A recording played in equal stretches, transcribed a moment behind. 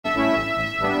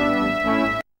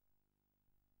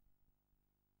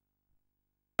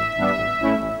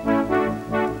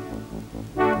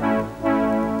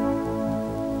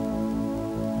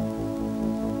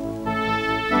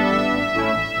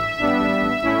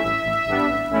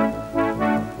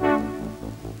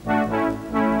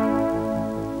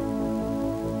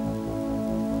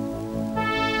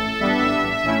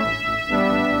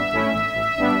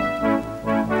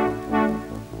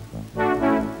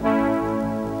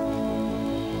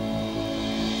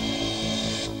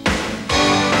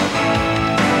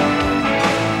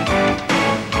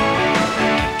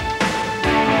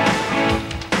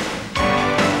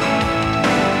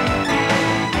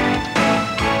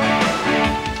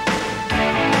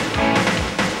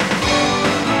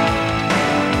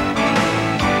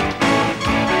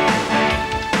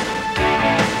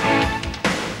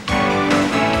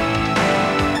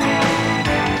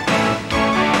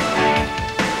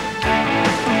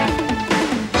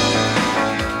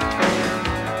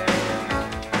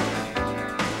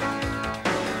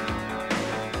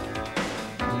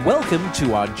Welcome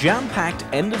to our jam-packed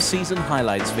end-of-season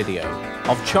highlights video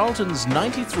of Charlton's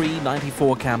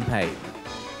 93-94 campaign.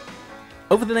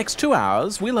 Over the next 2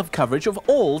 hours, we'll have coverage of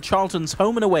all Charlton's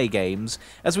home and away games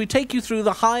as we take you through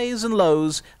the highs and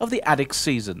lows of the Addicks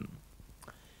season.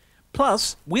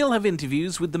 Plus, we'll have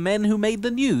interviews with the men who made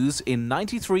the news in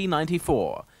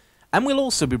 93-94, and we'll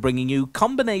also be bringing you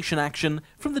combination action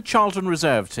from the Charlton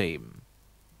reserve team.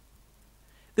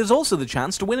 There's also the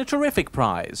chance to win a terrific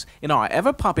prize in our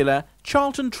ever-popular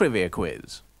Charlton Trivia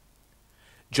Quiz.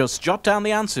 Just jot down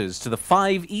the answers to the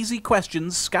 5 easy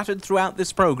questions scattered throughout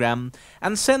this programme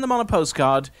and send them on a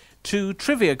postcard to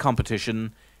Trivia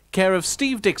Competition, care of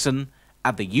Steve Dixon,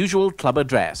 at the usual club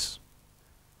address.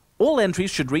 All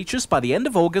entries should reach us by the end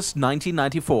of August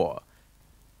 1994.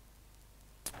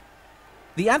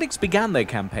 The Addicks began their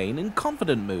campaign in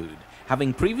confident mood,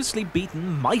 having previously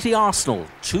beaten mighty Arsenal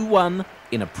 2-1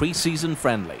 in a pre-season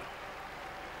friendly.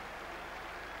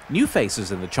 New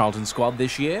faces in the Charlton squad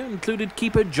this year included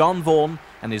keeper John Vaughan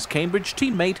and his Cambridge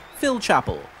teammate Phil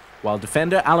Chappell, while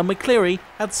defender Alan McCleary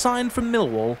had signed from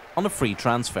Millwall on a free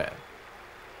transfer.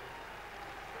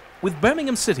 With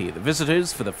Birmingham City the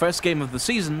visitors for the first game of the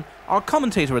season, our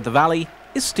commentator at the Valley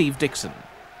is Steve Dixon.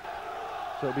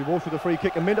 So it'll be Walsh with a free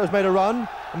kick, and Minto's made a run.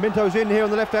 And Minto's in here on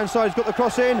the left-hand side, he's got the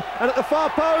cross in, and at the far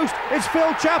post, it's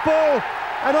Phil Chappell!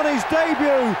 And on his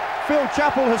debut, Phil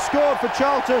Chappell has scored for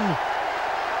Charlton.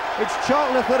 It's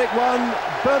Charlton Athletic 1,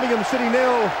 Birmingham City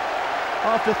 0.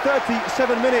 After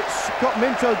 37 minutes,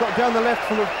 Minto got down the left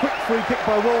from a quick free kick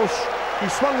by Walsh. He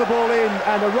swung the ball in,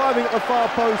 and arriving at the far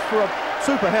post for a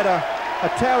super header, a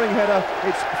towering header,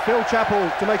 it's Phil Chappell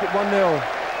to make it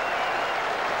 1-0.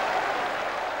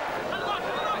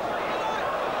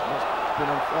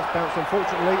 That's bounced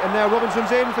unfortunately, and now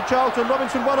Robinson's in for Charlton.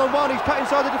 Robinson one-on-one, he's cut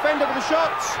inside the defender with a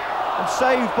shot, and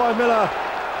saved by Miller.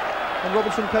 And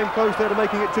Robinson came close there to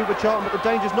making it 2 for Charlton, but the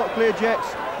danger's not cleared yet.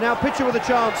 Now Pitcher with a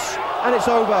chance, and it's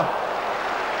over.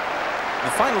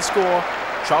 The final score,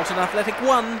 Charlton Athletic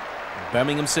 1,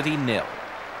 Birmingham City 0.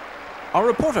 Our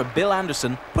reporter Bill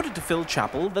Anderson put it to Phil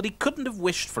Chappell that he couldn't have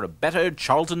wished for a better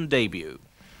Charlton debut.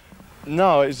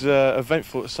 No, it was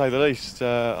eventful to say the least.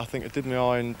 I think I did my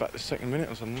eye in about the second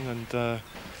minute or something, and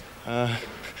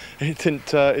it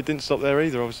didn't stop there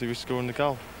either. Obviously, we scored the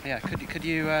goal. Yeah, could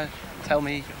you tell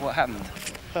me what happened?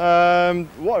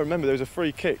 What I remember, there was a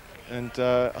free kick, and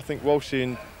I think Walshy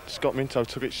and Scott Minto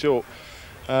took it short.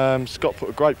 Scott put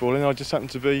a great ball in. I just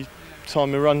happened to be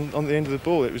time my run on the end of the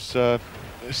ball. It was as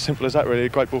simple as that, really. A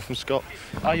great ball from Scott.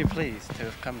 Are you pleased to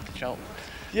have come to Charlton?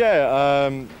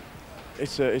 Yeah.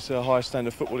 It's a higher standard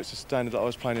of football. It's a standard that I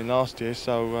was playing in last year,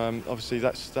 so obviously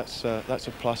that's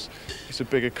a plus. It's a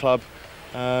bigger club.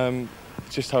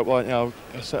 Just hope I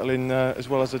settle in as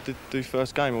well as I did do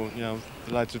first game. Or the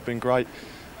lads have been great.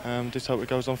 Just hope it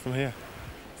goes on from here.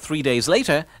 3 days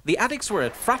later, the Addicks were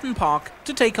at Fratton Park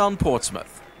to take on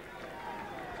Portsmouth.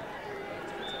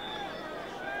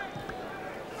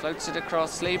 Floats it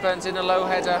across. Lee Burns in a low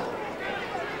header.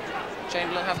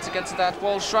 Chamberlain have to get to that.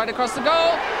 Walsh right across the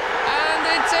goal.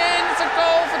 And it's in! It's a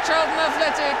goal for Charlton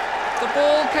Athletic. The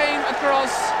ball came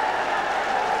across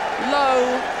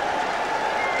low.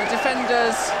 The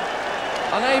defenders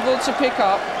unable to pick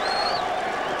up.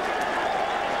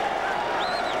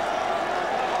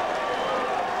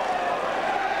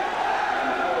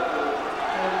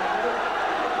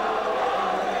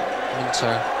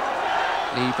 Minto.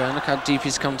 Lieber, look how deep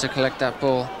he's come to collect that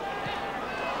ball.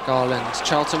 Garland.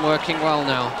 Charlton working well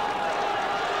now.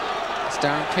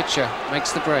 Darren Pitcher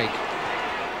makes the break.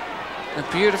 A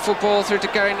beautiful ball through to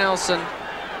Gary Nelson.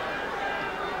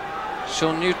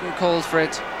 Sean Newton called for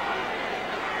it.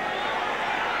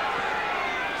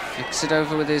 Flicks it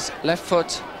over with his left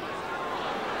foot.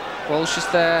 Walsh is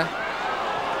there.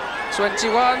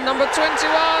 21, number 21,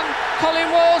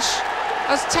 Colin Walsh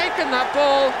has taken that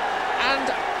ball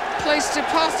and placed it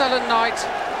past Alan Knight.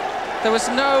 There was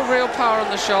no real power on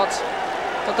the shot,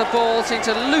 but the ball seemed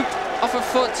to loop off a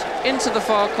foot into the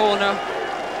far corner.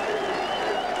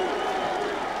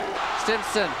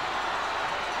 Stimson.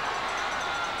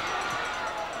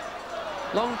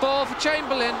 Long ball for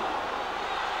Chamberlain.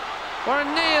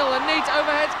 Warren Neal, a neat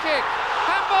overhead kick.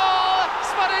 Handball!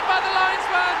 Spotted by the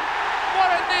linesman.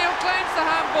 Warren Neal claims the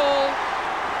handball.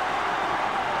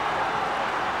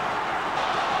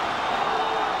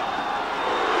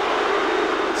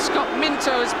 Scott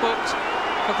Minto is booked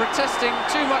for protesting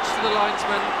too much to the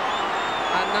linesman.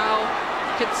 And now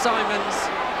Kit Simons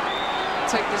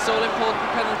take this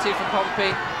all-important penalty for Pompey,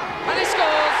 and he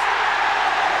scores!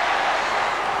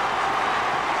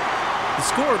 The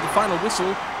score of the final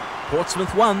whistle,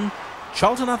 Portsmouth 1,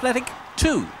 Charlton Athletic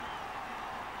 2.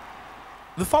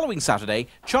 The following Saturday,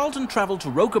 Charlton travelled to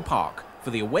Roker Park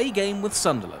for the away game with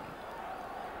Sunderland.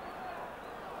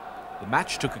 The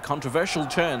match took a controversial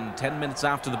turn 10 minutes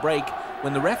after the break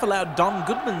when the ref allowed Don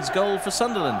Goodman's goal for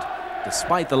Sunderland,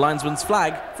 despite the linesman's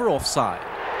flag for offside.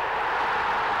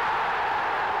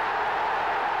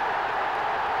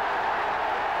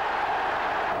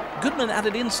 Goodman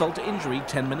added insult to injury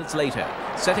 10 minutes later,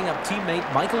 setting up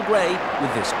teammate Michael Gray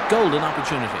with this golden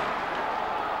opportunity.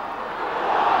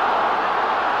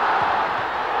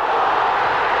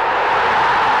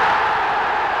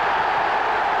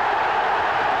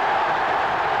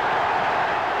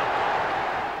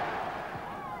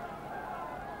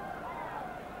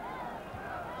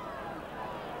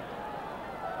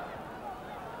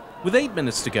 With 8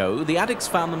 minutes to go, the Addicts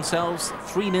found themselves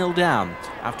 3-0 down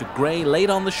after Gray laid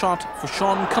on the shot for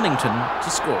Sean Cunnington to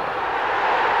score.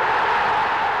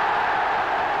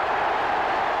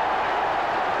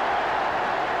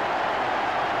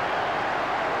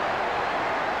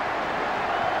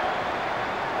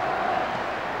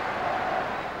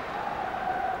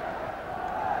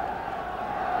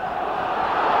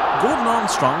 Gordon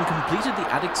Armstrong completed the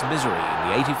Addicts' misery in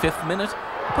the 85th minute,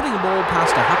 putting the ball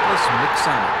past a hapless Mick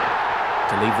Salmon.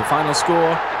 To leave the final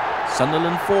score,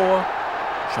 Sunderland 4,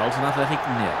 Charlton Athletic 0.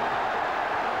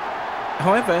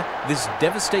 However, this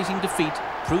devastating defeat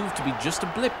proved to be just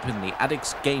a blip in the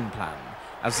Addicts' game plan,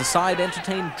 as the side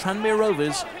entertained Tranmere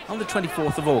Rovers on the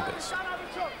 24th of August.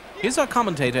 Here's our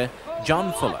commentator,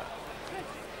 John Fuller.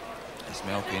 It's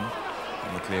Malkin,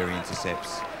 and McCleary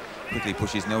intercepts. Quickly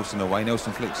pushes Nelson away.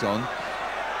 Nelson flicks on.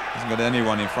 Hasn't got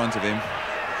anyone in front of him.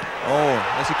 Oh,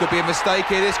 this could be a mistake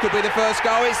here. This could be the first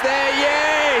goal. It's there,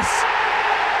 yes!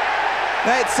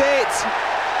 That's it!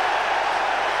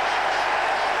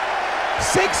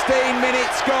 16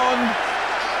 minutes gone.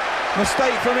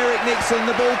 Mistake from Eric Nixon.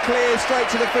 The ball clears straight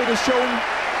to the feet of Sean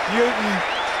Newton.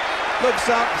 Looks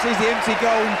up, sees the empty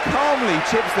goal, and calmly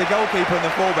chips the goalkeeper and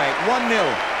the fullback. 1-0.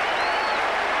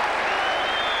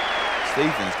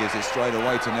 Stephens gives it straight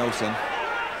away to Nelson.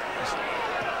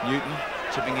 Newton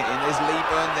chipping it in. There's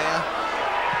Leeburn there.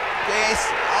 Yes!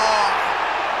 Oh!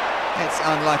 That's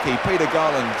unlucky. Peter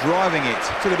Garland driving it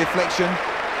to the deflection.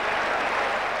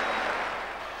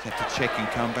 Have to check and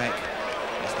come back.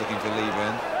 Just looking for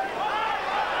Leeburn.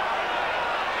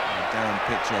 And Darren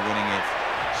Pitcher winning it.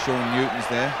 Sean Newton's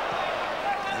there.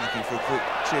 Looking for a quick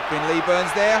chip in.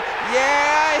 Leeburn's there.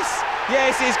 Yes!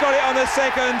 Yes, he's got it on the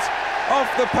second. Off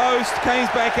the post,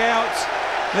 Kane's back out.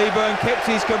 Leeburn kept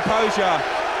his composure.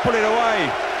 Put it away.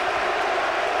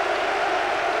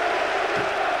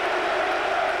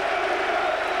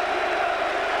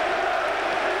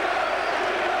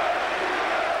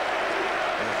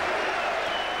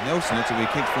 Nelson had to be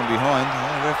kicked from behind.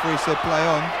 The referee said play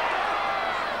on.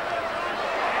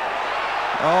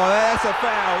 Oh, that's a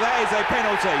foul. That is a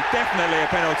penalty. Definitely a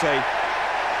penalty.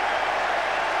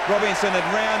 Robinson had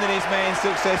rounded his man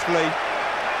successfully.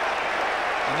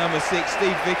 And number 6,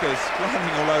 Steve Vickers,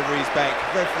 climbing all over his back.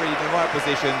 Referee in the right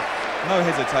position, no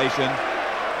hesitation.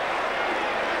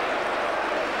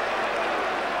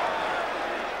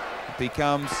 It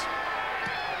becomes,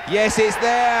 yes, it's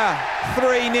there.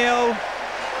 3-0,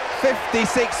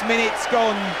 56 minutes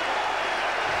gone.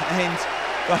 And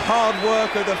the hard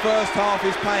work of the first half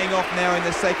is paying off now in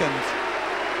the second.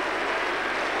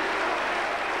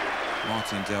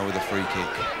 Martindale with a free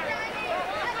kick.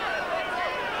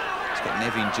 He's got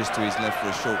Nevin just to his left for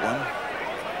a short one.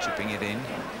 Chipping it in.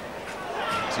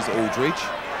 This is Aldridge.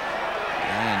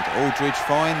 And Aldridge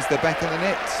finds the back of the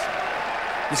net.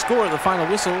 The score at the final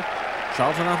whistle,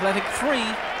 Charlton Athletic 3,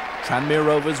 Tranmere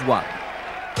Rovers 1.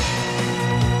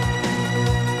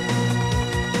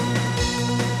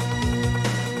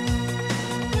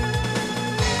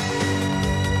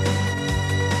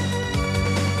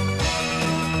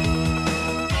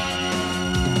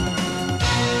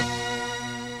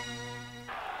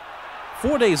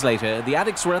 Four days later, the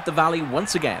Addicts were at the Valley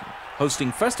once again,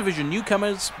 hosting First Division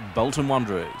newcomers Bolton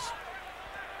Wanderers.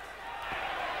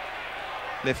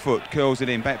 Left foot, curls it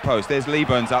in, back post. There's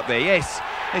Leeburn's up there. Yes,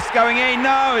 it's going in.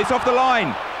 No, it's off the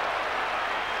line.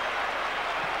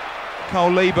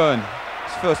 Cole Leeburn,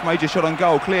 his first major shot on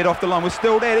goal, cleared off the line. We're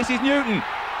still there. This is Newton.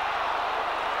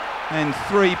 And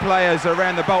 3 players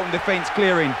around the Bolton defence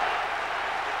clearing.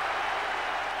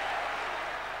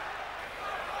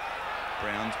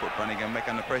 Browns put Brannigan back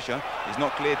under pressure. He's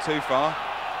not cleared too far.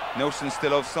 Nelson's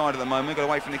still offside at the moment. Got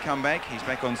to wait for him to come back. He's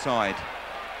back onside.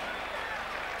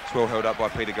 It's well held up by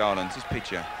Peter Garland. This is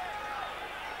Pitcher.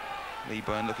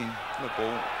 Leeburn looking for the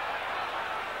ball.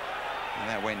 And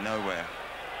that went nowhere.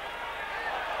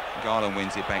 Garland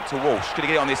wins it back to Walsh. Going to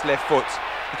get it on this left foot.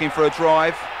 Looking for a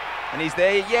drive. And he's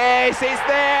there. Yes, it's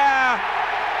there!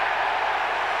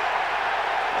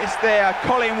 It's there.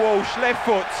 Colin Walsh, left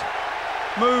foot,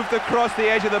 moved across the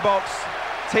edge of the box,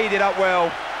 teed it up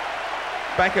well,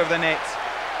 back of the net.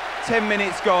 10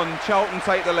 minutes gone, Charlton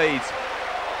take the lead.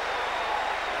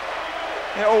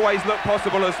 It always looked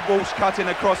possible as Walsh cut in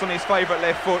across on his favourite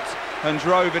left foot and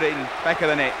drove it in, back of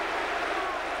the net.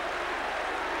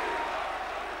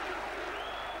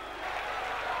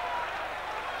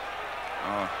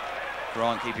 Oh,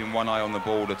 Grant keeping one eye on the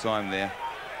ball all the time there.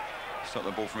 Stop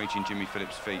the ball from reaching Jimmy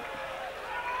Phillips' feet.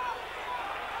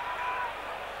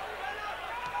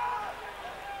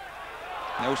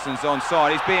 Nelson's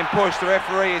onside, he's being pushed, the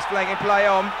referee is flagging play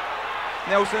on.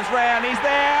 Nelson's round, he's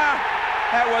there!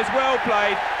 That was well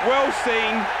played, well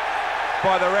seen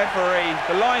by the referee.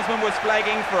 The linesman was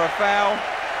flagging for a foul.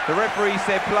 The referee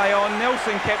said play on.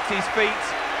 Nelson kept his feet,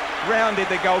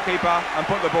 rounded the goalkeeper and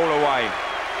put the ball away.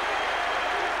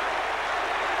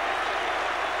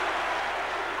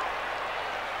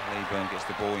 Leeburn gets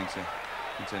the ball into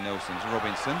Nelson's.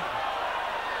 Robinson.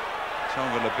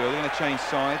 Charlton are going to change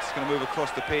sides, going to move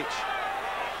across the pitch.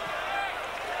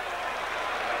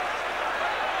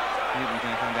 Newton's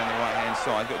going to come down the right-hand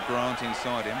side, got Grant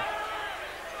inside him.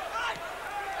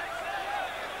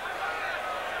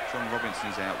 John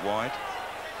Robinson's out wide.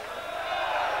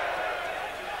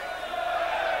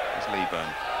 There's Leeburn.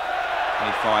 And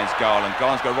he finds Garland.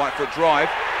 Garland's got a right foot drive.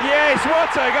 Yes,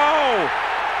 what a goal!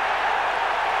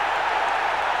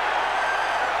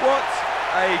 What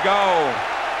a goal!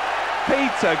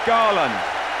 Peter Garland.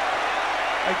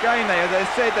 Again, they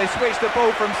said they switched the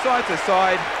ball from side to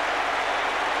side.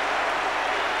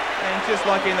 And just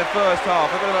like in the first half,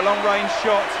 a bit of a long-range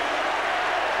shot.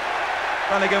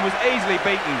 Flanagan was easily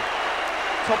beaten.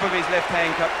 Top of his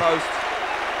left-hand cut post.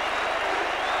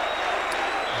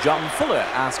 John Fuller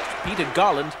asked Peter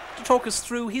Garland to talk us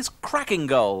through his cracking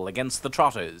goal against the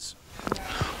Trotters.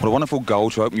 What a wonderful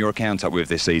goal to open your account up with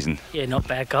this season. Yeah, not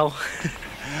bad goal.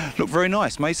 Looked very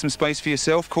nice. Made some space for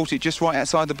yourself, caught it just right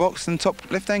outside the box and top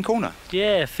left-hand corner.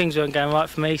 Yeah, things weren't going right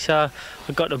for me, so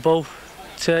I got the ball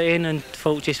in and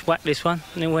thought just whack this one,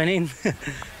 and it went in.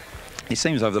 It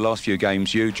seems over the last few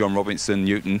games, you, John Robinson,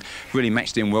 Newton, really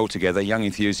matched in well together, young,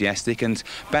 enthusiastic and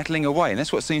battling away, and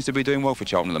that's what seems to be doing well for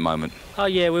Charlton at the moment. Oh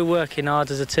yeah, we're working hard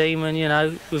as a team, and you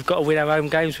know, we've got to win our home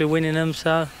games, we're winning them,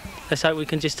 so let's hope we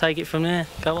can just take it from there,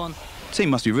 go on. The team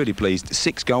must be really pleased,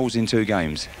 6 goals in 2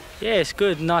 games. Yeah, it's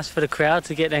good, nice for the crowd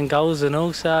to get them goals and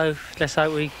all, so let's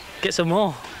hope we get some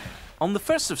more. On the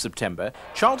 1st of September,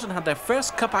 Charlton had their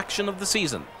first cup action of the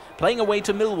season, playing away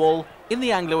to Millwall in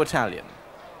the Anglo-Italian.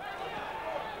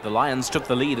 The Lions took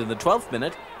the lead in the 12th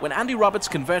minute when Andy Roberts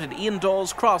converted Ian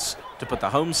Dawes' cross to put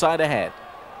the home side ahead.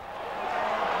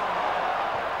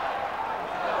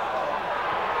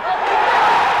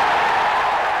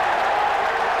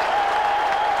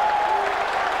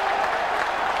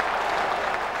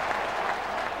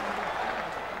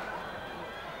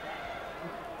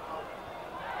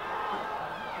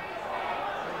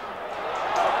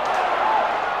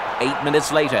 Eight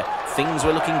minutes later, things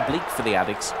were looking bleak for the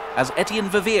Addicts as Etienne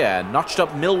Vivier notched up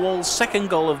Millwall's second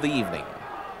goal of the evening.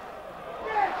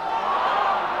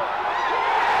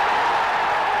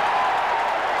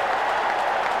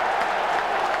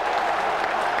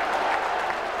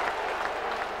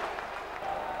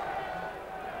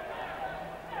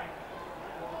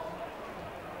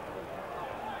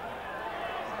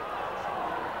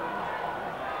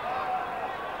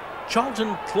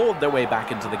 Charlton clawed their way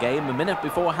back into the game a minute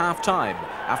before half-time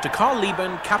after Carl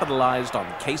Leeburn capitalised on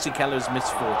Casey Keller's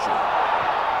misfortune.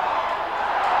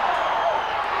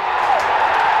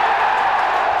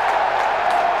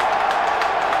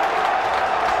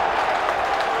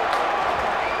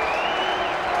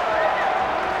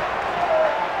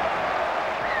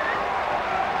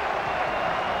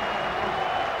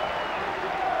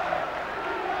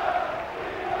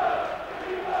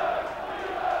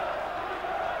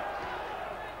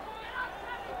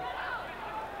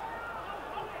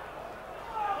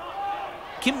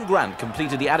 Kim Grant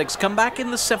completed the Addicts' comeback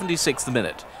in the 76th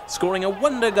minute, scoring a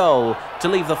wonder goal to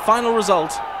leave the final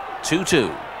result 2-2.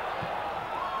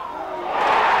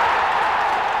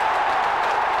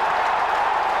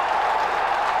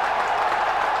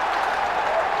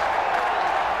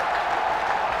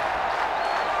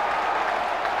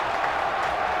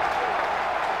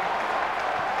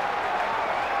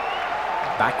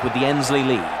 Back with the Ensley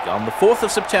League, on the 4th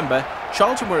of September,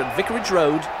 Charlton were at Vicarage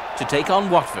Road to take on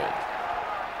Watford.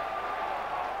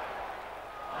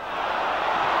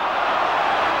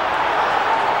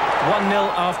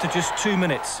 After just 2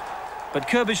 minutes. But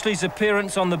Kirbishley's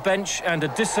appearance on the bench and a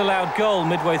disallowed goal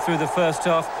midway through the first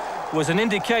half was an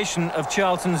indication of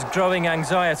Charlton's growing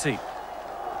anxiety.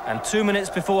 And 2 minutes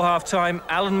before half-time,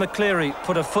 Alan McCleary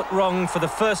put a foot wrong for the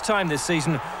first time this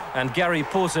season, and Gary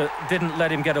Porter didn't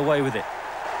let him get away with it.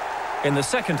 In the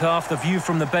second half, the view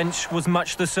from the bench was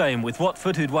much the same, with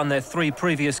Watford, who'd won their 3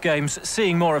 previous games,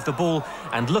 seeing more of the ball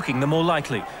and looking the more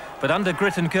likely. But under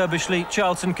Grit and Kirbishley,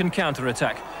 Charlton can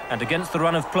counter-attack. And against the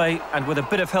run of play, and with a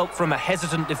bit of help from a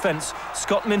hesitant defence,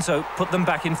 Scott Minto put them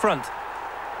back in front.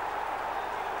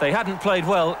 They hadn't played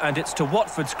well, and it's to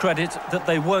Watford's credit that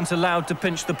they weren't allowed to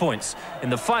pinch the points.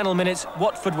 In the final minutes,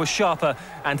 Watford was sharper,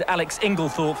 and Alex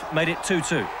Inglethorpe made it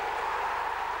 2-2.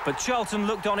 But Charlton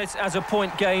looked on it as a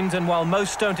point gained, and while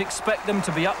most don't expect them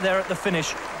to be up there at the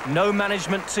finish, no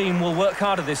management team will work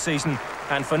harder this season.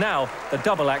 And for now, the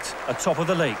double act are top of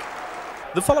the league.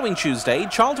 The following Tuesday,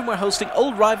 Charlton were hosting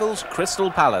old rivals Crystal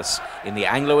Palace in the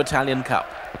Anglo-Italian Cup.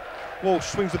 Walsh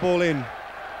swings the ball in.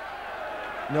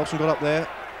 Nelson got up there.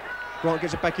 Grant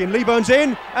gets it back in. Leeburn's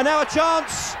in, and now a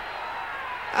chance!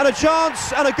 And a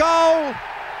chance, and a goal!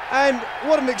 And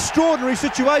what an extraordinary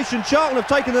situation. Charlton have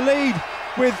taken the lead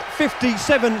with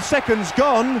 57 seconds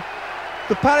gone.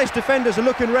 The Palace defenders are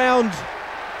looking round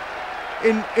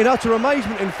in utter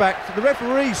amazement, in fact. The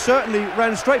referee certainly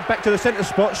ran straight back to the centre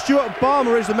spot. Stuart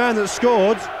Barmer is the man that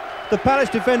scored. The Palace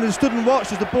defenders stood and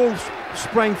watched as the ball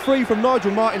sprang free from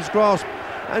Nigel Martin's grasp,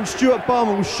 and Stuart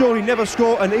Barmer will surely never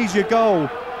score an easier goal.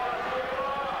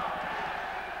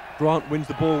 Grant wins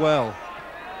the ball well.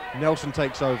 Nelson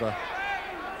takes over.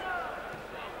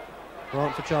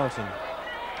 Grant for Charlton.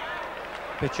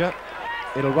 Pitcher.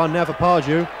 It'll run now for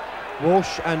Pardew.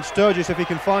 Walsh and Sturgis if he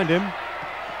can find him.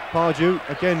 Pardew,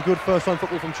 again, good first-time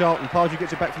football from Charlton. Pardew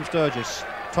gets it back from Sturgis.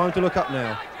 Time to look up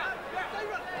now.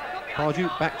 Pardew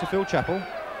back to Phil Chappell.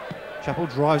 Chappell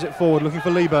drives it forward, looking for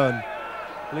Leeburn.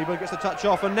 Leeburn gets the touch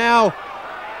off, and now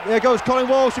there goes Colin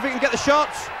Walsh. If he can get the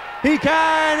shot, he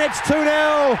can. It's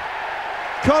 2-0.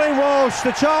 Colin Walsh,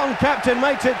 the Charlton captain,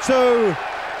 makes it 2.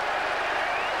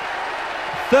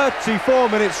 34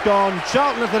 minutes gone.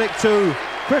 Charlton Athletic 2,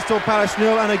 Crystal Palace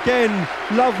 0, and again,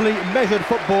 lovely measured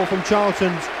football from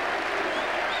Charlton.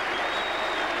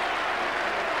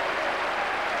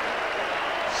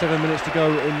 Seven minutes to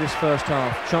go in this first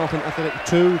half. Charlton Athletic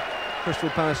 2, Crystal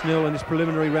Palace 0 in this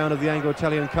preliminary round of the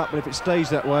Anglo-Italian Cup. And if it stays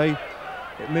that way,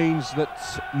 it means that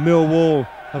Millwall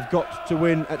have got to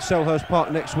win at Selhurst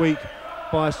Park next week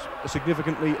by a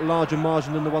significantly larger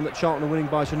margin than the one that Charlton are winning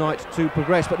by tonight to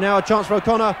progress. But now a chance for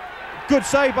O'Connor. Good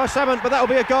save by Savant, but that'll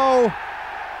be a goal.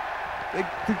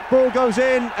 The ball goes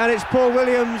in, and it's Paul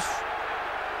Williams.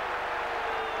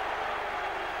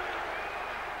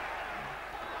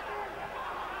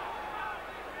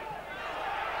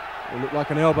 It looked like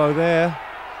an elbow there.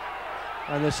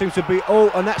 And there seems to be,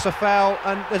 and that's a foul,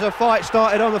 and there's a fight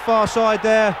started on the far side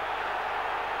there.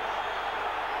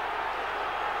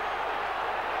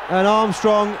 And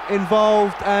Armstrong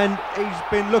involved, and he's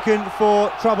been looking for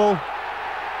trouble,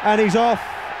 and he's off,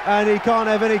 and he can't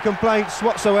have any complaints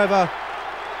whatsoever.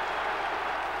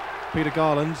 Peter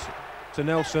Garland to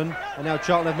Nelson, and now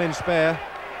Charlton have men spare.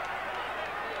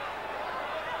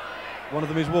 One of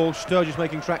them is Walsh. Sturgis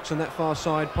making tracks on that far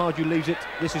side. Pardew leaves it.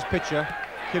 This is Pitcher.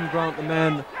 Kim Grant, the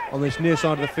man on this near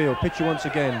side of the field. Pitcher once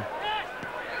again.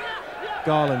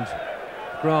 Garland.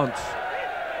 Grant.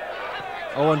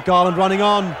 And Garland running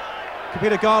on.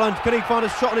 Peter Garland, can he find a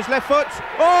shot on his left foot?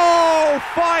 Oh,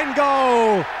 fine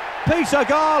goal! Peter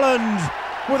Garland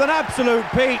with an absolute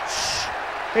peach.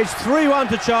 It's 3-1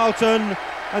 to Charlton,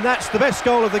 and that's the best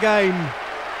goal of the game,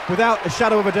 without a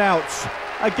shadow of a doubt.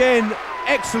 Again,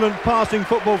 excellent passing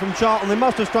football from Charlton. They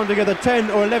must have strung together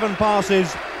 10 or 11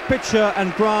 passes. Pitcher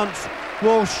and Grant,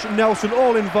 Walsh, Nelson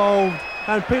all involved,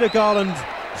 and Peter Garland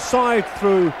scythed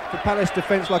through the Palace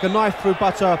defence like a knife through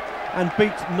butter and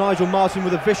beat Nigel Martin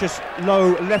with a vicious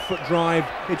low left foot drive.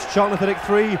 It's Charlton Athletic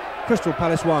 3, Crystal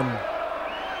Palace 1.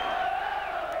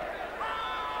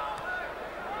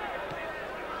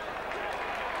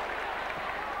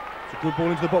 It's a good ball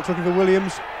into the box looking for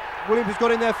Williams. Williams has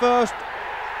got in there first.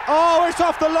 Oh, it's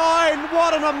off the line!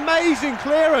 What an amazing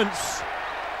clearance!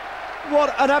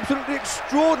 What an absolutely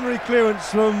extraordinary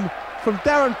clearance from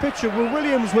Darren Pitcher. Well,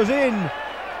 Williams was in,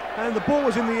 and the ball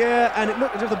was in the air, and it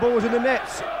looked as if the ball was in the net.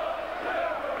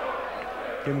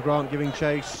 Kim Grant giving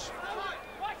chase.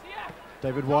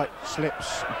 David White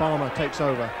slips. Barmer takes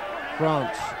over.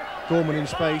 Grant. Gorman in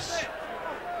space.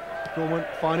 Gorman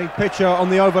finding Pitcher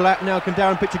on the overlap now. Can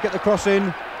Darren Pitcher get the cross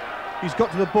in? He's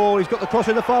got to the ball. He's got the cross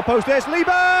in the far post. There's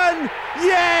Leeburn!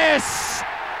 Yes!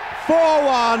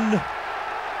 4-1.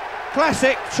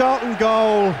 Classic Charlton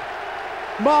goal.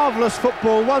 Marvellous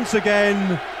football once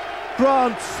again.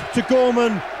 Grant to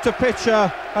Gorman to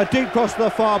Pitcher, a deep cross to the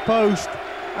far post,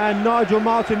 and Nigel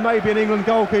Martin may be an England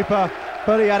goalkeeper,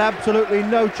 but he had absolutely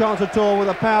no chance at all with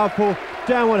a powerful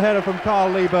downward header from Carl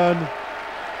Leeburn.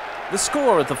 The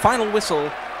score at the final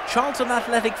whistle, Charlton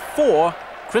Athletic 4,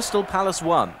 Crystal Palace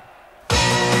 1.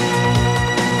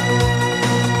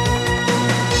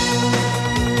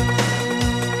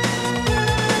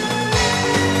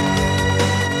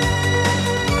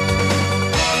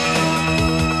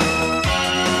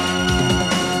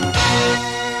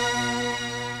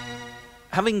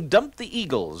 Having dumped the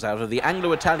Eagles out of the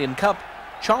Anglo-Italian Cup,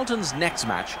 Charlton's next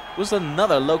match was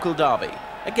another local derby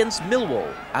against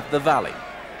Millwall at the Valley.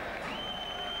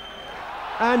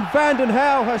 And Vanden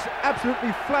Houwe has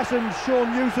absolutely flattened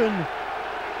Sean Newton.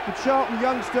 The Charlton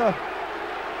youngster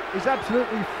is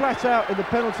absolutely flat out in the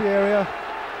penalty area.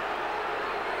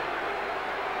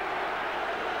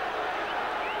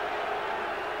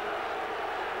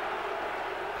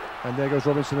 And there goes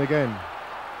Robinson again.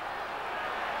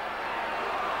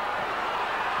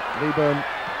 Leeburn,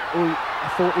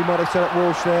 I thought he might have set up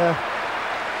Walsh there,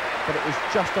 but it was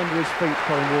just under his feet,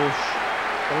 Colin Walsh.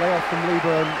 The layoff from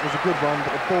Leeburn was a good one, but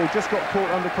the ball just got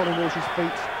caught under Colin Walsh's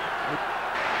feet.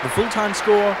 The full-time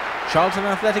score, Charlton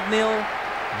Athletic 0,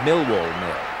 Millwall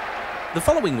 0. The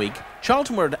following week,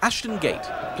 Charlton were at Ashton Gate,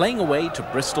 playing away to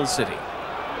Bristol City.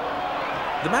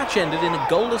 The match ended in a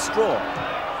goalless draw.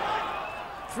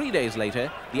 3 days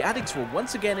later, the Addicts were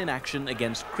once again in action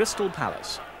against Crystal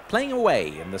Palace, playing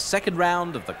away in the second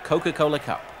round of the Coca-Cola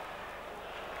Cup.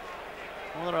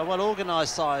 Well, they're a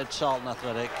well-organised side, Charlton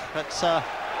Athletic, but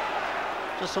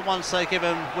just for once they've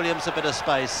given Williams a bit of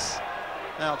space.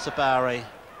 Out to Barry,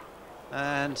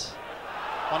 and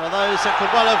one of those that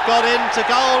could well have got into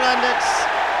goal, and it's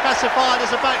classified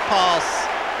as a back pass.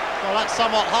 Well, that's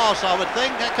somewhat harsh, I would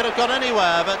think. That could have gone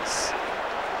anywhere, but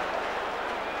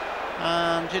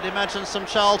you'd imagine some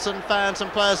Charlton fans and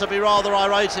players would be rather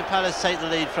irate if Palace take the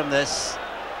lead from this.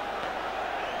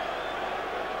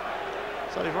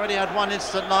 So we've already had one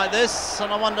incident like this,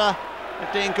 and I wonder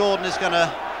if Dean Gordon is going to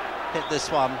hit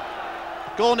this one.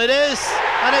 Gordon it is,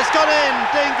 and it's gone in.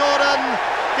 Dean Gordon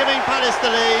giving Palace the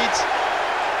lead.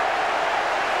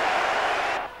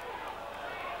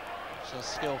 He's a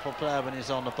skillful player when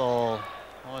he's on the ball,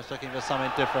 always looking for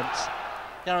something different.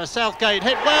 Gareth Southgate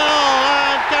hit well,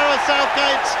 and Gareth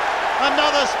Southgate,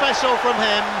 another special from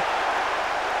him.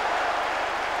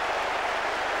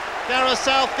 Gareth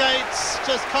Southgate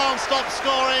just can't stop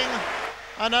scoring,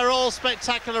 and they're all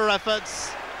spectacular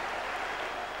efforts.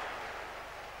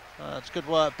 It's good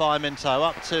work by Minto,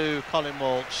 up to Colin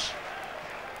Walsh.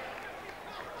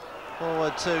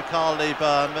 Forward to Carl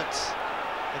Leeburn, but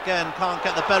again can't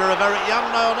get the better of Eric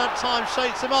Young. No, that time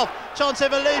shakes him off. Chance here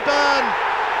for Leeburn,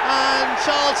 and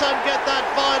Charlton get that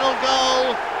final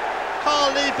goal.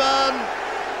 Carl Leeburn,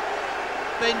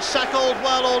 been shackled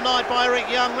well all night by Eric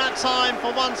Young, that time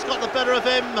for once got the better of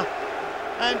him,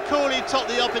 and coolly took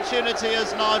the opportunity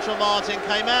as Nigel Martin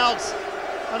came out,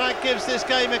 and that gives this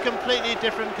game a completely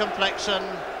different complexion.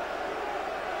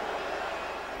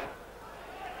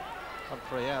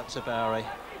 Humphrey out to Barry.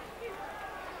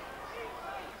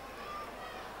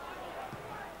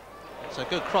 It's a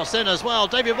good cross in as well.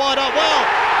 David White up well.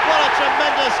 What a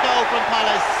tremendous goal from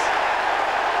Palace.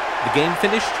 The game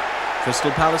finished,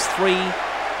 Crystal Palace 3,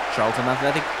 Charlton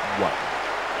Athletic 1.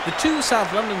 The two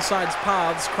South London sides'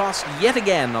 paths crossed yet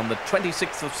again on the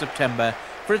 26th of September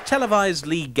for a televised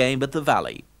league game at the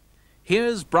Valley.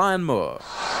 Here's Brian Moore.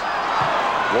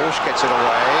 Walsh gets it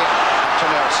away to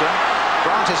Nelson.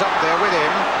 Grant is up there with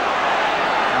him.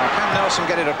 Now can Nelson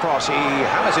get it across? He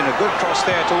hammers in a good cross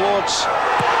there towards...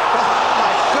 Oh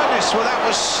my goodness, well that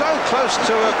was so close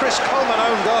to a Chris Coleman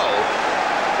own goal.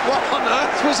 What on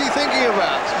earth was he thinking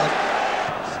about?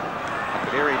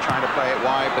 Leary trying to play it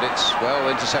wide, but it's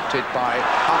well intercepted by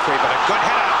Humphrey, but a good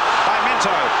header by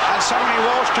Minto, and suddenly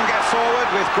Walsh can get forward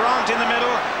with Grant in the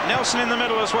middle, Nelson in the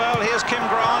middle as well. Here's Kim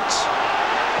Grant.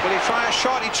 Will he try a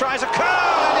shot? He tries a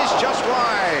curl, and it's just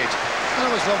wide. That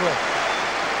was lovely.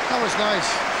 That was nice.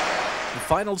 The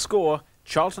final score,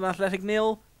 Charlton Athletic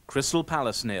 0, Crystal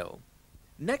Palace 0.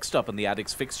 Next up on the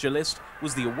Addicts fixture list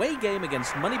was the away game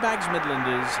against Moneybags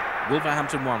Midlanders,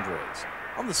 Wolverhampton Wanderers,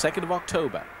 on the 2nd of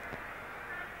October.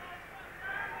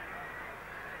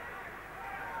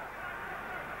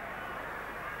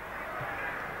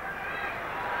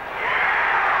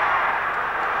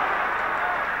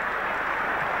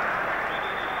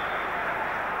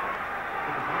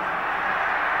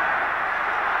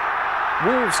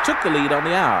 Wolves took the lead on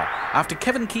the hour after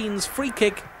Kevin Keane's free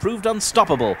kick proved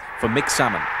unstoppable for Mick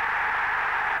Salmon.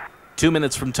 2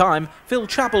 minutes from time, Phil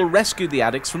Chappell rescued the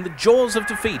Addicts from the jaws of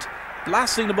defeat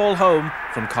blasting the ball home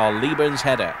from Carl Liebern's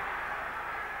header.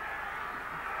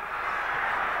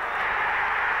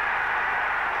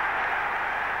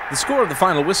 The score of the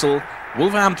final whistle: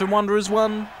 Wolverhampton Wanderers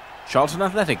 1, Charlton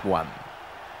Athletic 1.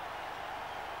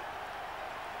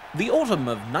 The autumn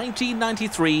of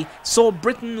 1993 saw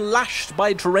Britain lashed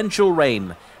by torrential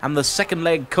rain, and the second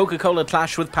leg Coca-Cola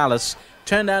clash with Palace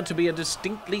turned out to be a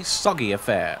distinctly soggy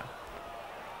affair.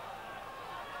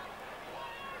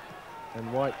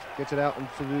 And White gets it out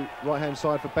into the right-hand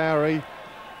side for Bowery.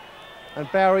 And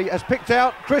Bowery has picked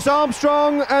out Chris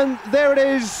Armstrong, and there it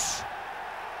is.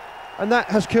 And that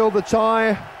has killed the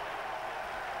tie.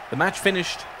 The match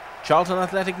finished Charlton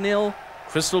Athletic 0,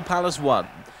 Crystal Palace 1,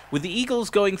 with the Eagles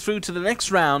going through to the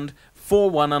next round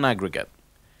 4-1 on aggregate.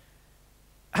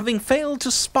 Having failed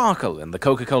to sparkle in the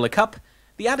Coca-Cola Cup,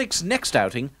 the Addicts' next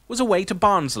outing was away to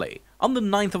Barnsley on the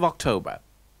 9th of October.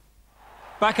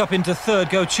 Back up into third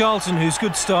go Charlton, whose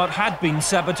good start had been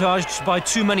sabotaged by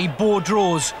too many bore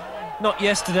draws. Not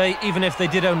yesterday, even if they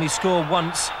did only score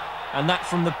once, and that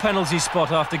from the penalty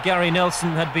spot after Gary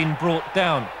Nelson had been brought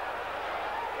down.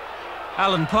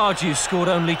 Alan Pardew scored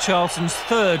only Charlton's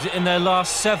third in their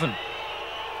last 7.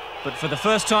 But for the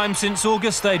first time since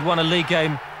August, they'd won a league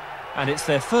game, and it's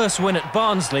their first win at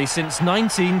Barnsley since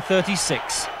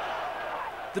 1936.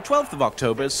 The 12th of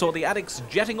October saw the Addicts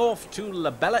jetting off to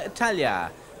La Bella Italia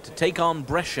to take on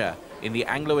Brescia in the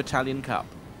Anglo-Italian Cup.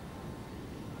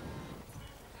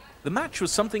 The match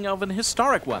was something of an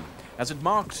historic one, as it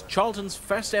marked Charlton's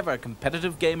first ever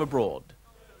competitive game abroad.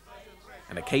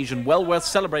 An occasion well worth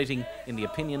celebrating in the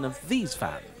opinion of these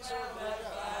fans.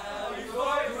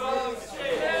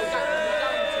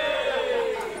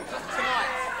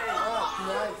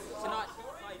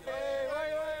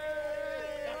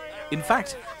 In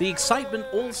fact, the excitement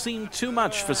all seemed too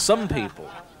much for some people.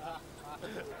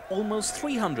 Almost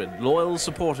 300 loyal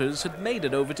supporters had made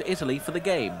it over to Italy for the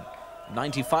game,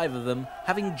 95 of them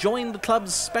having joined the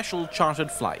club's special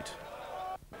chartered flight.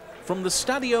 From the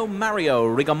Stadio Mario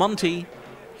Rigamonti,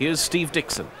 here's Steve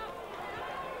Dixon.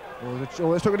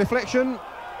 Let's took a deflection,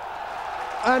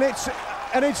 and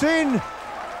it's in.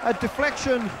 A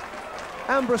deflection.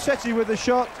 Ambrosetti with the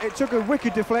shot. It took a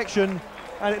wicked deflection,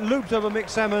 and it looped over Mick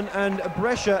Salmon, and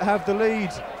Brescia have the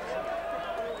lead.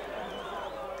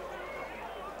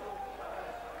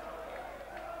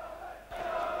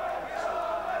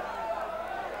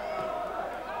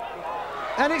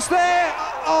 And it's there!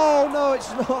 Oh no,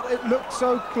 it's not. It looked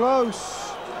so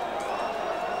close.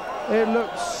 It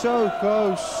looked so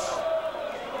close.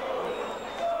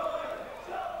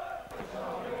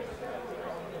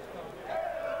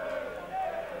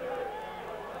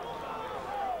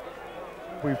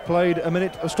 We've played a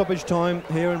minute of stoppage time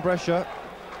here in Brescia.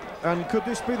 And could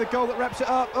this be the goal that wraps it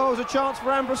up? Oh, there's a chance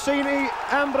for Ambrosini.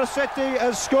 Ambrosetti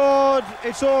has scored.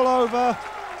 It's all over.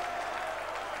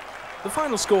 The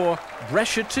final score,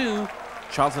 Brescia 2,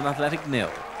 Charlton Athletic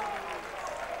 0.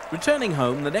 Returning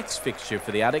home, the next fixture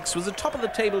for the Addicts was a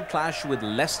top-of-the-table clash with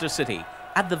Leicester City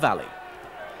at the Valley.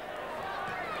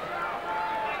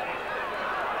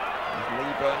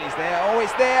 Lieburn is there. Oh,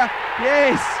 it's there.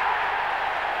 Yes.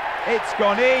 It's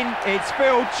gone in. It's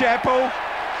Phil Chappell.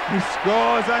 He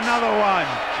scores another one.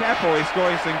 Chappell is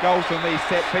scoring some goals from these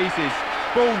set pieces.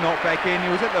 Ball knocked back in. He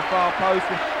was at the far post.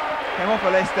 Came off a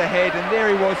Leicester head, and there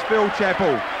he was, Phil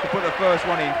Chappell, to put the first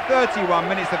one in. 31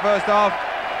 minutes the first half.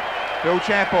 Phil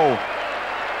Chappell.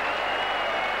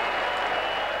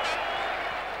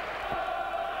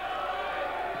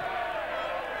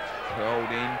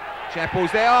 Curled in.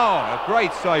 Chappell's there. Oh, a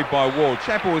great save by Ward.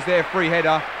 Chappell was there, free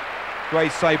header.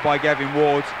 Great save by Gavin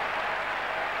Ward.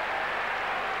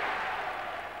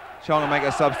 Charlton make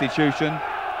a substitution.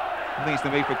 I think it's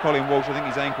the need for Colin Walsh. I think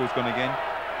his ankle's gone again.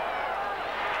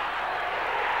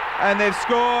 And they've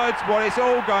scored. Well, it's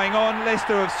all going on.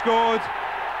 Leicester have scored.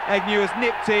 Agnew has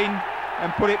nipped in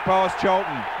and put it past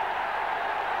Charlton.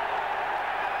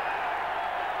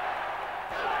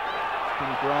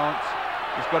 Billy Grant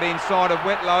has got inside of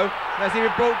Whitlow. Has he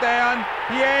been brought down?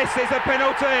 Yes, it's a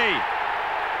penalty.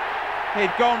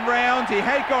 He'd gone round. He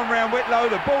had gone round Whitlow.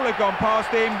 The ball had gone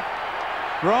past him.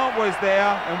 Grant was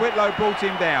there, and Whitlow brought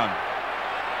him down.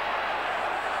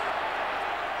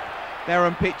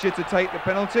 Darren Pitcher to take the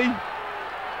penalty.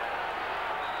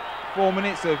 4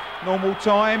 minutes of normal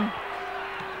time.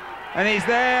 And he's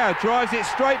there, drives it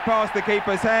straight past the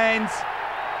keeper's hands.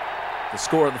 The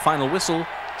score at the final whistle,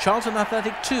 Charlton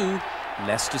Athletic 2,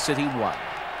 Leicester City 1.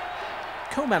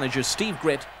 Co-manager Steve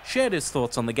Gritt shared his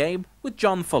thoughts on the game with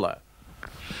John Fuller.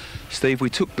 Steve, we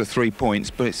took the 3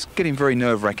 points, but it's getting very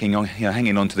nerve-wracking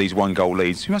hanging on to these one-goal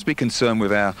leads. We must be concerned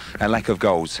with our lack of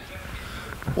goals.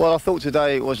 Well, I thought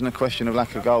today it wasn't a question of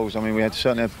lack of goals. I mean, we had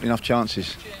certainly enough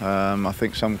chances. I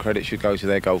think some credit should go to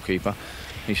their goalkeeper.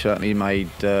 He certainly made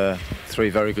 3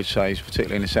 very good saves,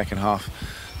 particularly in the second half.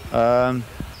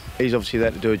 He's obviously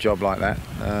there to do a job like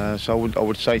that. So I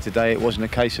would say today it wasn't a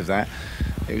case of that.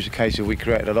 It was a case of we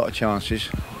created a lot of chances.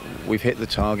 We've hit the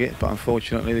target, but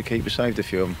unfortunately the keeper saved a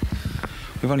few of them.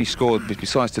 We've only scored,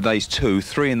 besides today's 2,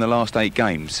 3 in the last 8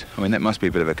 games. I mean, that must be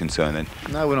a bit of a concern then.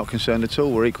 No, we're not concerned at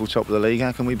all. We're equal top of the league.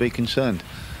 How can we be concerned?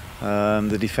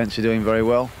 The defence are doing very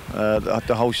well.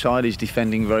 The whole side is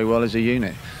defending very well as a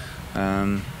unit.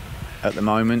 At the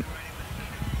moment,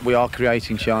 we are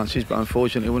creating chances, but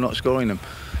unfortunately we're not scoring them.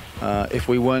 If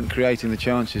we weren't creating the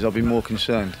chances, I'd be more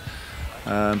concerned.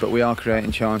 But we are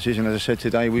creating chances, and as I said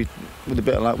today, with a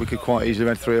bit of luck, we could quite easily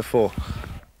have had 3 or 4.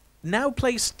 Now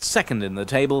placed second in the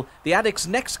table, the Addicts'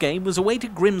 next game was away to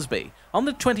Grimsby on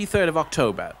the 23rd of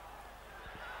October.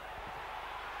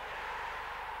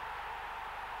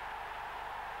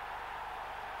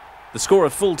 The score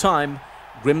of full time,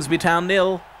 Grimsby Town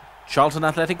 0, Charlton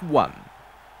Athletic 1.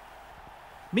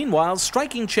 Meanwhile,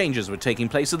 striking changes were taking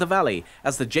place at the Valley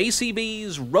as the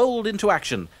JCBs rolled into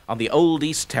action on the Old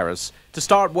East Terrace to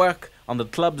start work on the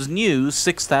club's new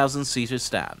 6,000-seater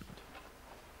stand.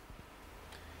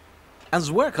 As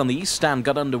work on the East Stand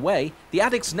got underway, the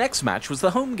Addicts' next match was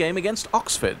the home game against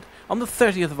Oxford on the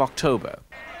 30th of October.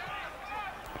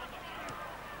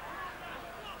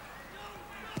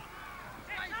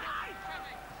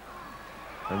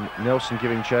 And Nelson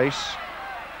giving chase.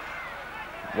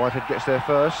 Whitehead gets there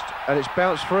first, and it's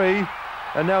bounced free.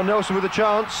 And now Nelson with a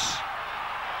chance.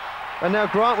 And now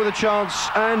Grant with a chance,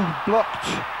 and blocked.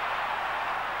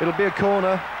 It'll be a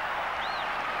corner.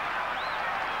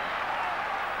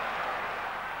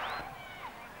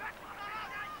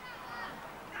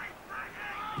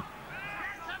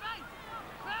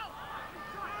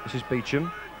 This is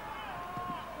Beecham.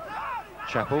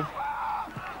 Chappell.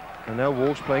 And now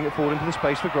Walsh playing it forward into the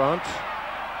space for Grant.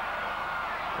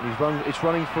 And it's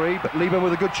running free, but Liebman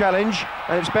with a good challenge.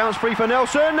 And it's bounced free for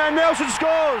Nelson, and Nelson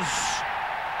scores!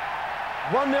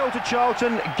 1-0 to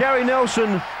Charlton. Gary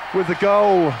Nelson with the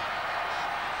goal.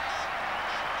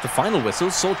 The final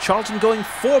whistle saw Charlton going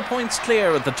 4 points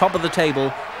clear at the top of the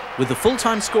table, with the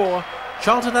full-time score,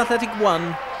 Charlton Athletic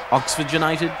 1, Oxford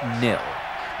United 0.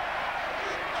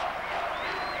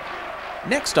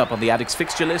 Next up on the Addicts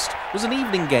fixture list was an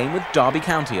evening game with Derby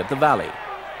County at the Valley.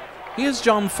 Here's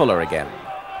John Fuller again.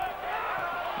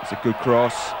 It's a good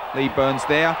cross. Lee Burns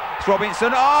there. It's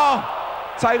Robinson. Oh!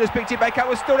 Taylor's picked it back up.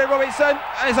 Was still there, Robinson.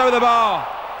 And it's over the bar.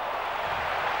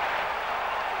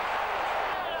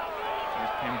 There's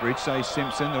Pembridge, says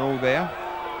Simpson. They're all there.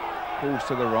 Paul's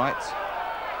to the right.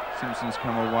 Simpson's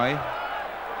come away.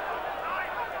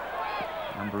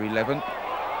 Number 11.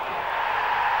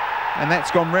 And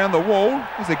that's gone round the wall.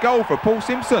 There's a goal for Paul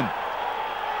Simpson.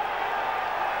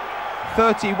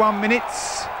 31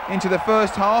 minutes into the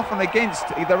first half, and against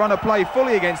the run of play,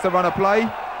 fully against the run of play.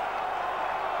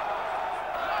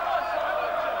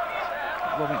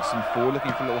 Robinson forward,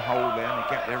 looking for a little hole there in the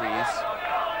gap. There he is.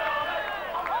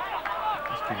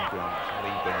 Just giving Grant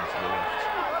Lee down to the left.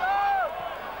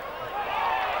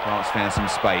 Grant's found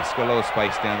some space. Got a lot of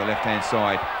space down the left-hand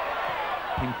side.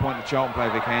 Pinpoint the Charlton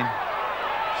play if they can.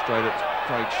 Straight at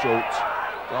Craig Short.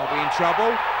 Derby in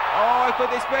trouble. Oh, could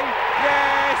this be?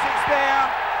 Yes, it's there.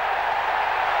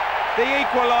 The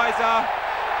equaliser.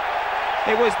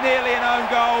 It was nearly an own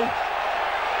goal.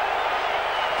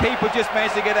 Keeper just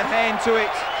managed to get a hand to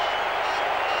it.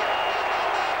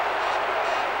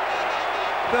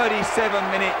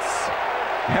 37 minutes.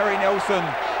 Harry Nelson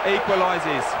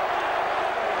equalises.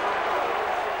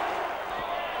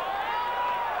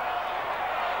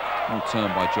 Well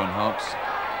turned by John Harks.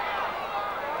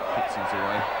 Dixon's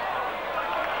away.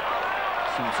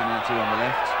 Simpson out to on the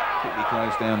left. Quickly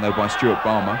closed down though by Stuart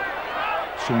Balmer.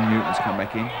 Sean Newton's come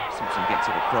back in. Simpson gets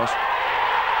it across.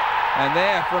 And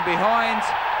there from behind.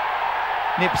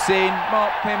 Nips in.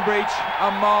 Mark Pembridge.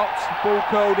 Unmarked. Ball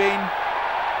curled in.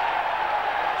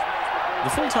 The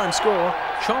full-time score,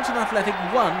 Charlton Athletic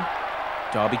 1,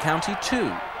 Derby County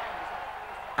 2.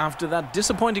 After that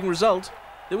disappointing result,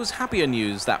 there was happier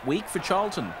news that week for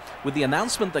Charlton, with the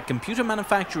announcement that computer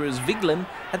manufacturers Viglin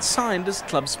had signed as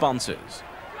club sponsors.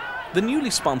 The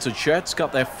newly sponsored shirts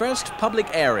got their first public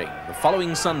airing the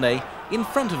following Sunday in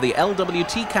front of the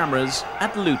LWT cameras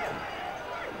at Luton.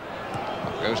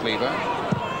 Up goes Lever.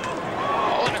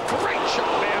 Oh, and a great shot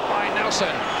there by Nelson.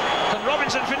 Can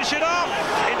Robinson finish it off?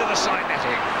 Into the side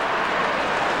netting.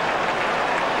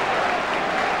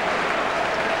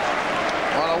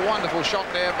 Well, a wonderful shot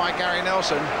there by Gary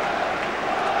Nelson.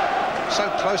 So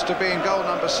close to being goal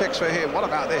number 6 for him. What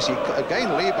about this?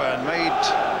 Again, Leeburn made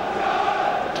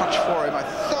touch for him. I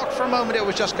thought for a moment it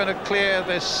was just going to clear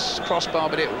this crossbar,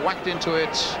 but it whacked into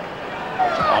it.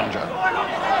 Anja.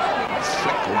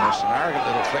 Flick, almost an arrogant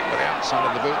little flick with the outside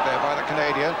of the boot there by the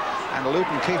Canadian. And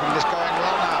Luton keeping this going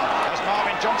well now, as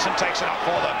Marvin Johnson takes it up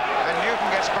for them. And Newton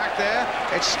gets back there.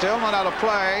 It's still not out of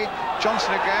play.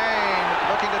 Johnson again,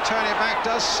 looking to turn it back,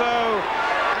 does so.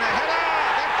 And a header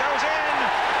that goes in.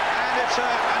 And it's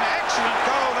an excellent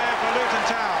goal there for Luton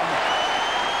Town.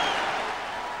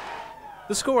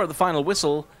 The score at the final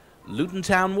whistle, Luton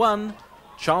Town 1,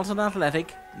 Charlton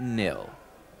Athletic 0.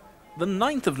 The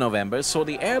 9th of November saw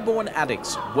the airborne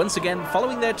Addicts once again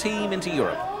following their team into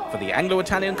Europe for the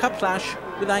Anglo-Italian Cup clash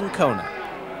with Ancona.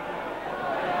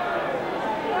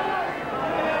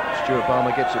 Stuart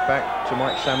Balmer gets it back to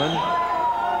Mike Salmon,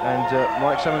 and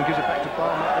Mike Salmon gives it back to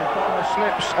Balmer, and Balmer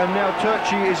slips, and now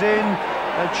Turchi is in,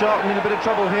 and Charlton in a bit of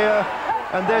trouble here,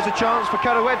 and there's a chance for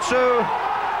Karawetsu,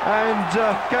 and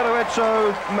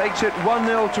Karawetsu makes it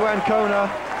 1-0 to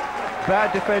Ancona.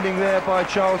 Bad defending there by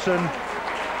Charlton.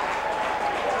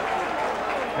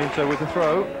 Minto with the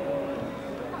throw.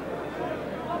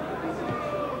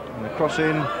 And the cross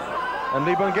in, and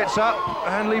Leeburn gets up,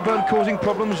 and Leeburn causing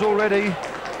problems already,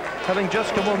 having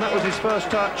just come on. That was his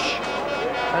first touch,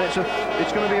 and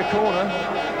it's going to be a corner.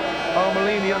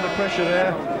 Armelini under pressure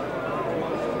there,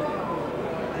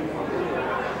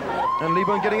 and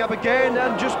Leeburn getting up again,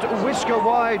 and just a whisker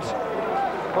wide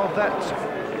of that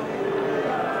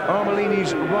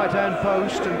Armelini's right-hand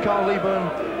post, and Carl Leeburn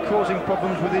causing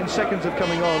problems within seconds of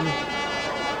coming on.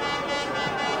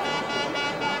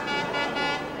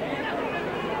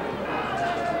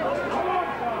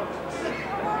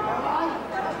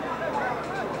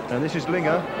 And this is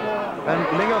Linger,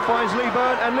 and Linger finds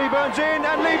Leeburn, and Leeburn's in,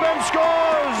 and Leeburn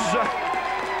scores!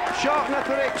 Charlton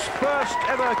Athletics' first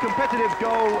ever competitive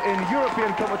goal in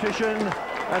European competition,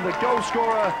 and the goal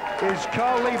scorer is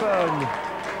Carl Leeburn.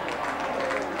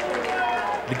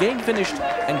 The game finished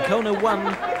Ancona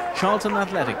 1, Charlton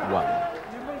Athletic 1.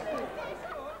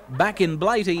 Back in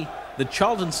Blighty, the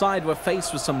Charlton side were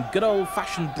faced with some good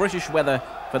old-fashioned British weather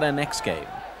for their next game,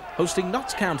 hosting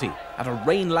Notts County at a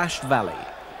rain-lashed valley.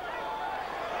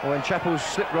 Oh, and Chappell's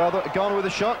slipped rather, gone with a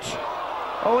shot.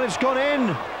 Oh, and it's gone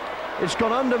in. It's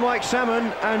gone under Mike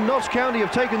Salmon, and Notts County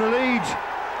have taken the lead.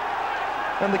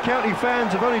 And the county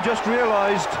fans have only just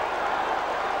realised.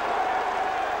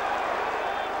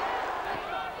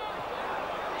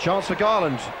 Chance for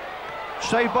Garland.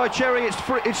 Saved by Cherry,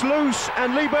 it's loose,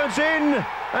 and Leeburn's in,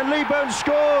 and Leeburn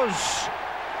scores.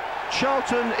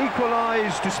 Charlton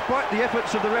equalise despite the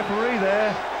efforts of the referee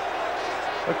there.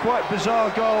 A quite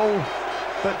bizarre goal,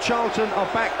 but Charlton are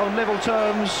back on level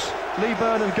terms.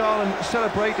 Leeburn and Garland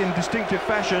celebrate in distinctive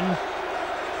fashion.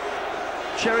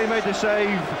 Cherry made the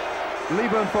save,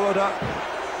 Leeburn followed up.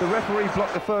 The referee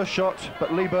blocked the first shot,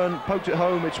 but Leeburn poked it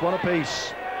home. It's one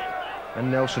apiece.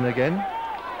 And Nelson again.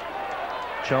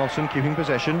 Charlton keeping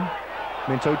possession.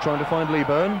 Minto trying to find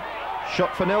Leeburn.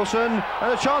 Shot for Nelson,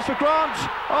 and a chance for Grant.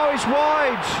 Oh, it's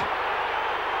wide.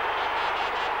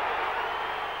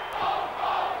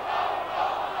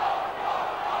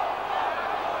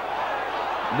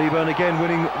 Leeburn again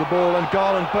winning the ball, and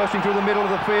Garland bursting through the middle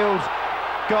of the field.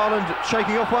 Garland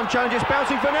shaking off one challenge, it's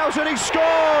bouncing for Nelson, he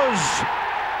scores!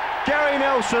 Gary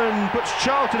Nelson puts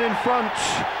Charlton in front.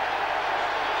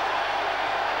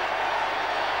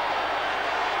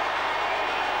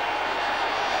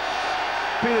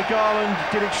 Peter Garland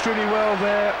did extremely well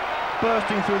there,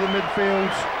 bursting through the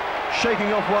midfield,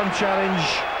 shaking off one challenge.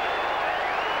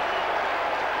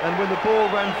 And when the ball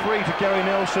ran free to Gary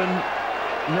Nelson,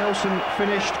 Nelson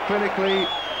finished clinically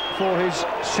for his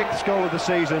 6th goal of the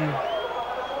season.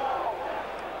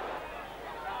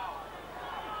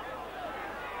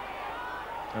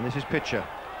 And this is Pitcher.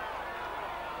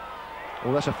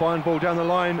 Oh, that's a fine ball down the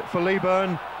line for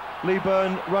Leeburn.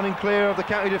 Leeburn running clear of the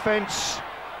county defence.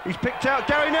 He's picked out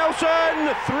Gary Nelson,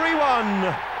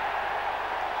 3-1.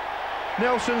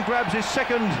 Nelson grabs his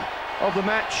 2nd of the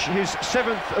match, his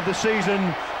 7th of the season,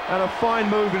 and a fine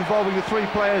move involving the 3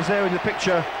 players there in the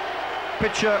picture.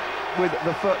 Pitcher with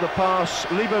the pass,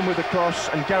 Leeburn with the cross,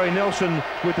 and Gary Nelson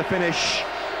with the finish.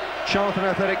 Charlton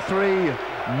Athletic 3,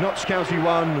 Notts County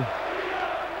 1.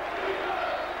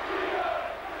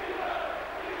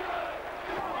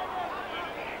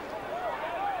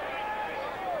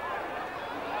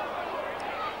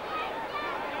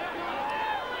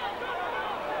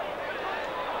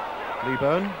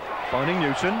 Leeburn finding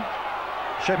Newton,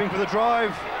 shaping for the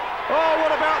drive. Oh,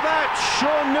 what about that?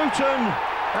 Sean Newton,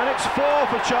 and it's 4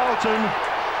 for Charlton.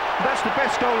 That's the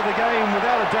best goal of the game,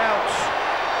 without a doubt.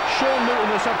 Sean Newton,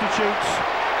 the substitute,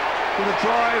 with a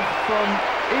drive from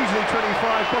easily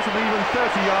 25, possibly even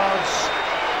 30 yards.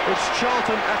 It's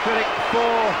Charlton Athletic 4,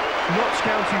 Notts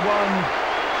County 1.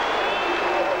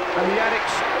 And the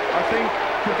Addicts, I think,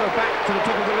 could go back to the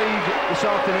top of the league this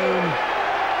afternoon.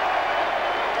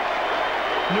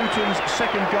 Newton's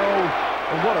second goal,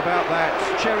 and what about that?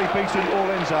 Cherry beaten, all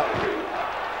ends up.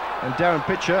 And Darren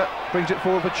Pitcher brings it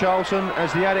forward for Charlton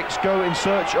as the Addicts go in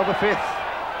search of a fifth.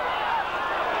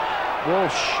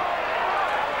 Walsh.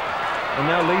 And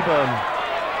now Leeburn.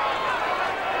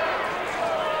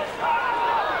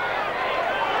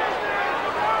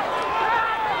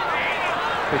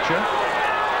 Pitcher.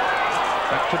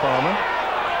 Back to Barmer.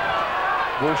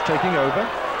 Walsh taking over.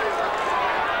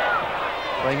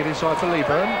 Playing it inside for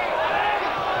Leeburn.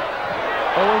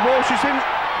 Oh, and Walsh is in.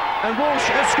 And Walsh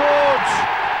has scored.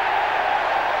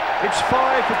 It's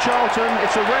 5 for Charlton.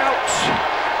 It's a rout.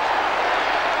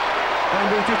 And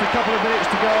with just a couple of minutes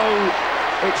to go,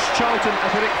 it's Charlton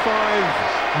Athletic 5,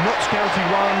 Notts County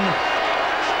 1.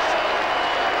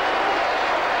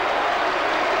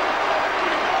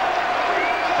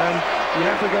 And you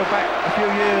have to go back a few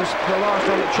years to the last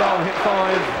time that Charlton hit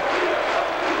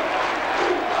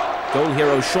 5. Goal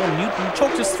hero Sean Newton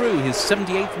talked us through his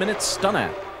 78th minute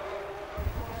stunner.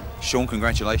 Sean,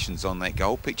 congratulations on that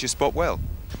goal. Picked your spot well.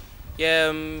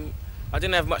 Yeah, I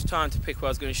didn't have much time to pick where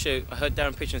I was going to shoot. I heard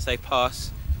Darren Pitcher say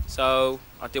pass, so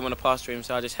I didn't want to pass to him,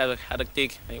 so I just had a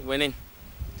dig and it went in.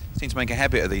 Seem to make a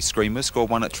habit of these screamers. Scored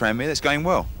one at Tranmere. That's going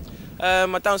well. I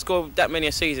don't score that many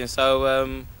a season,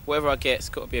 so whatever I get, it's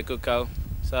got to be a good goal.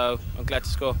 So I'm glad to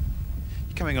score.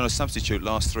 You're coming on a substitute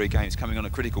last 3 games, coming on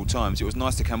at critical times. It was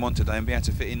nice to come on today and be able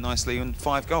to fit in nicely on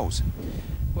 5 goals.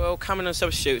 Well, coming on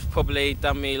substitute's probably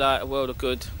done me like a world of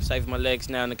good, saving my legs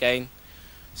now and again.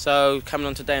 So coming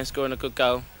on today and scoring a good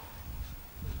goal,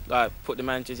 like put the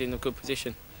managers in a good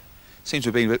position. Seems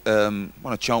to have been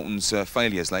one of Charlton's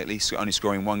failures lately, only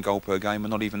scoring 1 goal per game,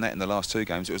 and not even that in the last 2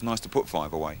 games. It was nice to put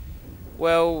 5 away.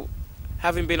 Well,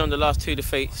 having been on the last 2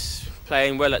 defeats,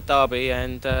 playing well at Derby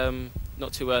and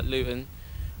not too well at Luton,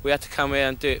 we had to come here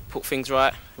and put things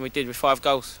right, and we did with 5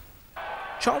 goals.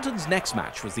 Charlton's next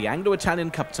match was the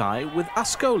Anglo-Italian Cup tie with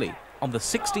Ascoli on the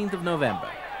 16th of November.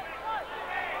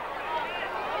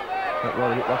 That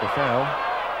rather looked like a foul.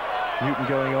 Newton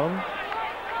going on.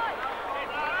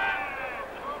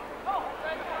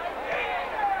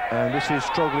 And this is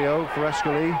Troglio for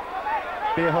Ascoli.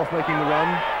 Bierhoff making the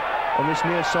run. On this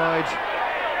near side,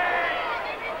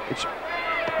 it's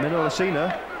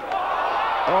Menolacina.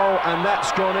 Oh, and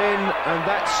that's gone in, and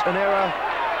that's an error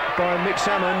by Mick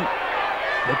Salmon.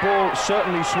 The ball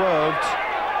certainly swerved.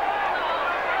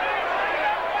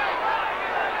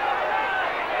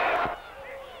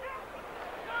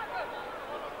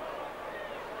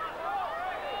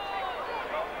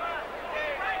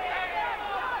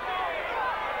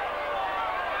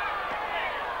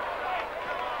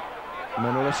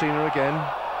 Menolacina again.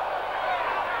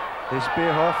 Here's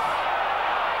Bierhoff.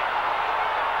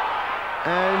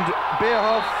 And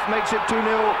Bierhoff makes it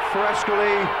 2-0 for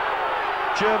Ascoli.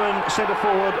 German centre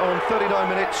forward on 39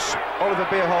 minutes, Oliver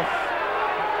Bierhoff.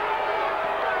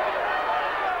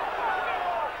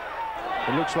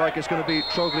 It looks like it's going to be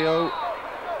Troglio.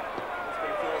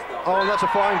 Oh, that's a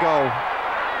fine goal.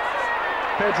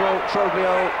 Pedro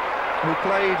Troglio, who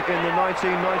played in the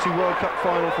 1990 World Cup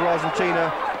final for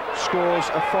Argentina, scores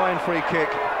a fine free kick.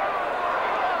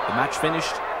 The match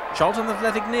finished, Charlton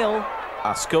Athletic 0,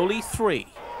 Ascoli 3.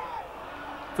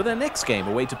 For their next game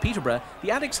away to Peterborough,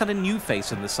 the Addicts had a new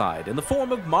face in the side in the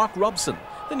form of Mark Robson,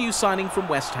 the new signing from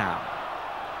West Ham.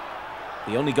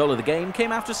 The only goal of the game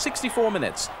came after 64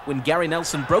 minutes when Gary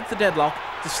Nelson broke the deadlock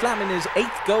to slam in his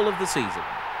 8th goal of the season.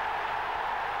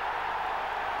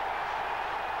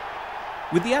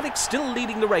 With the Addicts still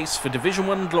leading the race for Division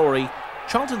 1 glory,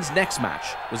 Charlton's next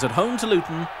match was at home to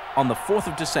Luton on the 4th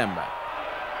of December.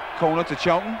 Corner to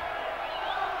Charlton.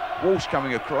 Walsh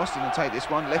coming across, didn't take this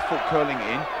one, left foot curling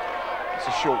in. It's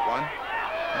a short one.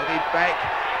 Headed back.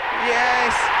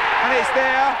 Yes! And it's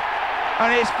there! And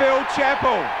it's Phil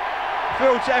Chappell.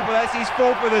 Phil Chappell, that's his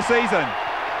 4th of the season.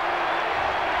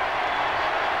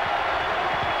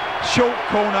 Short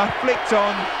corner, flicked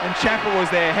on, and Chappell was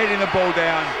there, heading the ball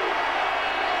down.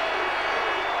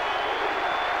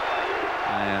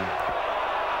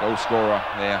 Goal scorer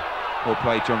there. Well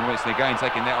played, John Robinson again,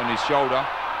 taking that on his shoulder.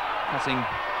 Cutting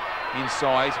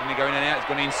inside, going to go in and out, it's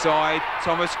gone inside.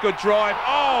 Thomas, good drive.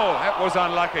 Oh, that was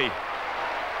unlucky.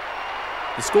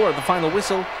 The score at the final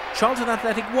whistle, Charlton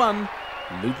Athletic 1,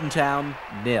 Luton Town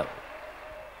 0.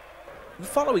 The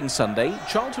following Sunday,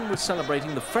 Charlton was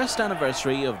celebrating the first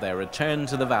anniversary of their return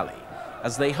to the Valley,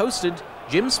 as they hosted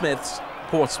Jim Smith's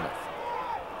Portsmouth.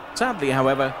 Sadly,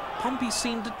 however, Pompey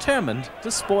seemed determined to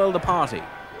spoil the party.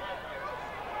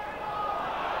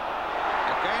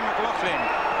 Again, McLaughlin.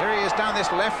 Here he is down this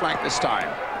left flank this time.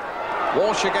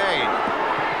 Walsh again.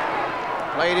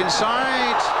 Played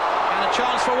inside. And a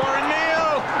chance for Warren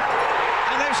Neal.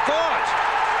 And they've scored.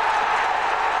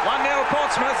 1-0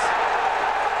 Portsmouth.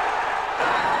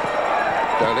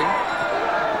 Darling.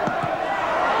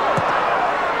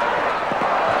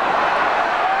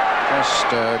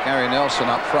 Just Gary Nelson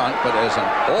up front, but there's an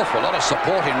awful lot of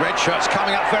support in red shirts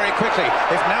coming up very quickly.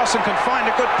 If Nelson can find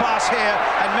a good pass here,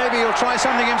 and maybe he'll try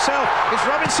something himself. It's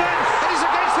Robinson, and he's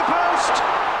against the post.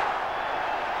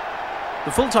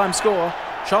 The full-time score,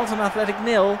 Charlton Athletic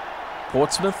 0,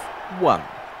 Portsmouth 1.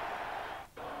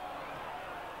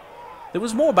 There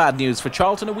was more bad news for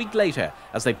Charlton a week later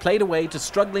as they played away to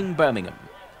struggling Birmingham.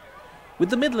 With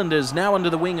the Midlanders now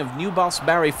under the wing of new boss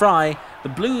Barry Fry, the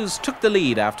Blues took the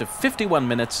lead after 51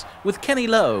 minutes with Kenny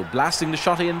Lowe blasting the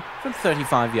shot in from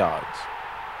 35 yards.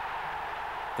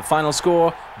 The final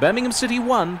score, Birmingham City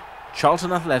 1,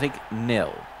 Charlton Athletic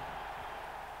 0.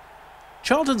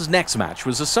 Charlton's next match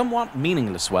was a somewhat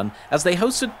meaningless one as they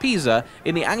hosted Pisa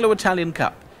in the Anglo-Italian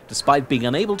Cup, despite being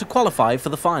unable to qualify for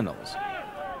the finals.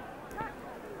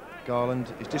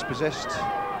 Garland is dispossessed,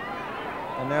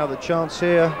 and now the chance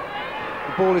here.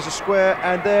 The ball is a square,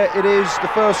 and there it is, the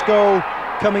first goal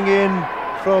coming in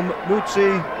from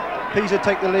Muzzi. Pisa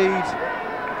take the lead.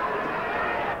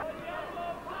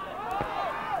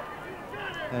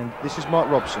 And this is Mark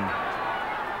Robson.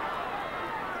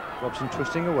 Robson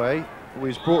twisting away,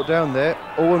 he's brought down there.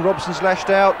 Owen Robson's lashed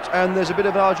out, and there's a bit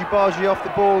of an argy-bargy off the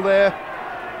ball there.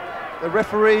 The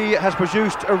referee has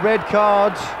produced a red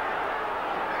card.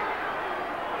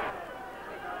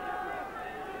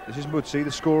 This is Muzzi,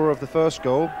 the scorer of the first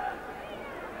goal.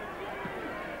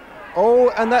 Oh,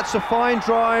 and that's a fine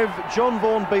drive. John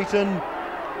Vaughan beaten.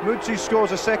 Muzzi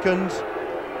scores a second.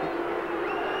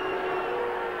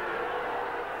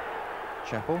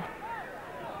 Chappell.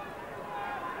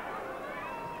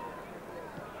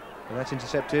 And that's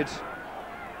intercepted.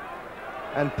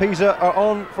 And Pisa are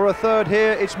on for a third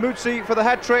here. It's Muzzi for the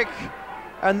hat-trick.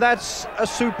 And that's a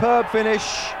superb finish.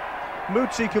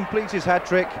 Muzzi completes his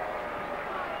hat-trick.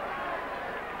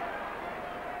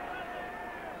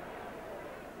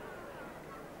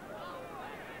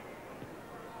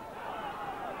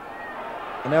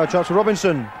 And now a chance for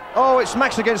Robinson. Oh, it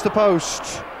smacks against the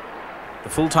post. The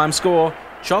full-time score,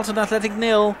 Charlton Athletic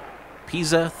 0,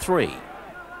 Pisa 3.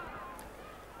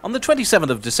 On the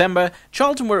 27th of December,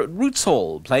 Charlton were at Roots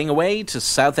Hall playing away to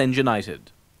Southend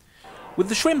United. With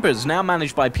the Shrimpers now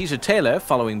managed by Peter Taylor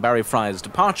following Barry Fry's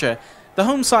departure, the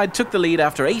home side took the lead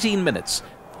after 18 minutes,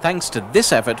 thanks to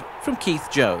this effort from Keith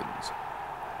Jones.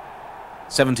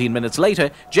 17 minutes later,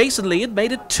 Jason Lee had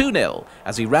made it 2-0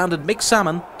 as he rounded Mick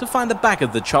Salmon to find the back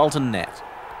of the Charlton net.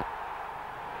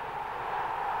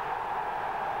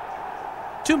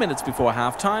 2 minutes before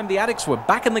half-time, the Addicts were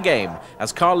back in the game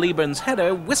as Carl Lieburn's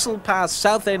header whistled past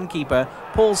Southend keeper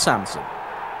Paul Sampson.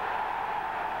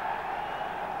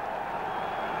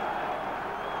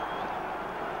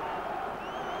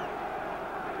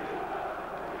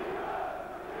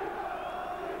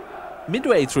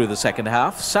 Midway through the second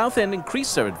half, Southend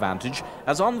increased their advantage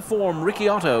as on-form Ricky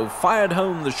Otto fired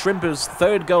home the Shrimpers'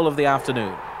 third goal of the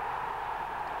afternoon.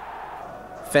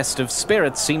 Festive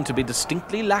spirit seemed to be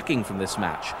distinctly lacking from this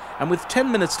match, and with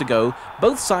 10 minutes to go,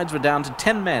 both sides were down to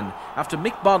 10 men after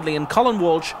Mick Bodley and Colin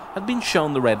Walsh had been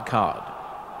shown the red card.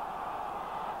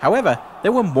 However,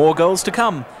 there were more goals to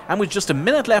come, and with just a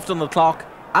minute left on the clock,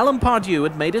 Alan Pardew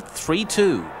had made it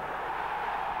 3-2.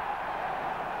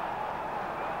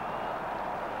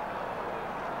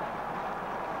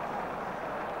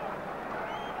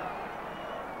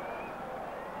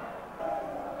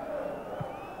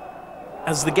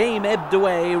 As the game ebbed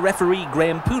away, referee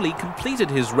Graham Pooley completed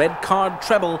his red card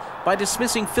treble by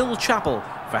dismissing Phil Chappell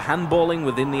for handballing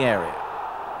within the area.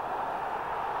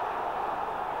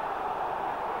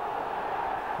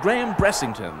 Graham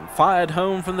Bressington fired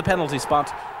home from the penalty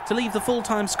spot to leave the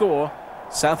full-time score,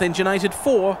 Southend United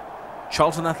 4,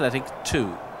 Charlton Athletic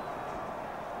 2.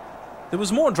 There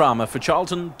was more drama for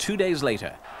Charlton 2 days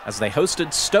later as they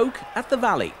hosted Stoke at the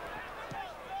Valley.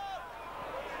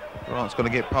 Grant's got to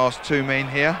get past two men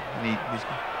here, and he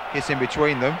gets in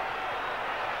between them.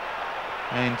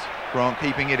 And Grant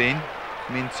keeping it in.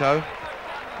 Minto.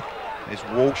 There's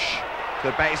Walsh. To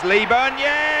the back, it's Leeburn.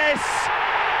 Yes!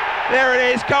 There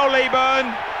it is, Cole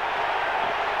Leeburn.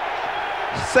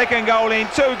 Second goal in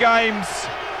 2 games.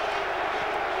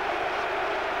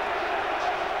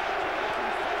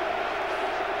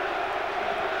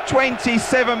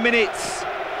 "27 minutes.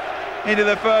 into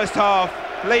the first half.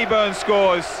 Leeburn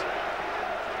scores.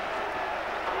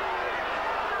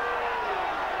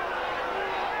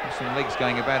 There's some legs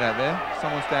going about out there.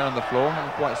 Someone's down on the floor. I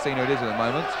haven't quite seen who it is at the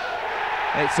moment.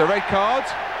 It's a red card.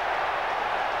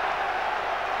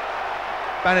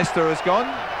 Bannister has gone.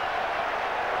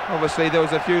 Obviously there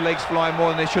was a few legs flying more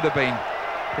than there should have been.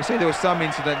 They say there was some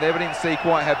incident there, but didn't see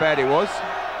quite how bad it was.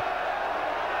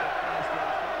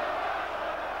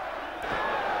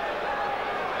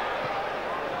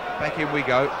 Back in we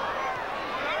go.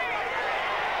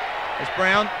 It's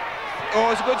Brown. Oh,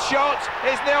 it's a good shot.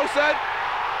 It's Nelson.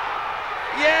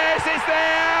 Yes, it's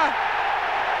there.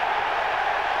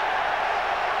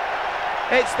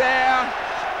 It's there.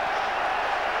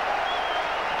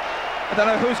 I don't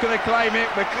know who's going to claim it,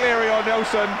 McCleary or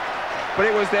Nelson, but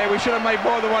it was there. We should have made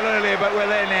more than one earlier, but we're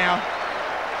there now.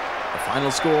 The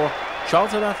final score,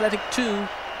 Charlton Athletic 2,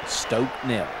 Stoke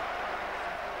 0.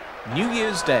 New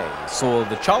Year's Day saw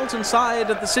the Charlton side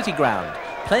at the City Ground,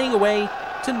 playing away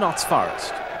to Notts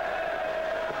Forest.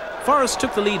 Forest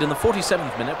took the lead in the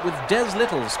 47th minute with Des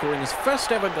Little scoring his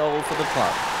first ever goal for the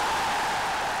club.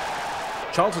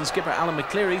 Charlton skipper Alan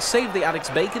McCleary saved the Addicts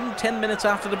bacon 10 minutes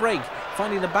after the break,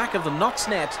 finding the back of the Notts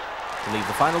net to leave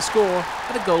the final score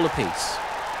at a goal apiece.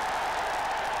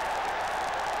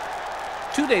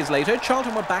 2 days later,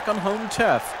 Charlton were back on home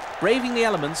turf, braving the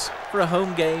elements for a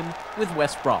home game with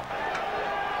West Brom.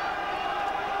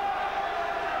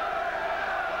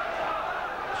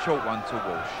 Short one to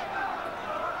Walsh.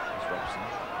 It's Robson.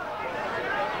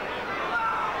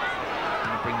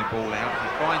 Going to bring the ball out. He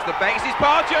finds the backs. It's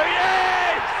Pardew.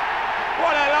 Yes!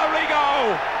 What a lovely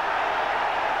goal!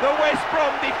 The West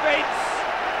Brom defence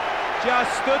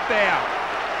just stood there.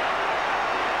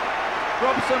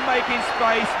 Robson making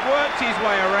space, worked his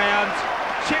way around,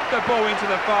 chipped the ball into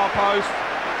the far post.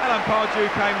 Alan Pardew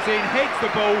comes in, heads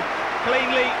the ball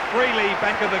cleanly, freely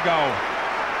back of the goal.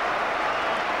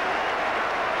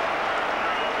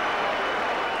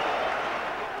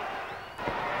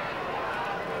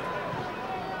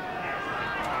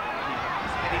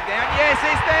 Heading down, yes,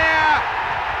 it's there!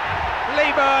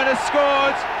 Leeburn has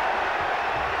scored.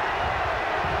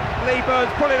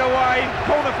 Leeburn's pulling away,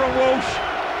 corner from Walsh.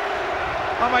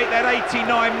 I make that 89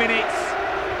 minutes.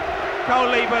 Cole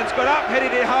Leeburn's got up,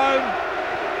 headed it home.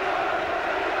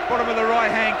 Bottom of the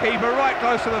right-hand keeper, right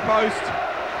close to the post.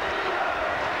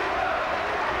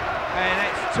 And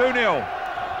it's 2-0.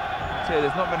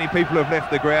 There's not many people who have left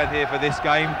the ground here for this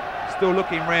game. Still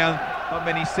looking round, not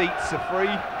many seats are free.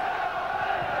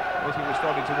 Obviously we're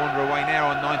starting to wander away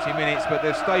now on 90 minutes, but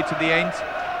they've stayed to the end.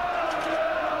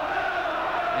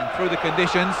 And through the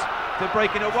conditions, they're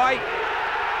breaking away.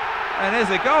 And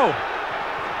there's a goal.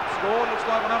 Score looks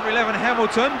like number 11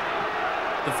 Hamilton.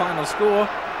 The final score,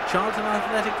 Charlton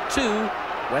Athletic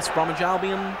 2, West Bromwich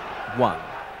Albion 1.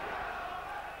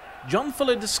 John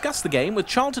Fuller discussed the game with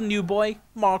Charlton new boy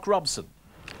Mark Robson.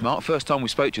 Mark, first time we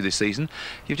spoke to you this season.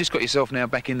 You've just got yourself now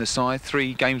back in the side,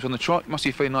 3 games on the trot. Must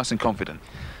you feel nice and confident?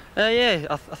 Yeah,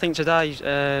 I think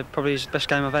today probably is the best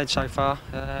game I've had so far.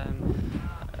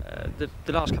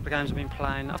 The last couple of games I've been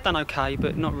playing, I've done okay,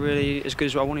 but not really as good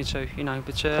as what I wanted to, you know.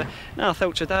 But no, I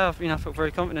felt today, I felt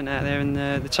very confident out there, and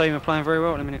the team are playing very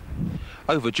well at the minute.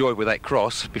 Overjoyed with that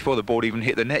cross. Before the ball even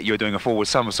hit the net, you were doing a forward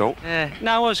somersault. Yeah,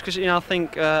 no, I was, because I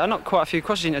think I knocked quite a few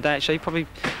crosses in today actually, probably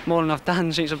more than I've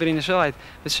done since I've been in the side.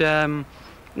 But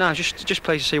no, just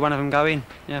pleased to see one of them go in.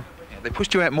 Yeah. They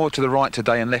pushed you out more to the right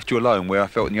today and left you alone, where I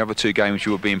felt in the other 2 games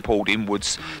you were being pulled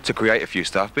inwards to create a few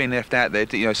stuff. Being left out there,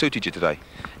 suited you today.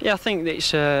 Yeah, I think that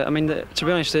it's. I mean, to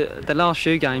be honest, the last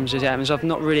few games as it happens, I've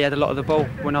not really had a lot of the ball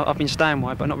when I've been staying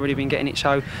wide, but not really been getting it.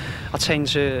 So I tend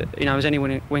to, as any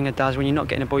winger does, when you're not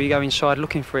getting the ball, you go inside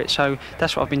looking for it. So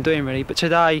that's what I've been doing really. But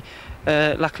today,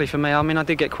 luckily for me, I mean, I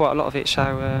did get quite a lot of it. So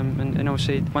and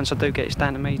obviously, once I do get it, it's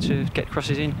down to me to get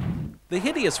crosses in. The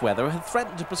hideous weather had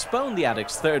threatened to postpone the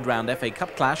Addicts' third-round FA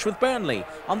Cup clash with Burnley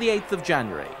on the 8th of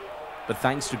January. But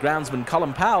thanks to groundsman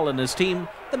Colin Powell and his team,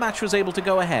 the match was able to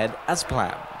go ahead as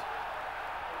planned.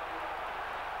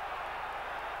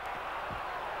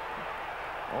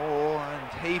 Oh,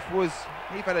 and Heath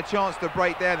had a chance to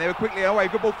break down. They were quickly away.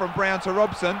 Good ball from Brown to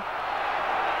Robson.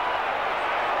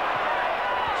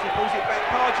 She pulls it back.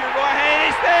 Pardew right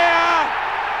hand. It's there!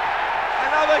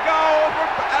 Another goal from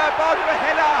Pardew, a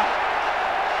header.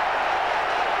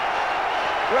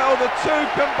 Well, the 2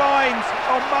 combined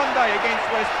on Monday against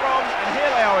West Brom, and here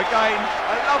they are again.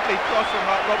 A lovely cross from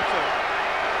Mark Robson.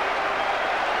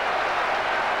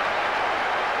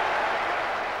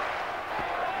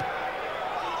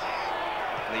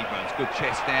 Leeburn's good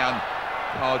chest down.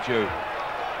 Pardew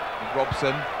and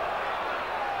Robson.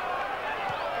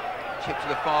 Chip to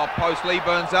the far post, Lee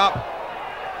burns up.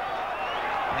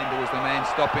 Hendel was the man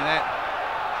stopping that.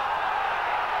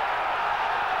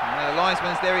 And now the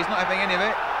linesman's there, he's not having any of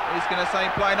it. He's going to say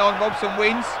playing on, Robson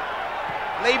wins.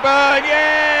 Leeburn,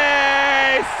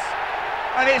 yes!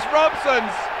 And it's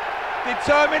Robson's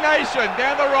determination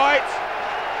down the right.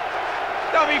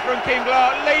 Dummy from Kim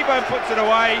Clark, Leeburn puts it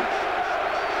away.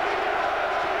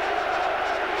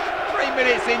 3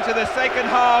 minutes into the second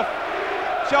half,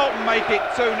 Charlton make it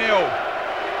 2-0.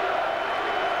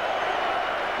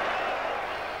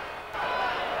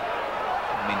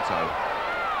 Minto.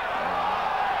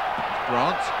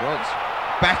 Grant.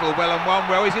 Battle well and won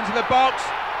well, he's into the box.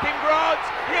 Kim Grant,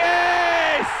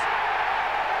 yes!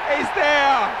 He's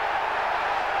there.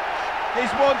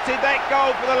 He's wanted that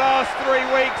goal for the last 3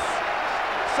 weeks.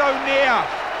 So near.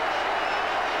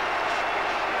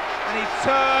 And he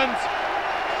turned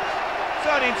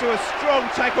into a strong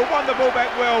tackle, won the ball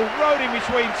back well, rode in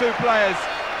between 2 players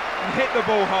and hit the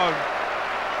ball home.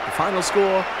 The final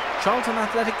score, Charlton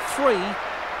Athletic 3,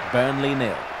 Burnley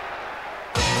 0.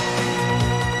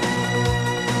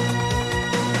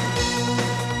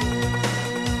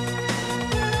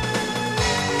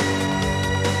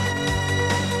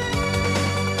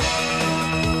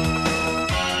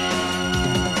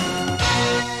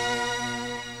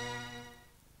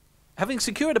 Having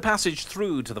secured a passage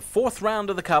through to the 4th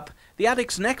round of the Cup, the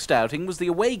Addicts' next outing was the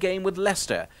away game with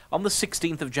Leicester on the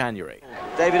 16th of January.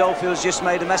 David Oldfield's just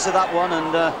made a mess of that one, and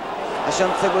I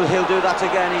don't think he'll do that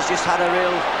again. He's just had a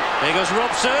real... There goes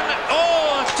Robson.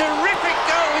 Oh, a terrific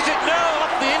goal, is it? No,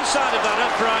 off the inside of that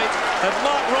upright. And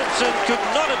Mark Robson could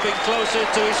not have been closer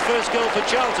to his first goal for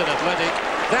Charlton Athletic.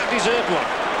 That deserved one.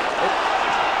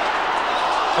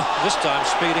 Oh, this time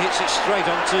Speedy hits it straight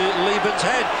onto Leebur's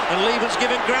head, and Leebur's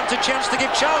given Grant a chance to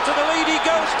give Charlton the lead. He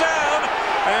goes down,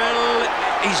 and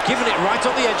he's given it right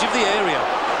on the edge of the area.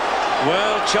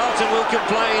 Well, Charlton will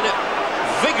complain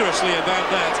vigorously about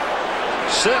that.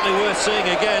 Certainly worth seeing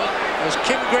again, as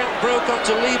Kim Grant broke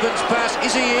onto Leebur's pass.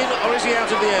 Is he in or is he out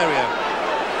of the area?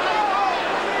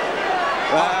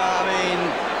 Well, I mean,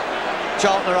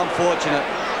 Charlton are unfortunate.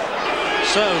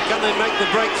 So, can they make the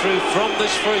breakthrough from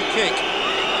this free kick?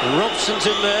 Robson's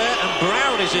in there, and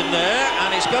Brown is in there,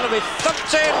 and it's going to be thumped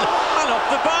in, and off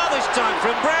the bar this time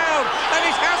from Brown, and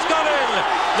it has gone in.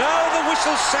 No, the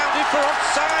whistle sounded for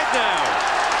offside now.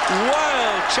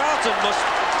 Well, Charlton must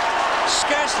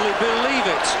scarcely believe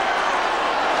it.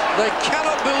 They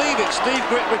cannot believe it. Steve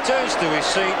Gritt returns to his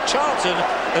seat. Charlton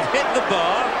have hit the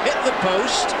bar, hit the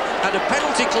post, had a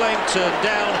penalty claim turned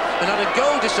down, and had a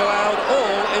goal disallowed,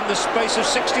 all in the space of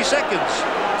 60 seconds.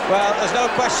 Well, there's no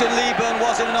question Leeburn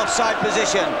was in an offside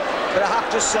position, but I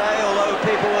have to say, although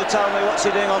people will tell me what's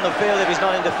he doing on the field if he's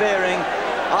not interfering,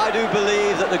 I do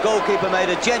believe that the goalkeeper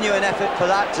made a genuine effort for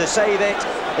that to save it.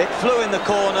 It flew in the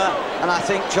corner, and I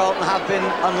think Charlton have been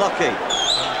unlucky.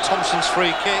 And Thompson's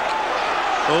free kick.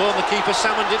 Oh, and the keeper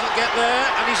Salmon didn't get there,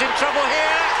 and he's in trouble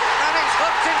here, and it's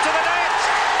hooked into the net,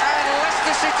 and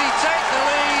Leicester City take the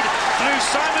lead through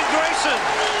Simon Grayson.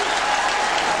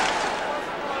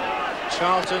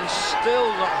 Charlton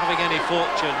still not having any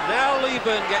fortune. Now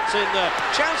Leeburn gets in there.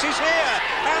 Chances here,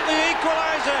 and the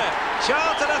equaliser.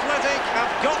 Charlton Athletic have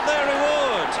got their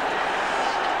reward.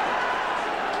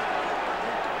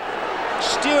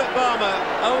 Stuart Barmer,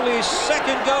 only his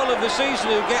 2nd goal of the season,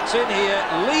 who gets in here.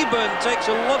 Leeburn takes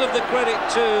a lot of the credit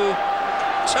too,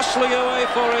 tussling away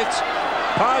for it.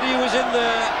 Pardew was in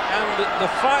there, and the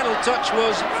final touch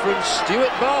was from Stuart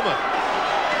Barmer.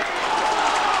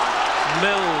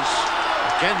 Mills.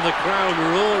 Again, the crowd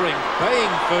roaring,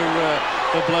 baying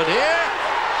for blood here.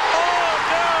 Oh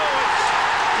no, it's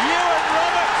Ewan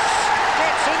Roberts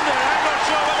gets in there. I'm not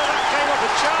sure whether that came off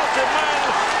a Charlton man,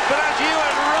 but as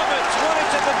Ewan Roberts won it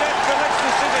at the death for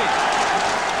Leicester City.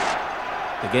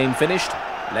 The game finished,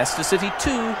 Leicester City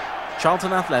 2,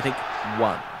 Charlton Athletic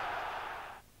 1.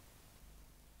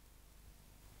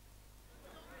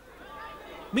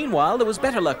 Meanwhile, there was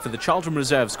better luck for the Charlton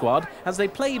reserve squad as they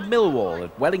played Millwall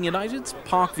at Welling United's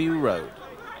Parkview Road.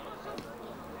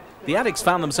 The Addicts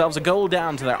found themselves a goal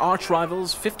down to their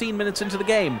arch-rivals 15 minutes into the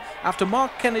game after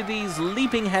Mark Kennedy's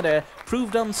leaping header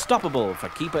proved unstoppable for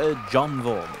keeper John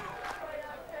Vaughan.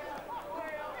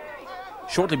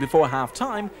 Shortly before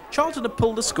half-time, Charlton had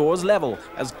pulled the scores level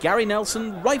as Gary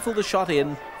Nelson rifled the shot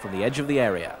in from the edge of the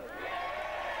area.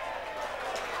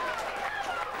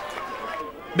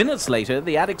 Minutes later,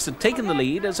 the Addicts had taken the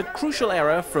lead as a crucial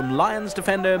error from Lions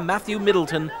defender Matthew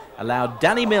Middleton allowed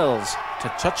Danny Mills to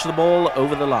touch the ball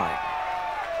over the line.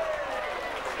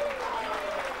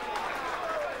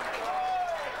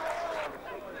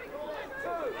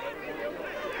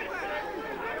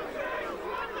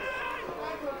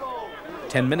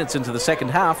 10 minutes into the second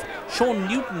half, Sean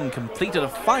Newton completed a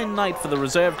fine night for the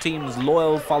reserve team's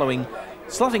loyal following,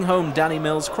 slotting home Danny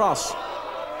Mills' cross.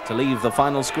 To leave the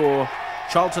final score,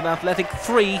 Charlton Athletic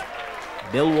 3,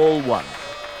 Millwall 1.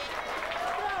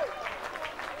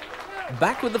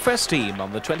 Back with the first team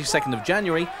on the 22nd of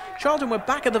January, Charlton were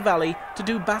back at the Valley to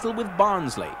do battle with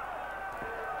Barnsley.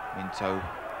 Minto,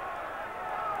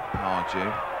 Pardew.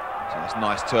 So that's a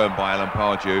nice turn by Alan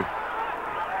Pardew.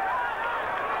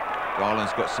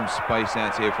 Garland's got some space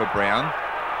out here for Brown.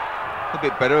 A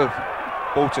bit better of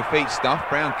ball to feet stuff.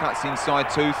 Brown cuts inside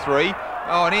 2-3.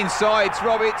 Oh, and inside's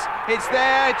Roberts. It's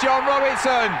there, John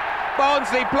Robertson.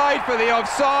 Barnsley played for the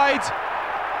offside.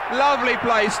 Lovely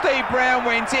play. Steve Brown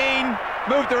went in,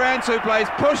 moved around 2 players,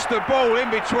 pushed the ball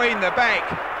in between the back.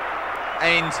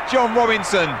 And John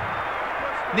Robinson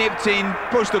nipped in,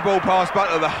 pushed the ball past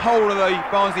Butler. The whole of the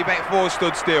Barnsley back four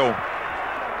stood still.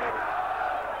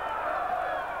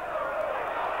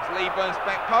 Lee Burn's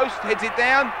back post, heads it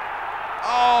down.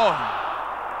 Oh!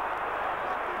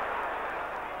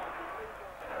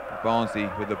 Barnsley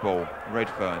with the ball.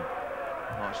 Redfern.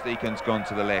 Archdeacon's gone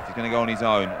to the left. He's going to go on his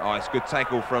own. Oh, it's a good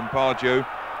tackle from Pardew.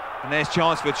 And there's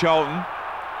chance for Charlton.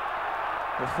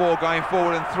 But 4 going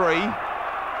forward and 3.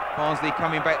 Barnsley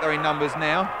coming back there in numbers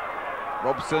now.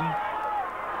 Robson.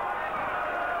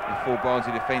 The full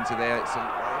Barnsley defender there.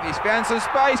 He's found some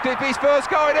space. Could it be his first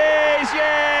goal? It is!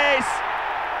 Yes!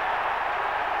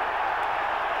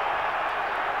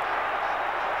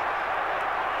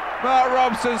 Mark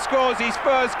Robson scores his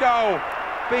first goal.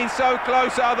 Been so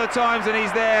close at other times and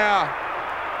he's there.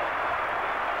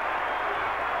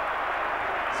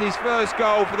 It's his first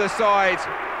goal for the side.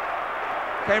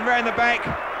 Came round the back,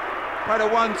 had a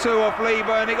 1-2 off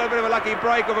Leeburn. He got a bit of a lucky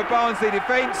break of a Barnsley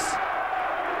defence.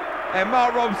 And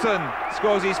Mark Robson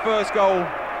scores his first goal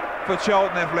for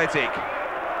Charlton Athletic.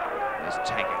 There's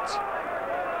Taggart.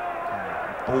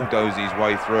 Bulldozes his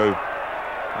way through.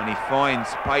 And he finds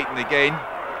Payton again.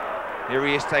 Here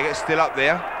he is, Taggart still up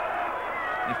there.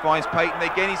 He finds Payton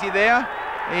again, is he there?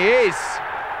 He is.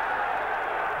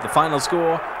 The final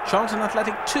score, Charlton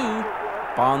Athletic 2,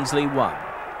 Barnsley 1.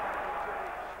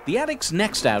 The Addicts'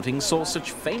 next outing saw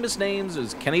such famous names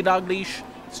as Kenny Dalglish,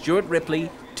 Stuart Ripley,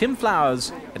 Tim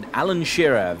Flowers and Alan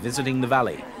Shearer visiting the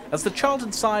Valley, as the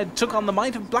Charlton side took on the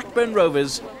might of Blackburn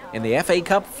Rovers in the FA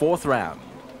Cup 4th round.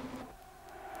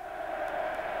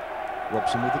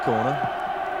 Robson with the corner.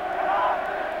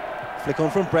 Flick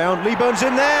on from Brown, Leeburn's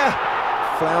in there!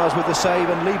 Flowers with the save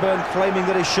and Leeburn claiming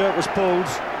that his shirt was pulled.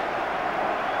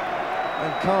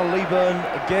 And Carl Leeburn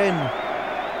again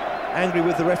angry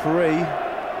with the referee.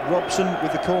 Robson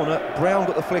with the corner, Brown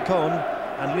got the flick on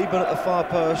and Leeburn at the far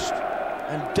post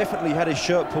and definitely had his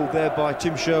shirt pulled there by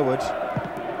Tim Sherwood.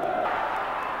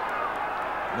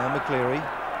 Now McCleary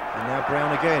and now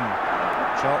Brown again.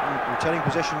 Charlton retaining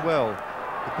possession well.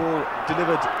 The ball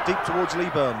delivered deep towards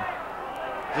Leeburn.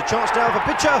 There's a chance now for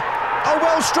Pitcher. Oh,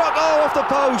 well struck. Oh, off the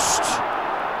post.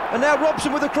 And now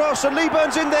Robson with the cross, and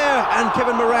Leeburn's in there. And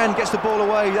Kevin Moran gets the ball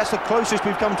away. That's the closest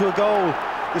we've come to a goal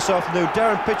this afternoon.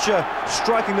 Darren Pitcher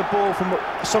striking the ball from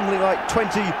something like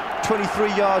 20,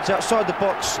 23 yards outside the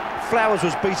box. Flowers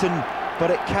was beaten, but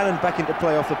it cannoned back into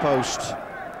play off the post.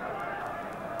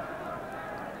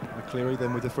 McCleary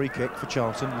then with the free kick for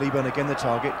Charlton. Leeburn again the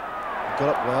target.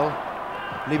 Got up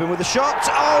well. Leeburn with the shot.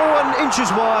 Oh, and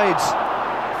inches wide.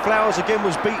 Flowers again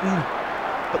was beaten,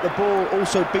 but the ball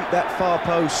also beat that far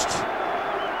post.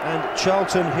 And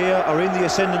Charlton here are in the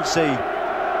ascendancy.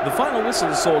 The final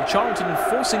whistle saw Charlton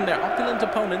forcing their opulent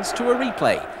opponents to a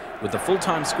replay, with the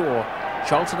full-time score,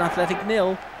 Charlton Athletic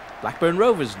 0, Blackburn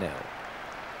Rovers 0.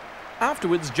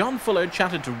 Afterwards, John Fuller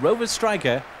chatted to Rovers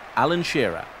striker Alan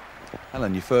Shearer.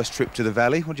 Alan, your first trip to the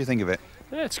Valley, what do you think of it?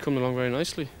 Yeah, it's coming along very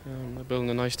nicely. They're building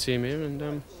a nice team here,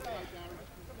 and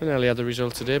we nearly had the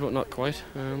result today, but not quite.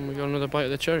 We got another bite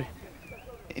of the cherry.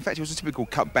 In fact, it was a typical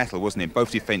cup battle, wasn't it?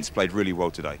 Both defence played really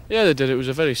well today. Yeah, they did. It was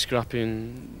a very scrappy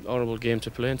and horrible game to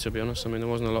play in, to be honest. I mean, there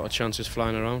wasn't a lot of chances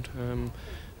flying around, and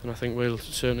I think we'll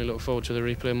certainly look forward to the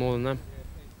replay more than them.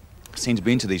 Seem to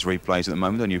be into these replays at the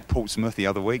moment, don't you? Portsmouth the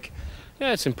other week.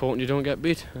 Yeah, it's important you don't get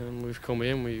beat. We've come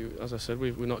in, as I said,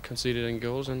 we've not conceded any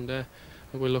goals, and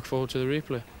we'll look forward to the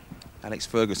replay. Alex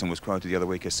Ferguson was quoted the other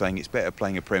week as saying it's better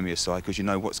playing a Premier side because you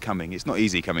know what's coming. It's not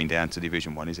easy coming down to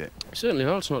Division 1, is it? Certainly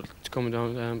not. It's not coming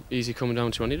down easy coming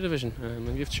down to any division.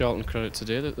 And give Charlton credit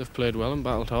today that they've played well and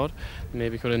battled hard.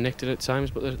 Maybe could have nicked it at times,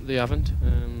 but they haven't.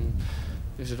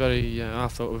 It was a very, I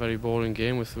thought, a very boring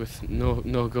game with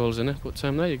no goals in it. But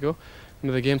there you go,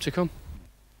 another game to come.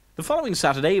 The following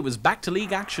Saturday, it was back to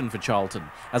league action for Charlton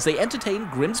as they entertained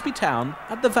Grimsby Town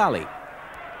at the Valley.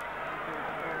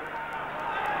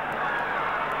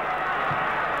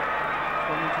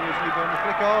 Leeburn, the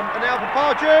flick on, and now for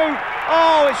Pardew.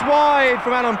 Oh, it's wide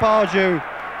from Alan Pardew.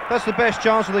 That's the best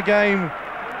chance of the game.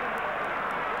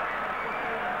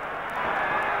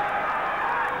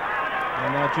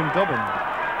 And now Jim Dobbin.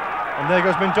 And there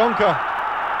goes Mendonca.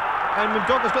 And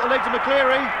Mendonca's got the legs of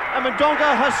McCleary. And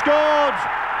Mendonca has scored.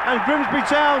 And Grimsby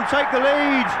Town take the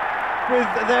lead with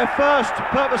their first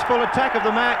purposeful attack of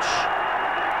the match.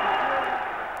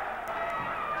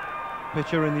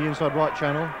 Pitcher in the inside right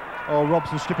channel. Oh,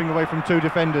 Robson slipping away from two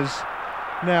defenders.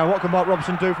 Now, what can Mark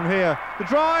Robson do from here? The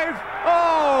drive!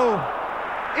 Oh!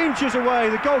 Inches away.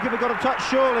 The goalkeeper got a touch,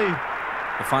 surely.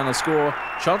 The final score,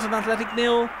 Charlton Athletic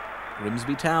 0,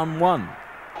 Grimsby Town 1.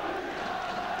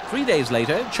 3 days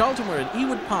later, Charlton were at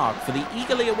Ewood Park for the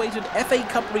eagerly awaited FA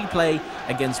Cup replay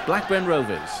against Blackburn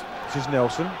Rovers. This is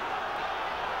Nelson.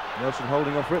 Nelson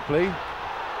holding off Ripley.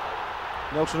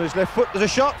 Nelson on his left foot, there's a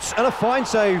shot and a fine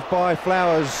save by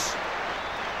Flowers.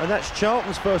 And that's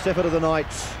Charlton's first effort of the night.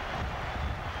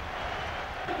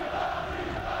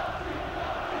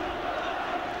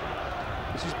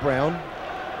 This is Brown.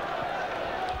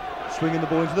 Swinging the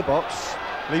ball into the box.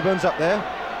 Leeburn's up there.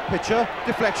 Pitcher,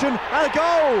 deflection, and a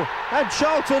goal! And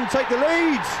Charlton take the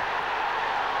lead.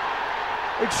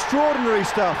 Extraordinary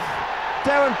stuff.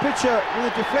 Darren Pitcher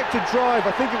with a deflected drive.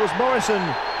 I think it was Morrison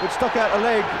that stuck out a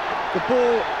leg. The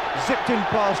ball zipped in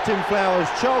past Tim Flowers.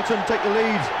 Charlton take the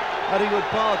lead at Ewood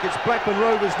Park. It's Blackburn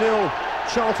Rovers 0,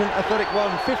 Charlton Athletic 1.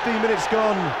 15 minutes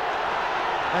gone,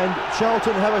 and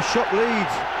Charlton have a shot lead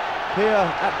here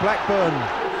at Blackburn.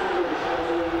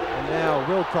 And now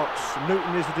Wilcox.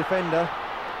 Newton is the defender.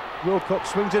 Wilcox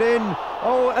swings it in.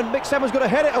 Oh, and Mick Salmon's got to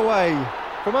head it away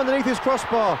from underneath his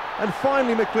crossbar. And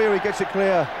finally McCleary gets it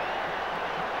clear.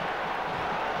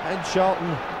 And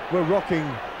Charlton were rocking.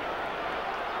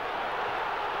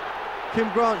 Kim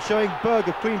Grant showing Berg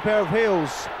a clean pair of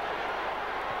heels.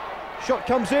 Shot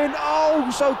comes in. Oh,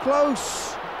 so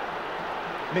close.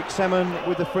 Mick Salmon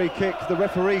with the free kick. The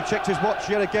referee checks his watch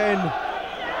yet again.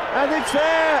 And it's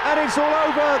there, and it's all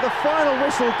over. The final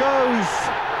whistle goes.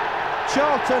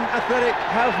 Charlton Athletic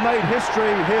have made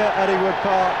history here at Ewood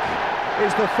Park.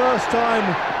 It's the first time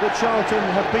that Charlton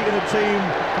have beaten a team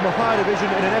from a higher division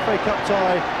in an FA Cup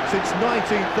tie since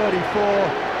 1934,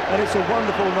 and it's a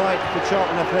wonderful night for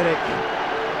Charlton Athletic.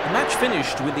 The match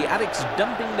finished with the Addicts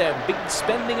dumping their big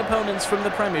spending opponents from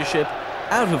the Premiership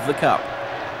out of the Cup.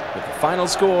 With the final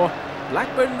score,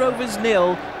 Blackburn Rovers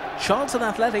 0, Charlton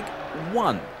Athletic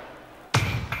 1.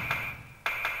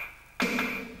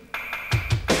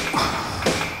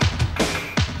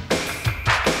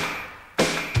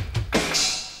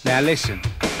 Now listen,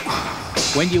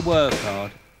 when you work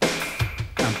hard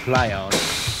and play hard,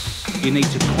 you need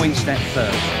to quench that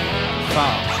thirst,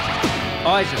 fast,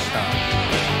 eyes are starved.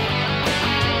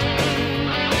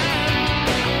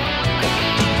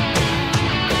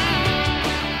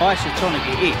 Isotonic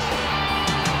it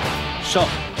is,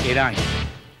 soft it ain't.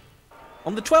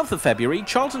 On the 12th of February,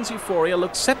 Charlton's euphoria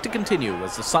looked set to continue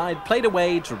as the side played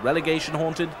away to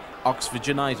relegation-haunted Oxford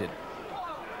United.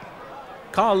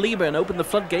 Carl Leeburn opened the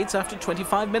floodgates after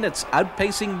 25 minutes,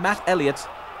 outpacing Matt Elliott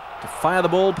to fire the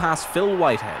ball past Phil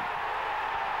Whitehead.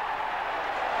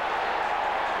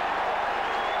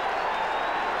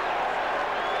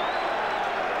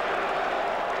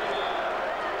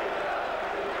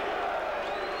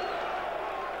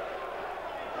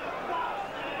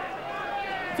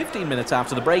 "15 minutes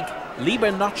after the break,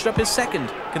 Leeburn notched up his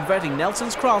second, converting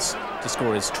Nelson's cross to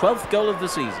score his 12th goal of the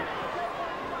season.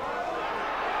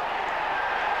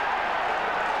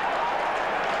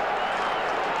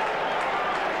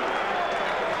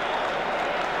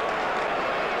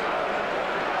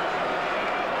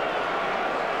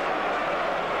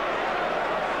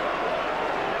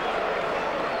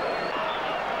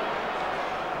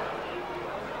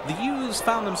 The U's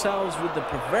found themselves with the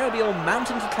proverbial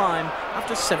mountain to climb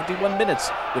after 71 minutes,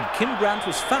 when Kim Grant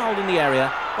was fouled in the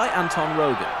area by Anton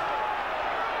Rogan.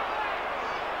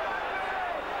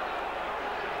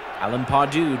 Alan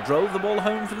Pardew drove the ball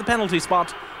home from the penalty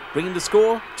spot, bringing the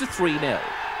score to 3-0.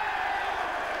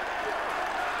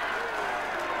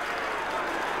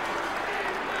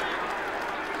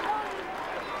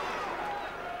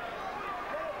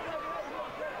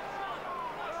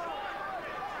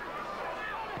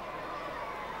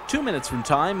 Two minutes from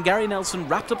time, Gary Nelson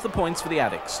wrapped up the points for the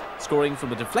Addicts, scoring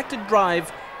from a deflected drive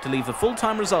to leave the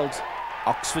full-time result,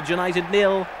 Oxford United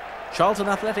 0, Charlton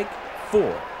Athletic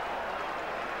 4.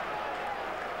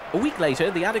 A week later,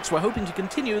 the Addicts were hoping to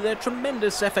continue their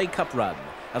tremendous FA Cup run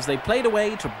as they played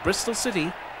away to Bristol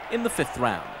City in the 5th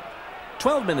round.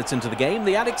 12 minutes into the game,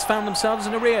 the Addicts found themselves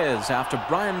in arrears after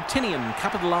Brian Tinian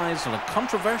capitalised on a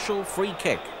controversial free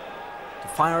kick. to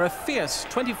fire a fierce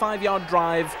 25-yard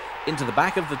drive into the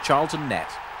back of the Charlton net.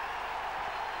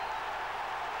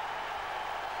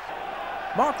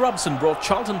 Mark Robson brought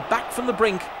Charlton back from the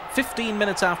brink 15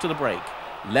 minutes after the break,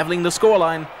 levelling the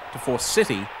scoreline to force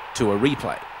City to a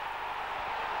replay.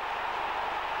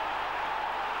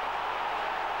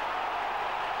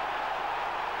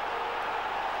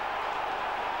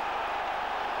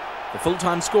 The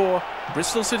full-time score,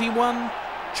 Bristol City 1,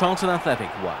 Charlton Athletic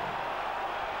 1.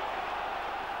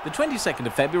 The 22nd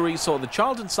of February saw the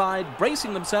Charlton side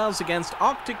bracing themselves against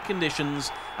Arctic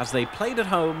conditions as they played at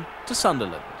home to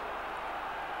Sunderland.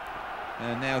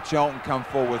 And now Charlton come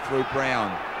forward through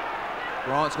Brown.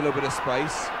 Grant's got a little bit of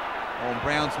space. On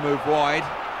Brown's move wide.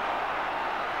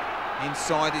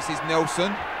 Inside, this is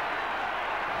Nelson.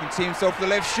 Can see himself for the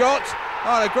left shot.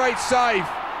 Oh, a great save.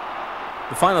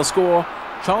 The final score,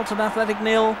 Charlton Athletic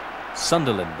 0,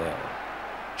 Sunderland 0.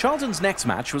 Charlton's next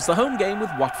match was the home game with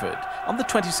Watford on the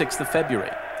 26th of February.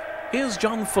 Here's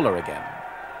John Fuller again.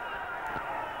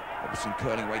 Robson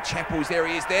curling away. Chappell's there,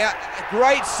 he is there. A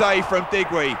great save from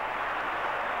Digweed.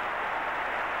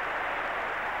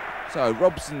 So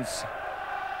Robson's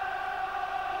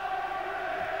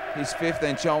his fifth,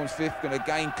 then Charlton's fifth. Going to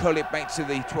again curl it back to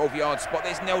the 12-yard spot.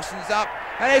 There's Nelson's up,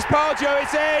 and there's Pardew,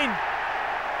 it's in!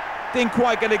 Didn't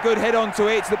quite get a good head onto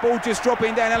it. The ball just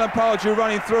dropping down. Alan Pardew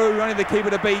running through, running the keeper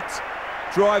to beat.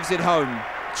 Drives it home.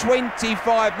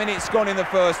 25 minutes gone in the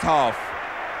first half.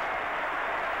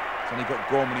 He's only got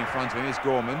Gorman in front of him. Here's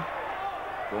Gorman.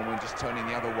 Gorman just turning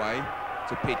the other way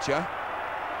to Pitcher.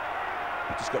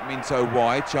 Just got Minto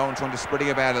wide. Charlton trying to spread it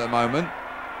about at the moment.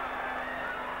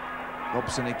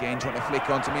 Robson again trying to flick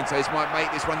onto Minto. This might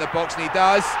make this run the box, and he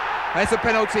does. That's a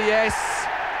penalty, yes.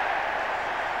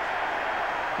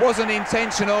 Wasn't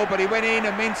intentional, but he went in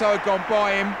and Minto had gone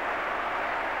by him.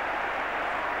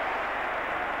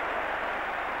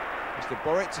 Mr.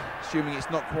 Borrett, assuming it's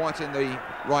not quite in the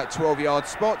right 12-yard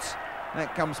spot.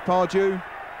 That comes Pardew.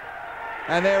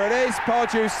 And there it is,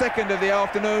 Pardew's second of the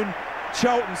afternoon,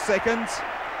 Charlton second.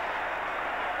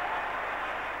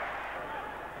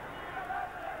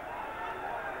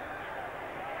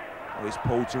 Oh, it's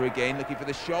Poulter again, looking for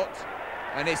the shot.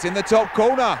 And it's in the top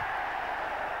corner.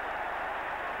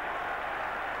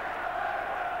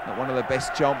 Not one of the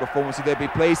best Charlton performances they'd be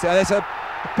pleased. And there's a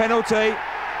penalty.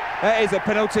 That is a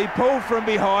penalty pulled from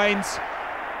behind.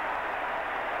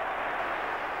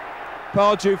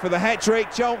 Pardew for the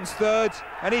hat-trick, Charlton's third,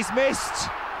 and he's missed.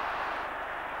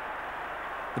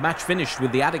 The match finished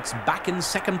with the Addicts back in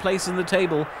second place in the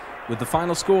table, with the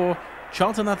final score,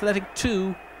 Charlton Athletic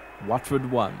 2, Watford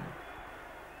 1.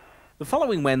 The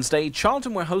following Wednesday,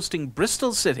 Charlton were hosting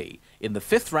Bristol City in the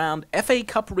 5th round FA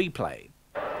Cup replay.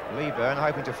 Leeburn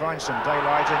hoping to find some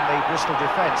daylight in the Bristol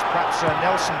defence. Perhaps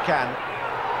Nelson can.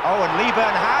 Oh, and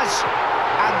Leeburn has.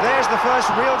 And there's the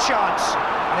first real chance.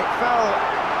 And it fell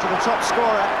to the top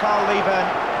scorer, Carl Leeburn.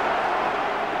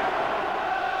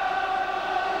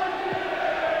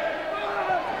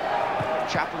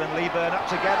 Chappell and Leeburn up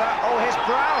together. Oh, here's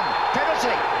Brown.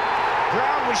 Penalty.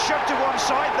 Brown was shoved to one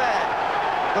side there.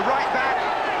 The right back.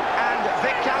 And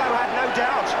Vic Callow had no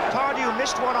doubt. Pardew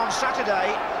missed one on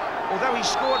Saturday. Although he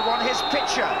scored one, his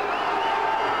Pitcher.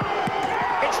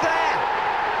 It's there!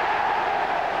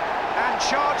 And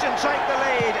Charlton take the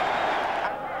lead.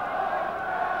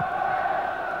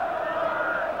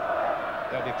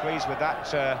 They'll be pleased with that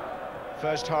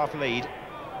first half lead,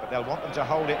 but they'll want them to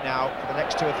hold it now for the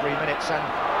next 2 or 3 minutes, and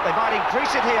they might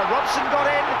increase it here. Robson got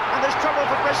in, and there's trouble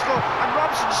for Bristol, and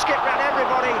Robson skipped round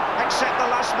everybody except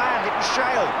the last man. It was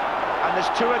Shale. And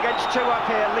there's 2 against 2 up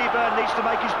here. Leeburn needs to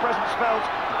make his presence felt.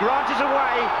 Grant is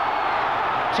away.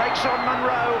 Takes on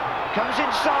Munro. Comes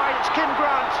inside. It's Kim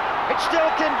Grant. It's still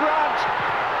Kim Grant.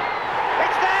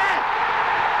 It's there!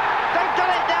 They've done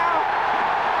it now!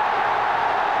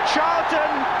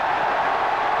 Charlton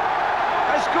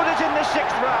as good as in the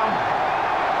 6th round.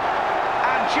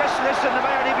 And just listen, there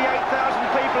may only be 8,000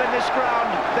 people in this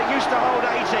ground that used to hold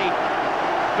 80.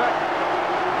 But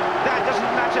that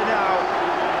doesn't matter now.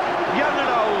 Young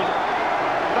and old,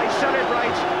 they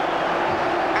celebrate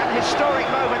an historic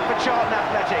moment for Charlton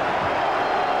Athletic.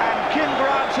 And Kim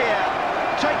Grant here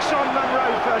takes on Munro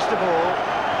first of all,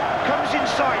 comes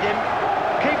inside him,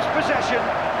 keeps possession.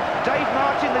 Dave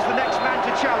Martin is the next man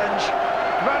to challenge.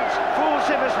 Grant fools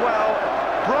him as well.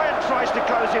 Bryant tries to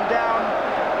close him down,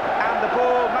 and the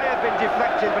ball may have been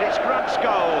deflected, but it's Grant's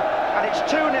goal, and it's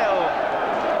 2-0.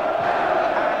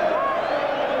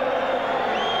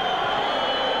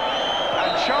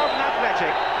 Charlton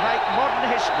Athletic make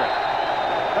modern history.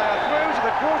 They are through to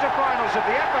the quarter-finals of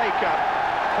the FA Cup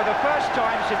for the first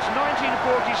time since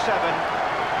 1947.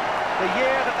 the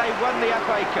year that they won the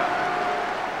FA Cup.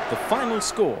 The final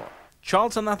score,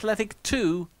 Charlton Athletic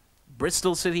 2,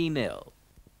 Bristol City 0.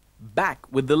 Back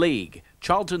with the league,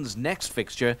 Charlton's next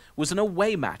fixture was an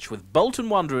away match with Bolton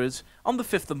Wanderers on the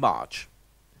 5th of March.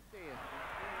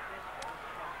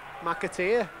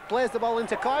 McAteer plays the ball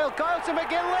into Coyle, Coyle to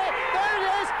McGinley, there it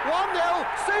is, 1-0,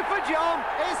 Super John,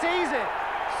 it's easy.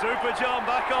 Super John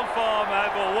back on form,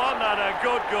 but one and a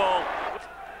good goal.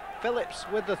 Phillips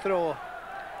with the throw.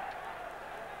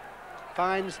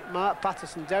 Finds Mark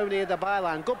Patterson down near the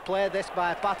byline. Good play this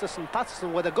by Patterson.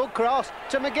 Patterson with a good cross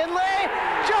to McGinley.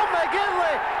 John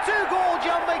McGinley! 2-goal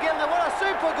John McGinley. What a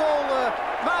super goal there.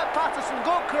 Mark Patterson,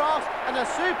 good cross and a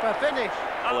super finish.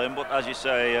 But as you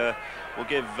say, we'll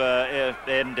give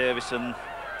Aidan Davison,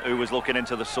 who was looking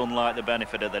into the sunlight, the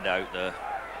benefit of the doubt there.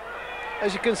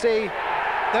 As you can see,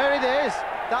 there it is.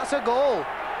 That's a goal.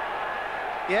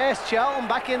 Yes, Charlton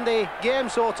back in the game,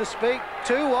 so to speak.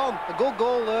 2-1. A good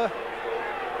goal there.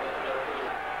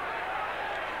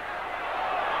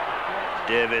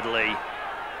 David Lee.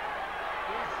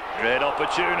 Great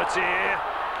opportunity here.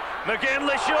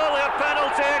 McGinley, surely a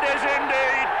penalty, it is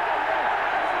indeed.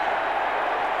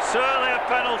 Certainly a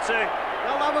penalty.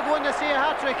 Well, now we're going to see a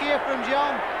hat-trick here from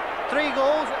John. 3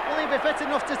 goals, will he be fit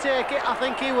enough to take it? I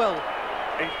think he will.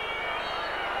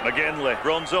 McGinley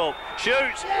runs up,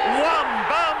 shoots, wham,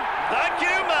 bam, thank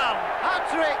you, man.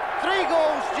 Hat-trick, 3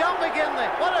 goals, John McGinley.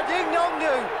 What a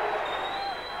ding-dong-do.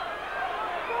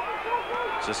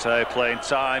 To say, playing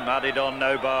time added on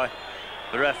now by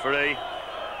the referee.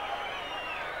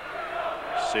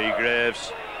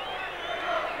 Seagraves.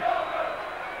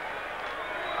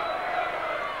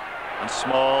 And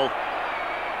Small.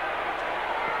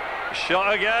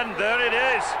 Shot again, there it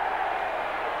is.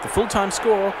 The full-time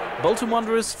score, Bolton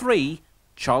Wanderers 3,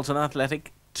 Charlton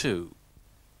Athletic 2.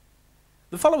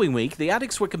 The following week, the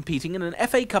Addicts were competing in an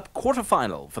FA Cup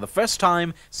quarter-final for the first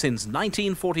time since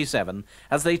 1947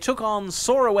 as they took on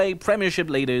sore-away Premiership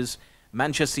leaders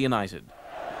Manchester United.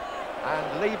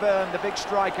 And Leeburn, the big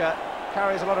striker,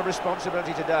 carries a lot of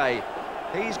responsibility today.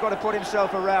 He's got to put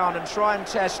himself around and try and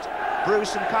test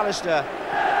Bruce and Pallister.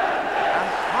 And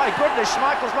my goodness,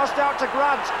 Schmeichel's lost out to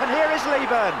Grant, and here is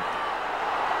Leeburn.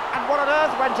 And what on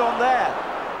earth went on there?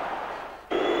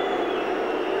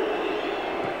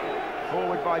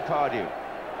 Forward by Pardew.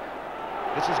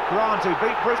 This is Grant who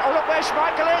beat Bruce. Oh, look where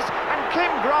Schmeichel is, and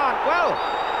Kim Grant. Well,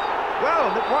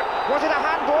 what was it, a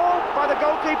handball by the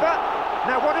goalkeeper?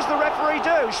 Now, what does the referee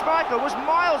do? Schmeichel was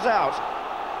miles out.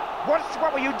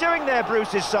 What were you doing there,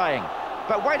 Bruce is saying.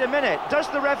 But wait a minute, does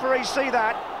the referee see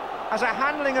that as a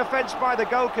handling offence by the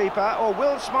goalkeeper, or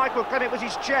will Schmeichel claim it was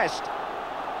his chest?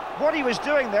 What he was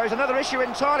doing there is another issue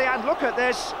entirely, and look at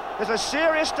this. There's a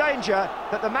serious danger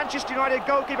that the Manchester United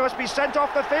goalkeeper must be sent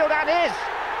off the field, and is.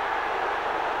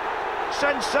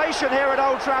 Sensation here at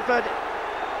Old Trafford.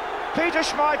 Peter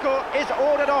Schmeichel is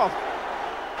ordered off.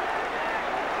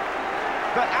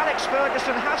 But Alex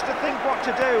Ferguson has to think what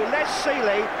to do. Les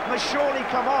Seeley must surely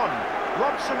come on.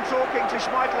 Robson talking to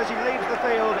Schmeichel as he leaves the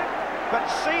field, but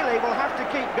Seeley will have to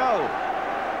keep go.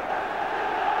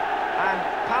 And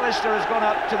Pallister has gone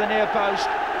up to the near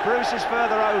post. Bruce is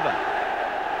further over.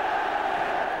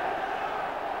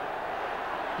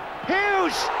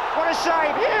 Hughes! What a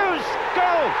save! Hughes!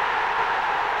 Goal!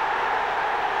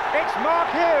 It's Mark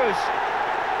Hughes.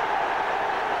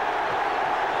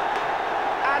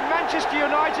 And Manchester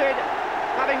United,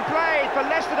 having played for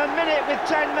less than a minute with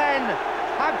 10 men,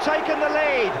 have taken the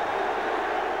lead.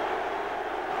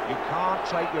 You can't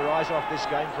take your eyes off this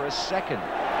game for a second.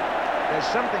 There's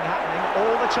something happening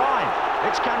all the time.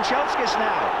 It's Kanchelskis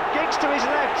now. Giggs to his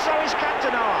left, so is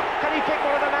Cantona. Can he pick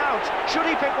one of them out? Should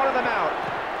he pick one of them out?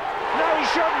 No, he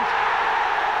shouldn't.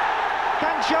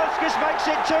 Kanchelskis makes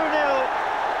it 2-0.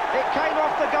 It came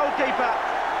off the goalkeeper,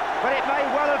 but it may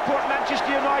well have put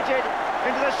Manchester United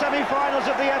into the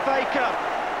semi-finals of the FA Cup.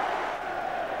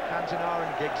 Cantona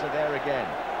and Giggs are there again.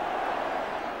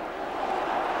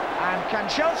 And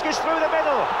Kanchelskis through the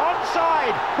middle,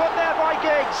 onside, put there by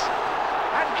Giggs.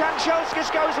 And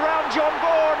Kanchelskis goes around John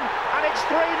Bourne, and it's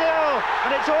 3-0,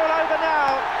 and it's all over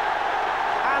now.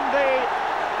 And the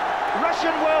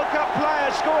Russian World Cup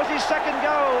player scores his second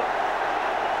goal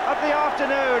of the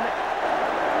afternoon.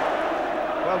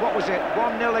 Well, what was it?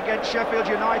 1-0 against Sheffield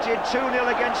United,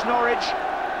 2-0 against Norwich,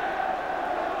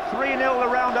 3-0 the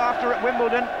round after at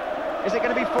Wimbledon. Is it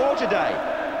going to be 4 today?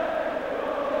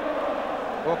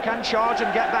 Or can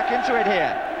Charlton get back into it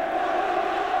here?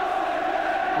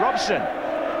 Robson,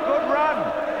 good run.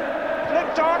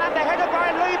 Flipped on and the header by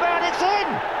Leeburn, it's in!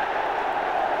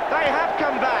 They have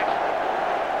come back.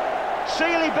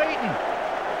 Seeley beaten.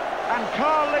 And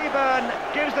Carl Leeburn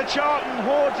gives the Charlton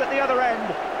hordes at the other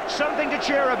end something to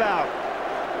cheer about.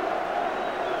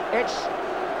 It's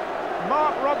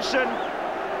Mark Robson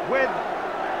with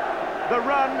the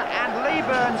run, and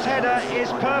Leeburn's header is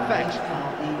perfect.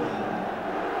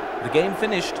 The game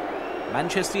finished.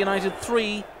 Manchester United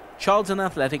 3, Charlton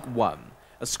Athletic 1.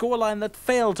 A scoreline that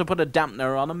failed to put a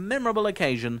dampener on a memorable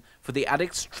occasion for the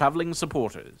Addicts' travelling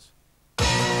supporters.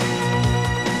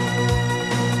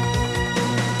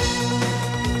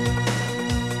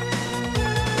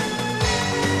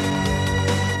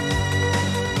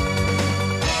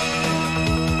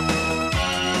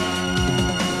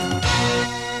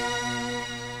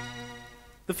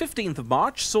 The 15th of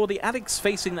March saw the Addicts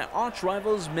facing their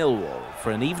arch-rivals Millwall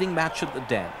for an evening match at the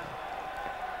Den.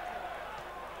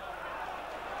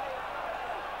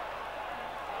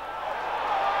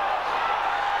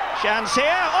 Chance here,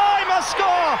 oh, he must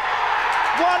score!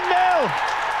 1-0!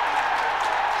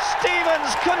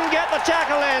 Stevens couldn't get the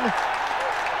tackle in.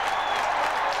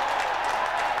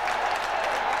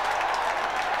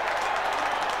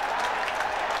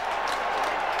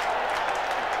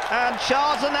 And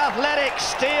Charlton Athletic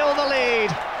steal the lead.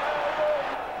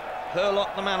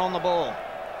 Hurlock, the man on the ball.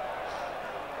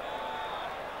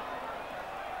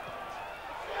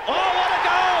 Oh, what a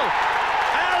goal!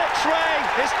 Alex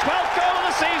Ray, his 12th goal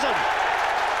of the season.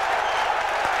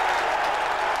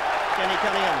 Kenny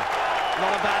Cunningham,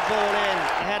 not a bad ball in.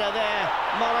 Header there,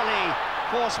 Morley,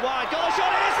 force wide, goal shot,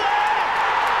 it is there!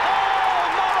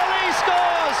 Oh, Morley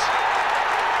scores!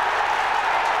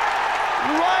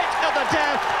 Right at the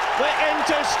death, we're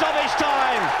into stoppage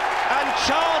time, and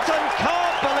Charlton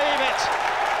can't believe it.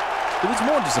 There was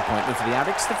more disappointment for the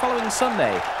Addicts the following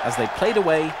Sunday as they played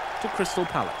away to Crystal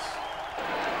Palace.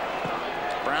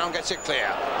 Brown gets it clear,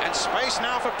 and space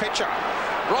now for Pitcher.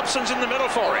 Robson's in the middle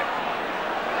for him.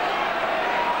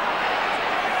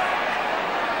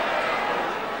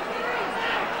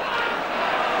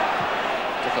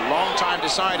 Took a long time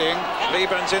deciding.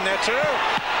 Leeburn's in there too.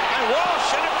 And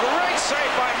Walsh, and a great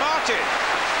save by Martin.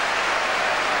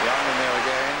 Young in there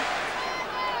again.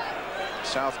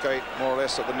 Southgate more or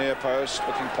less at the near post,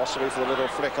 looking possibly for the little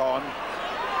flick on.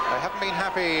 They haven't been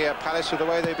happy, Palace, with the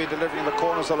way they've been delivering the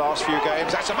corners the last few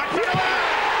games. That's a much better one!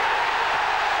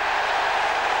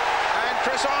 And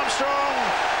Chris Armstrong.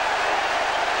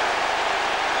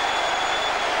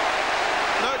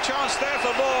 No chance there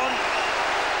for Bourne.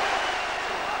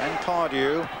 And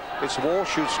Pardew. It's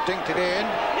Walsh who's dinked it in.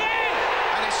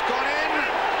 And it's gone in.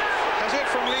 Has it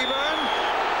from Leeburn?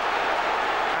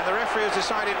 And the referee has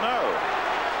decided no.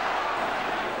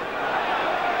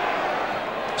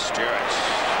 Stewart.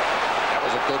 That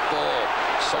was a good ball.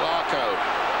 Solarco.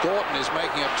 Gorton is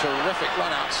making a terrific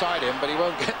run outside him, but he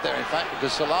won't get there, in fact,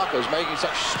 because Solarco is making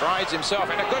such strides himself.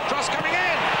 And a good cross coming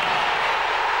in.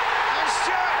 And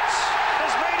Stewart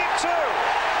has made it 2.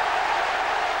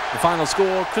 The final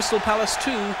score, Crystal Palace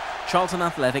 2, Charlton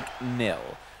Athletic 0,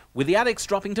 with the Addicts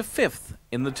dropping to 5th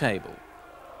in the table.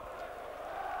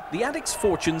 The Addicts'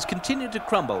 fortunes continued to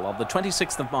crumble on the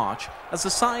 26th of March as the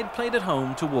side played at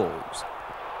home to Wolves.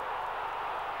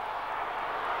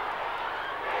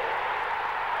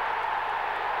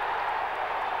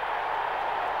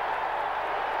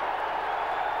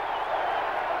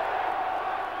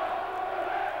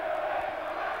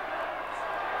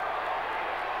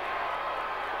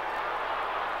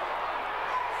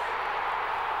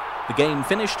 The game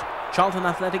finished, Charlton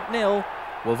Athletic 0,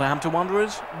 Wolverhampton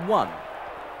Wanderers 1.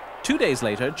 2 days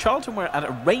later, Charlton were at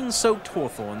a rain-soaked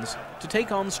Hawthorns to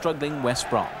take on struggling West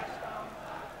Brom.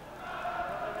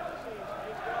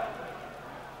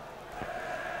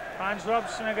 Finds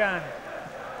Robson again.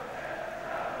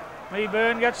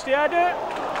 Leeburn gets the header.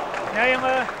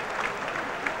 Naylor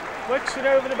flicks it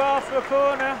over the bar for a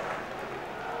corner.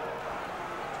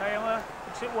 Taylor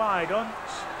puts it wide, Hunt.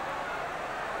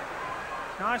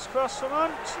 Nice cross from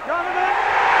Hunt. Donovan.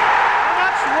 And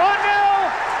that's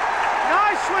 1-0.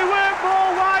 Nicely worked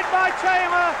ball wide by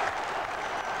Taylor.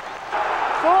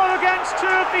 4 against 2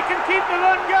 if he can keep the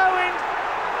run going.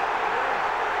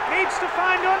 Needs to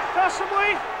find Hunt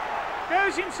possibly.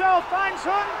 Goes himself, finds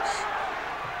Hunt.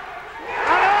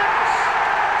 And Hunt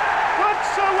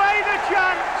puts away the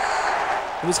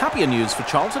chance. It was happier news for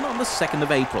Charlton on the 2nd of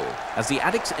April as the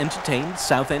Addicts entertained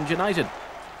Southend United.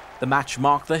 The match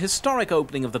marked the historic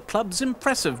opening of the club's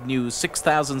impressive new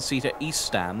 6,000-seater East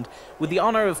Stand, with the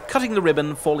honour of cutting the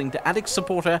ribbon falling to Addicts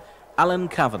supporter Alan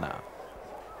Kavanagh.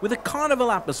 With a carnival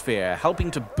atmosphere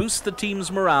helping to boost the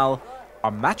team's morale,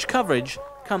 our match coverage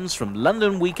comes from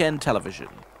London Weekend Television.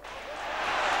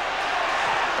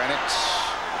 Bennett,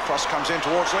 cross comes in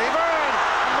towards Leeburn.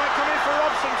 Might come in for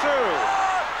Robson too.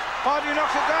 Pardew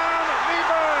knocks it down.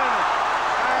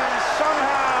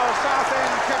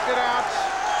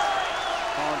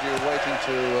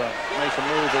 to make a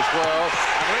move as well.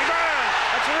 And Lieberman,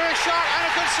 a terrific shot and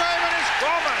a good save, and it's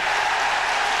Gorman.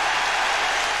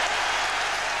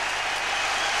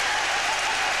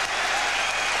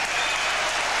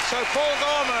 So Paul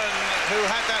Gorman, who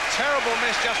had that terrible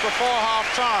miss just before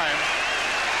half-time,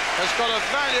 has got a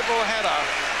valuable header.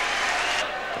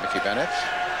 Mickey Bennett,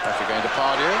 back again to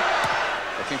Pardew.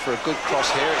 Looking for a good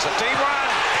cross here. It's a deep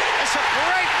one. It's a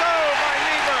great goal by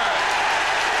Lieberman.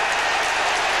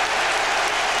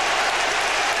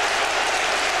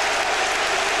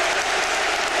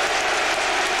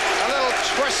 A little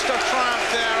twist of triumph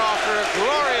there after a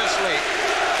glorious leap.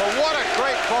 But what a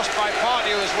great cross by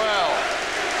Pardew as well.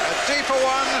 A deeper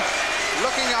one,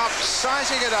 looking up,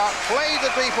 sizing it up, played the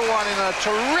deeper one in a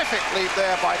terrific leap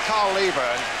there by Carl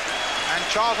Lieberman, and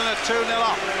Charlton are 2-0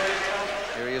 up.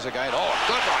 Here he is again. Oh,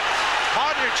 good one.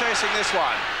 Pardew chasing this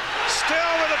one.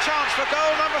 Still with a chance for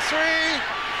goal number 3.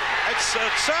 It's a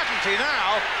certainty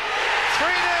now. 3-0.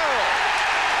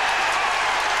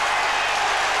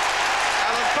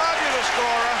 Alan Pardew the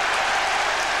scorer,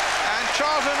 and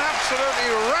Charlton absolutely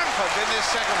rampant in this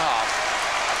second half.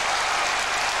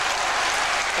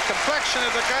 The complexion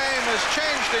of the game has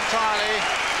changed entirely,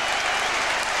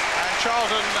 and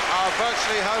Charlton are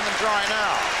virtually home and dry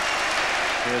now.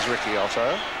 Here's Ricky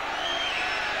Otto.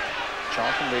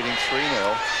 Charlton leading 3-0.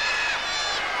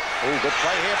 Oh, good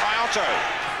play here by Otto.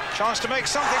 Chance to make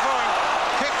something for him.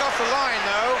 Kicked off the line,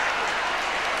 though,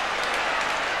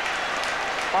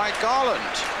 by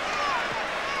Garland.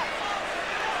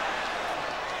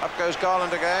 Up goes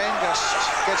Garland again, just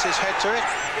gets his head to it.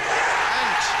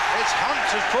 It's Hunt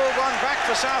who's pulled one back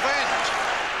for Southend.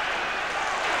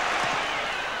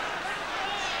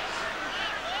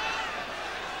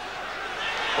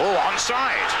 Oh,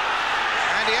 onside.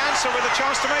 And he answers with a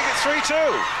chance to make it 3-2.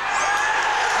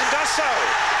 And does so.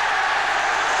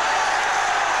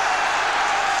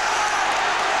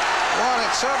 Well,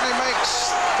 it certainly makes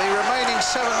the remaining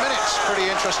 7 minutes pretty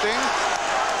interesting.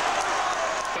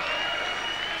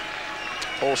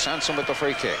 Paul Sanson with the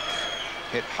free kick.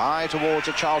 Hit high towards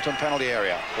the Charlton penalty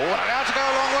area. Oh, allowed to go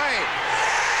a long way.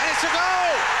 And it's a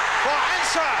goal for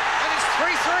Ansah, and it's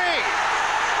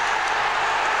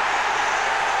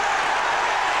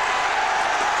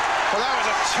 3-3. Well, that was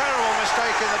a terrible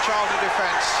mistake in the Charlton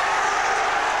defence.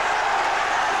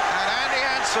 And Andy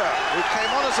Ansah, who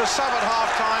came on as a sub at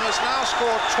half-time, has now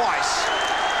scored twice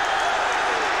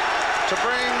to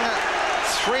bring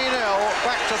 3-0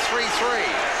 back to 3-3.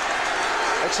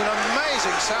 It's an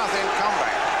amazing Southend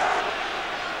comeback.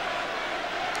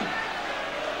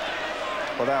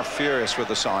 Well, they're furious with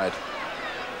the side.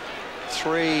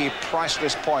 3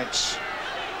 priceless points.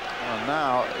 And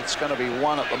now it's going to be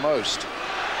 1 at the most.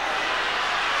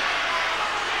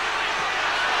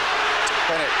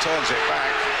 Bennett turns it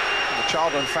back. The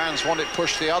Charlton fans want it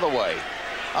pushed the other way.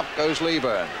 Up goes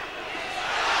Lieberman.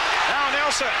 Now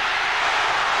Nelson.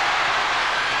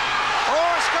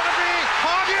 Oh, it's going to be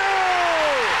Pardew!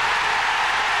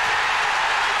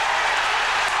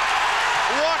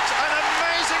 What an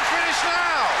amazing finish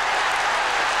now!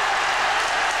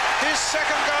 His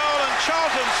second goal and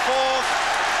Charlton's 4th,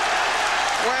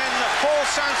 when Paul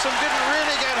Sanson didn't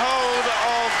really get hold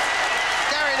of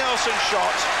Gary Nelson's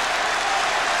shot.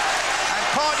 And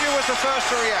Pardew was the first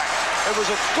to react. It was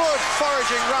a good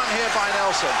foraging run here by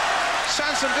Nelson.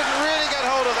 Sanson didn't really get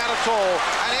hold of that at all,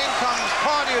 and in comes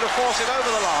Pardew to force it over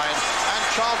the line, and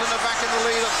Charlton are back in the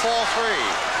lead at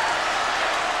 4-3.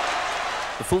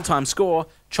 The full-time score,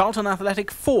 Charlton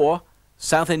Athletic 4,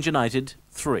 Southend United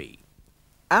 3.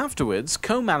 Afterwards,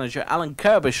 co-manager Alan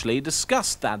Kirbishley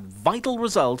discussed that vital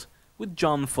result with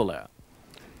John Fuller.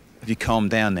 Have you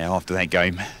calmed down now after that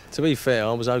game? To be fair,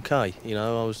 I was okay. You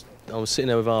know, I was sitting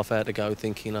there with half hour to go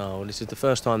thinking, oh, this is the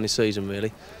first time this season,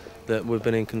 really, that we've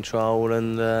been in control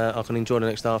and I can enjoy the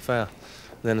next half hour.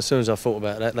 And then as soon as I thought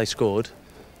about that, they scored,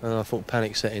 and I thought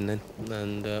panic set in then.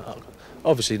 And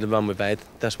obviously the run we've had,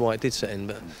 that's why it did set in,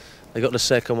 but they got the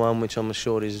second one, which I'm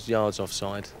assured is yards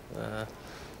offside.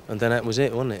 And then that was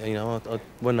it, wasn't it? You know,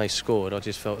 when they scored, I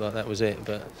just felt like that was it.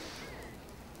 But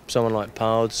someone like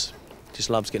Pards just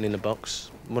loves getting in the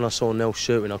box. When I saw Nell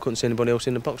shooting, I couldn't see anybody else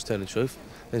in the box, to tell the truth.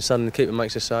 Then suddenly the keeper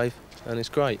makes a save, and it's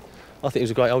great. I think it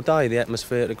was a great old day. The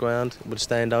atmosphere at the ground would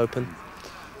stand open.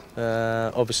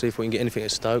 Obviously, if we can get anything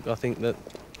at Stoke, I think that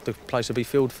the place will be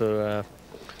filled for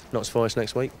Notts Forest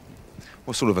next week.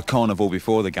 Well, sort of a carnival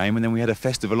before the game, and then we had a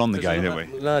festival on the game, didn't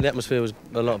we? No, the atmosphere was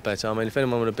a lot better. I mean, if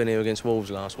anyone would have been here against Wolves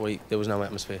last week, there was no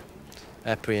atmosphere.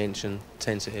 Apprehension,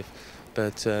 tentative.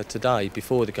 But today,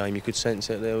 before the game, you could sense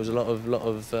it. There was a lot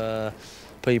of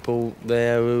people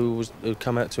there who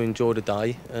come out to enjoy the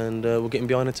day and were getting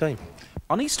behind the team.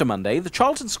 On Easter Monday, the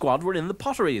Charlton squad were in the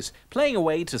Potteries, playing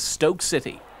away to Stoke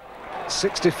City.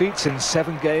 6 defeats in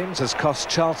 7 games has cost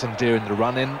Charlton dear in the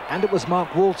run-in, and it was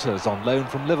Mark Walters on loan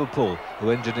from Liverpool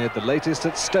who engineered the latest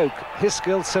at Stoke. His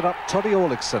skill set up Toddy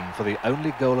Orlickson for the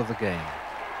only goal of the game.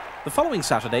 The following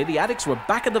Saturday, the Addicks were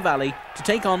back at the Valley to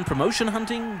take on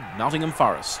promotion-hunting Nottingham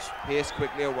Forest. Pierce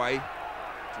quickly away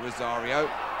to Rosario.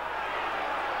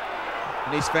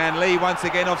 And he's found Lee once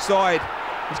again offside.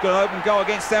 He's got an open goal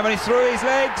against them and he's through his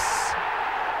legs.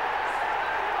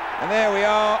 And there we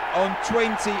are on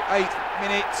 28th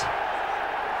minute.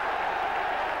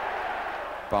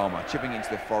 Balmer chipping into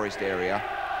the Forest area.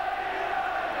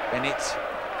 Bennett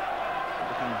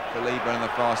looking for Lieber on the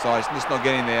far side. He's just not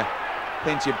getting there.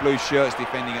 Plenty of blue shirts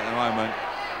defending at the moment.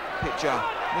 Pitcher.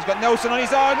 He's got Nelson on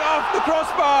his own, off the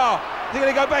crossbar. They're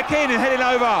going to go back in and head it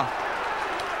over.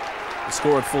 The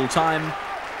score at full time,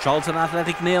 Charlton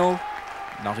Athletic 0,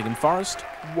 Nottingham Forest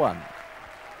 1.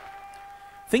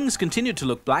 Things continued to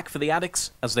look black for the Addicks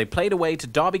as they played away to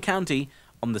Derby County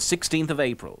on the 16th of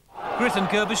April. Grit and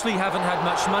Gerbishley haven't had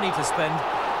much money to spend.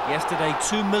 Yesterday,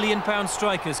 £2 million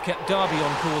strikers kept Derby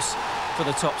on course for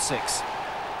the top 6.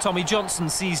 Tommy Johnson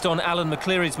seized on Alan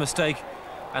McCleary's mistake,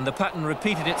 and the pattern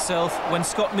repeated itself when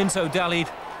Scott Minto dallied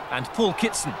and Paul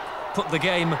Kitson put the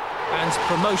game and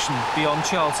promotion beyond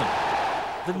Charlton.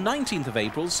 The 19th of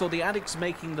April saw the Addicks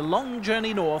making the long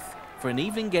journey north for an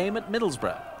evening game at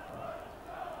Middlesbrough.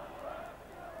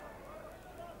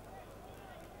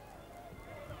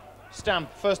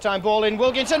 Stamp, first time ball in,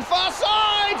 Wilkinson, far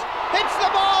side! Hits the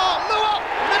bar! Moore!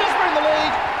 Middlesbrough in the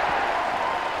lead!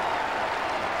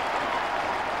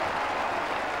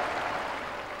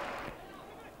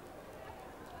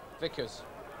 Vickers,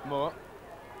 Moore,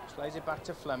 slays it back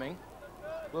to Fleming.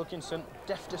 Wilkinson,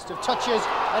 deftest of touches,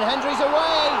 and Hendry's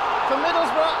away for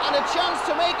Middlesbrough, and a chance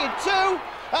to make it 2,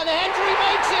 and Hendry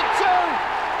makes it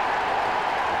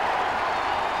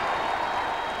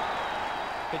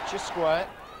 2! Pitcher square.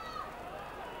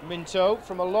 Minto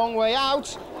from a long way out,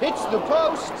 hits the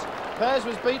post. Pears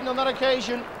was beaten on that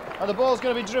occasion, and the ball's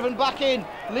going to be driven back in.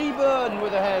 Lieburn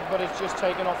with a head, but it's just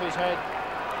taken off his head.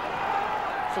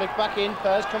 Flick back in,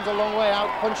 Pears comes a long way out,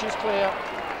 punches clear.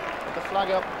 With the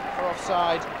flag up for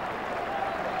offside.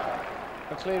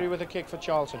 McCleary with a kick for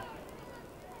Charlton.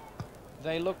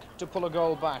 They look to pull a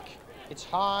goal back. It's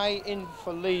high in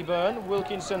for Lieburn,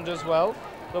 Wilkinson does well.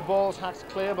 The ball's hacked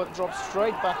clear but drops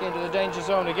straight back into the danger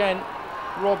zone again.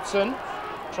 Robson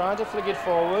trying to flick it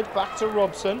forward, back to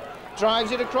Robson,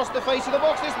 drives it across the face of the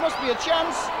box. This must be a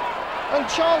chance, and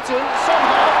Charlton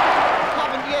somehow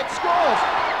haven't yet scored.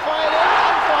 Fired in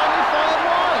and finally fired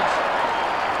wide.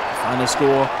 Final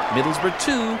score, Middlesbrough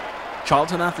 2,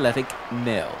 Charlton Athletic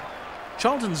 0.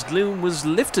 Charlton's gloom was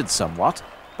lifted somewhat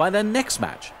by their next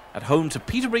match at home to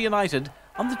Peterborough United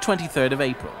on the 23rd of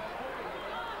April.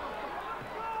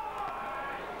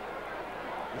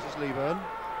 This is Lieburn.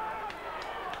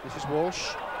 This is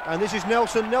Walsh, and this is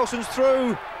Nelson. Nelson's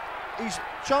through. He's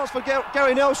chance for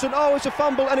Gary Nelson. Oh, it's a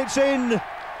fumble, and it's in.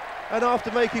 And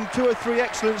after making 2 or 3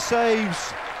 excellent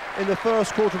saves in the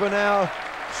first quarter of an hour,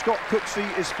 Scott Cooksey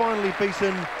is finally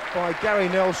beaten by Gary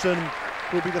Nelson,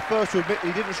 who will be the first to admit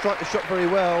he didn't strike the shot very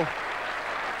well.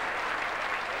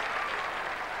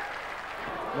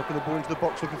 Knocking the ball into the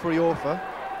box, looking for Iorfa.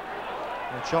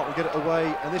 And Charlton get it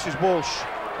away, and this is Walsh.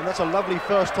 And that's a lovely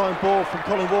first-time ball from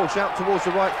Colin Walsh out towards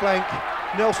the right flank.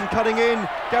 Nelson cutting in.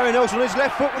 Gary Nelson on his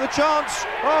left foot with a chance.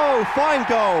 Oh, fine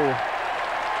goal.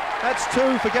 That's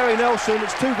 2 for Gary Nelson.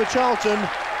 It's 2 for Charlton.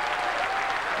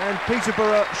 And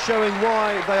Peterborough showing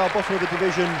why they are bottom of the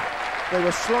division. They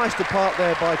were sliced apart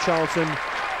there by Charlton.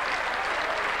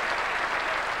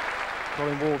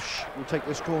 Colin Walsh will take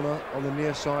this corner on the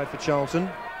near side for Charlton.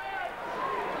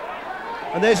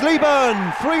 And there's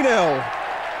Lieburn, 3-0.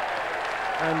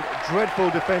 And dreadful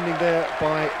defending there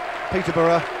by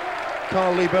Peterborough.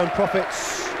 Carl Lieburn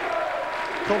profits.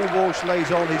 Colin Walsh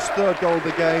lays on his 3rd goal of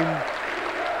the game.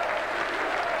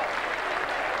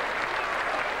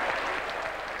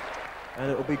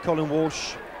 And it will be Colin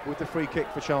Walsh with the free kick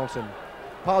for Charlton.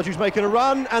 Pardew's making a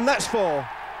run, and that's 4.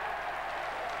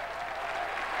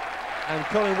 And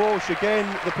Colin Walsh again,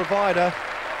 the provider.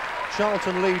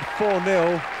 Charlton lead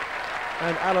 4-0,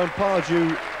 and Alan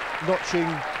Pardew notching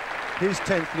his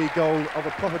 10th league goal of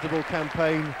a profitable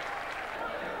campaign.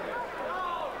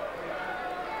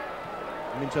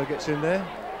 Minto gets in there.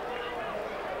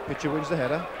 Pitcher wins the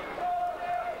header.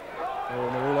 Oh,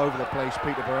 and they're all over the place,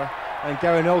 Peterborough. And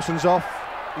Gary Nelson's off.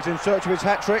 He's in search of his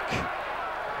hat-trick.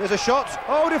 There's a shot.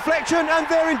 Oh, deflection, and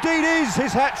there indeed is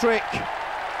his hat-trick.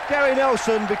 Gary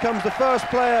Nelson becomes the first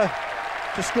player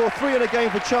to score 3 in a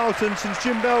game for Charlton since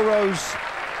Jim Melrose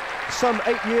some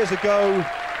 8 years ago.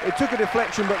 It took a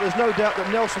deflection, but there's no doubt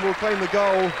that Nelson will claim the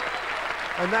goal,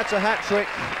 and that's a hat-trick.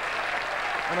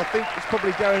 And I think it's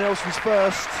probably Gary Nelson's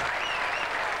first.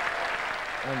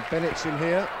 And Bennett's in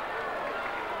here.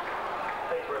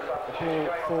 The ball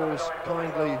falls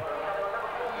kindly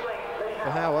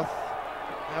for Howarth.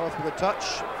 Howarth with a touch,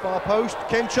 far post,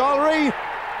 Ken Charlery,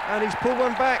 and he's pulled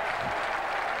one back.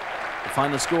 The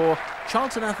final score,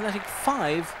 Charlton Athletic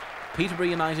 5, Peterborough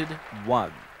United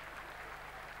 1.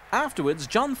 Afterwards,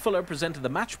 John Fuller presented the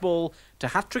match ball to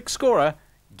hat-trick scorer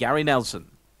Gary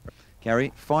Nelson.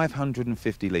 Gary,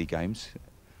 550 league games,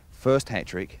 first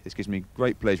hat-trick. This gives me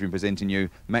great pleasure in presenting you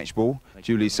match ball,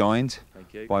 duly signed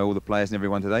by all the players and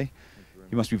everyone today.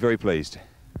 You must be very pleased.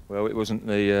 Well, it wasn't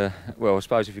the well, I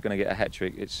suppose if you're going to get a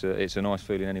hat-trick, it's a nice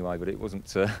feeling anyway, but it wasn't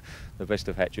the best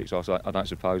of hat-tricks, I don't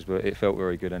suppose, but it felt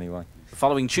very good anyway. The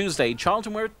following Tuesday,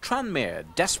 Charlton were at Tranmere,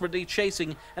 desperately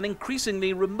chasing an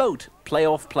increasingly remote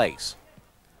playoff place.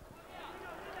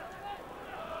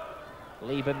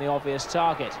 Lieben the obvious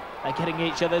target. They're getting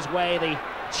each other's way, the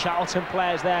Charlton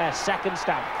players there. Second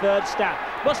stamp, third stamp.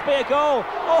 Must be a goal.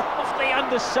 Oh, off the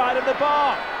underside of the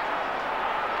bar.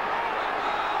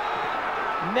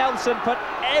 Nelson put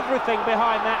everything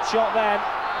behind that shot then.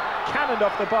 Cannoned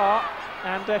off the bar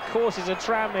and causes a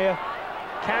Tranmere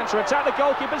counter-attack. The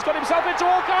goalkeeper's got himself into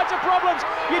all kinds of problems.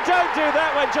 You don't do that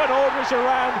when John Aldridge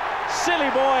around. Silly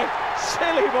boy,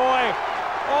 silly boy.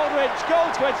 Aldridge, goal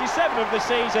 27 of the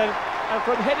season. And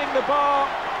from hitting the bar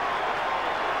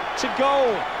to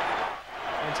goal.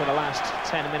 Into the last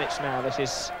 10 minutes now. This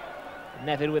is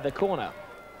Neville with the corner.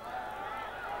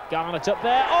 Garnett up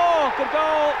there. Oh, good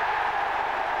goal.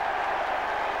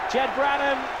 Jed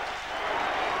Branham.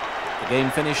 The game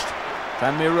finished.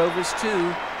 Tranmere Rovers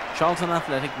 2, Charlton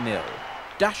Athletic 0,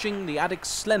 dashing the Addicts'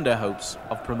 slender hopes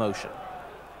of promotion.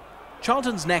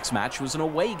 Charlton's next match was an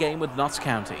away game with Notts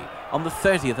County on the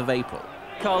 30th of April.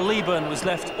 Carl Lieben was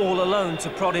left all alone to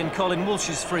prod in Colin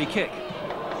Walsh's free kick.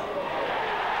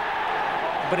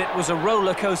 But it was a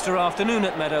roller coaster afternoon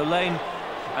at Meadow Lane,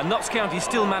 and Notts County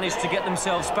still managed to get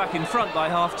themselves back in front by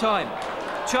half-time.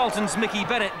 Charlton's Mickey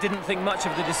Bennett didn't think much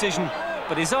of the decision,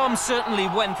 but his arm certainly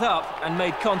went up and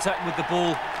made contact with the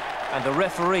ball, and the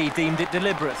referee deemed it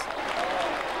deliberate.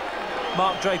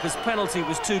 Mark Draper's penalty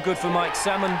was too good for Mike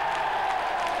Salmon,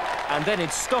 and then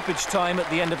it's stoppage time at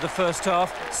the end of the first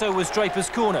half, so was Draper's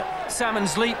corner.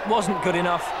 Salmon's leap wasn't good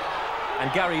enough,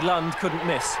 and Gary Lund couldn't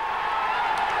miss.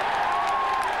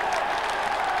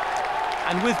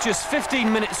 And with just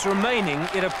 15 minutes remaining,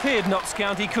 it appeared Notts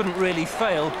County couldn't really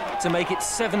fail to make it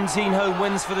 17 home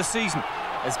wins for the season,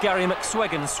 as Gary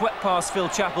McSweggan swept past Phil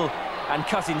Chappell and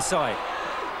cut inside.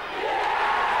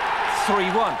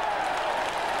 3-1.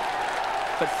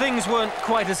 But things weren't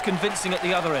quite as convincing at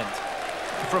the other end.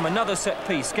 From another set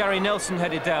piece, Gary Nelson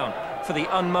headed down for the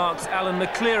unmarked Alan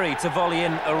McCleary to volley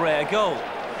in a rare goal.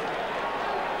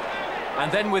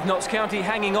 And then with Notts County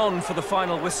hanging on for the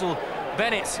final whistle,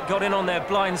 Bennett got in on their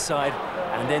blind side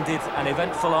and ended an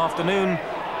eventful afternoon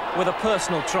with a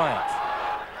personal triumph.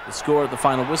 The score at the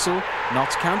final whistle,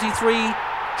 Notts County 3,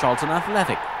 Charlton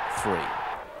Athletic 3.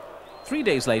 3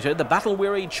 days later, the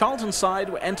battle-weary Charlton side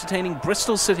were entertaining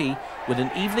Bristol City with an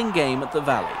evening game at the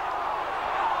Valley.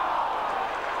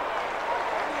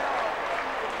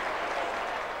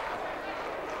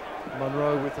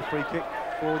 Munro with the free kick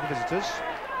for the visitors.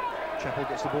 Chappell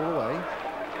gets the ball away.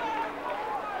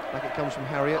 Back it comes from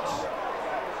Harriott.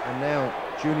 And now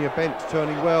Junior Bent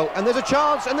turning well. And there's a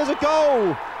chance and there's a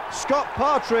goal! Scott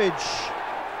Partridge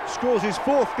scores his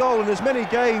 4th goal in as many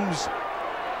games.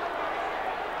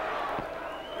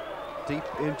 Deep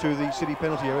into the City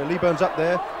penalty area. Leeburn's up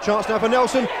there. Chance now for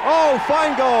Nelson. Oh,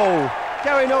 fine goal!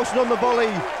 Gary Nelson on the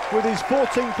volley with his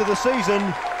 14th of the season.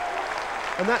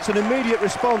 And that's an immediate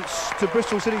response to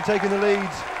Bristol City taking the lead.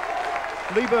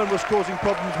 Leeburn was causing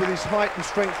problems with his height and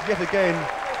strength yet again,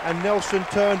 and Nelson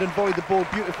turned and volleyed the ball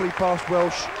beautifully past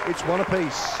Welsh. It's one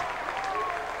apiece.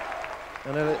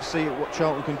 And now let's see what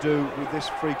Charlton can do with this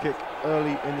free kick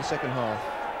early in the second half.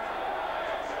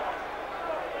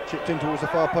 Chipped in towards the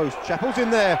far post. Chappell's in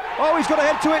there. Oh, he's got to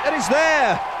head to it, and it's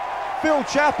there! Phil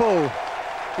Chappell,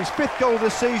 his 5th goal of the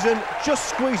season, just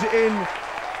squeeze it in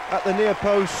at the near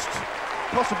post.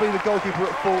 Possibly the goalkeeper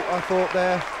at fault, I thought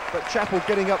there, but Chappell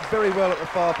getting up very well at the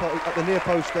far post, at the near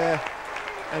post there,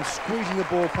 and squeezing the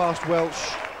ball past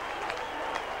Welsh.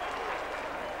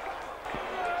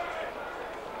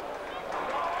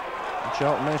 And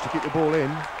Charlton managed to keep the ball in.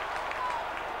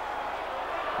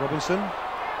 Robinson.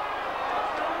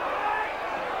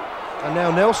 And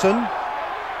now Nelson.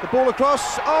 The ball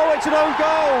across. Oh, it's an own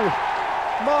goal!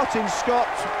 Martin Scott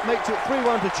makes it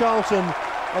 3-1 to Charlton.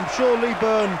 I'm sure Lee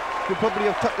Byrne could probably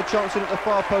have tucked the chance in at the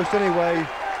far post anyway,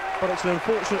 but it's an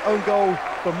unfortunate own goal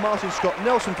from Martin Scott.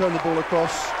 Nelson turned the ball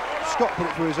across, Scott put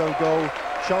it through his own goal.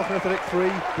 Charlton Athletic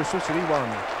 3, Bristol City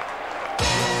 1.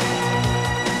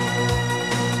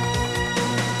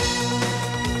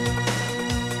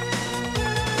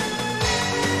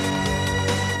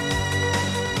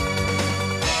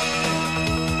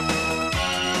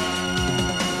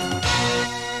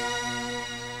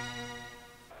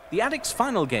 The Addicks'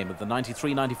 final game of the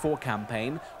 93-94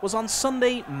 campaign was on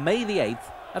Sunday, May the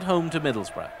 8th, at home to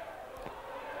Middlesbrough.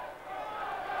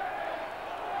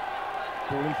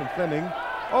 Ball in from Fleming.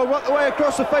 Oh, right the way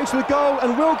across the face of the goal,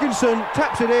 and Wilkinson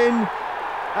taps it in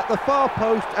at the far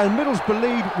post, and Middlesbrough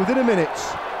lead within a minute.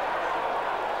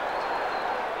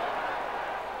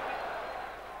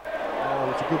 Oh,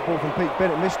 it's a good ball from Pete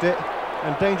Bennett, missed it.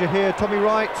 And danger here, Tommy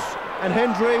Wright and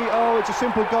Hendry. Oh, it's a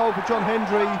simple goal for John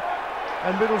Hendry.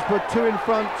 And Middlesbrough 2 in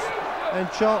front,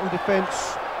 and Charlton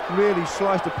defence really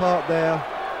sliced apart there.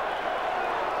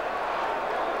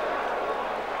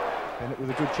 Bennett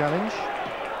with a good challenge.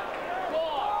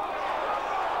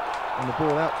 And the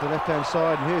ball out to the left-hand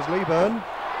side, and here's Leeburn.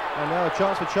 And now a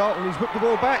chance for Charlton, he's whipped the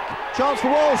ball back. Chance for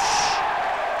Walsh!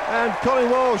 And Colin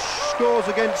Walsh scores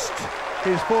against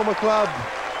his former club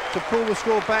to pull the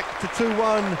score back to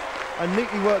 2-1. A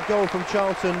neatly worked goal from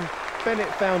Charlton.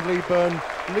 Bennett found Leeburn.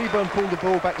 Leeburn pulled the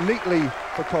ball back neatly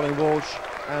for Colin Walsh,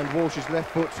 and Walsh's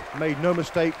left foot made no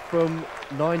mistake from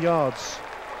 9 yards.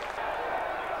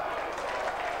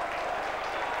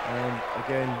 And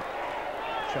again,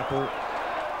 Chappell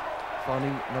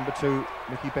finding number 2,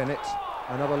 Mickey Bennett.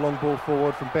 Another long ball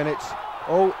forward from Bennett.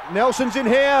 Oh, Nelson's in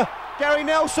here! Gary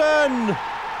Nelson!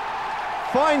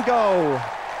 Fine goal!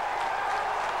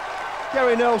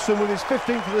 Gary Nelson with his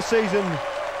 15th of the season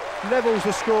levels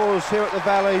the scores here at the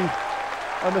Valley.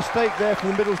 A mistake there from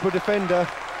the Middlesbrough defender.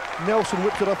 Nelson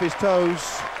whipped it off his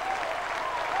toes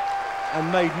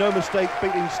and made no mistake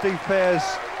beating Steve Pears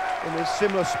in a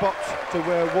similar spot to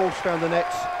where Walsh found the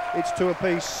net. It's 2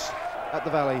 apiece at the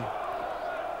Valley.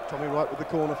 Tommy Wright with the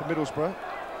corner for Middlesbrough.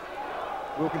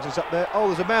 Wilkinson's up there. Oh,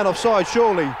 there's a man offside,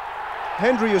 surely.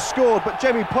 Hendry has scored, but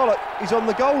Jamie Pollock is on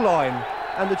the goal line,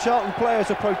 and the Charlton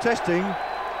players are protesting,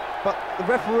 but the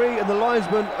referee and the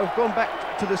linesman have gone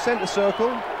back to the centre circle.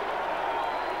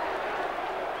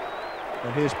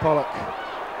 And here's Pollock,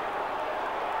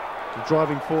 the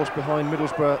driving force behind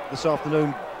Middlesbrough this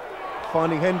afternoon,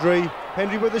 finding Hendry.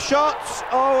 Hendry with the shots.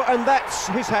 Oh, and that's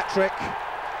his hat-trick.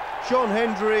 John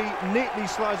Hendry neatly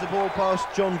slides the ball past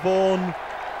John Vaughan,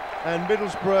 and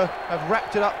Middlesbrough have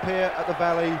wrapped it up here at the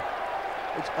Valley.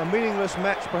 It's a meaningless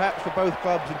match perhaps for both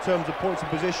clubs in terms of points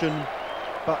and position,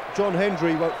 but John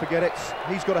Hendry won't forget it.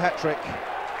 He's got a hat-trick.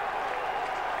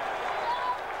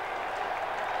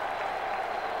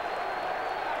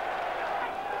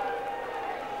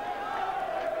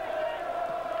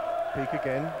 Peak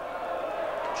again.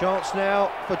 Chance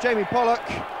now for Jamie Pollock.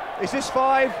 Is this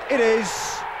 5? It is.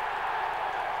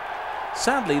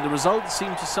 Sadly, the results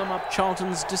seem to sum up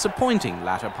Charlton's disappointing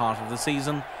latter part of the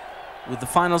season, with the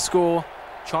final score,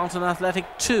 Charlton Athletic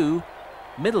 2,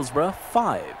 Middlesbrough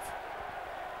 5.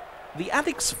 The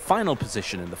Addicks' final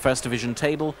position in the First Division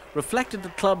table reflected the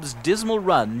club's dismal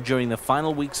run during the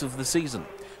final weeks of the season,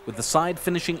 with the side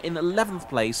finishing in 11th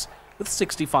place with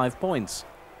 65 points.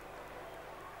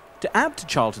 To add to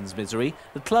Charlton's misery,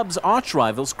 the club's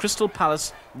arch-rivals Crystal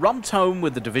Palace romped home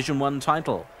with the Division 1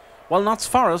 title, while Notts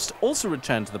Forest also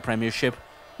returned to the Premiership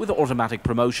with automatic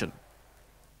promotion.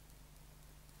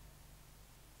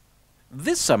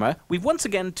 This summer, we've once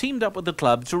again teamed up with the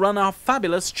club to run our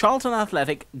fabulous Charlton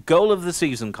Athletic Goal of the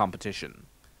Season competition.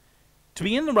 To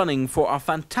be in the running for our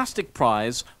fantastic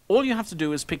prize, all you have to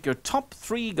do is pick your top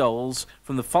 3 goals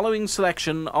from the following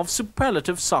selection of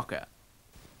superlative soccer.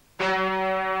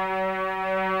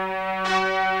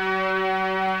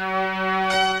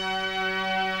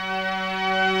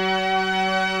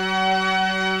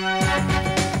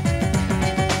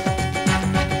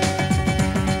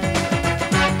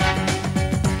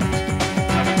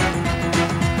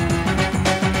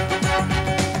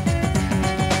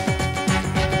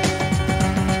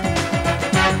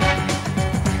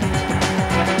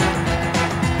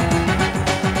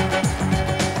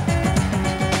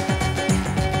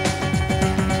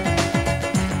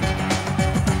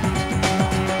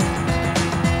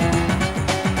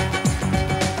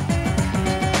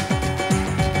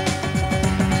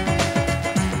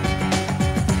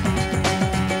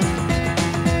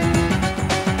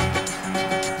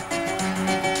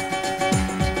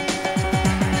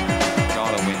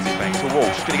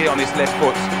 Going to get it on his left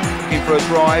foot, looking for a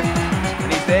drive,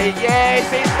 and he's there. Yes,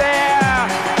 he's there!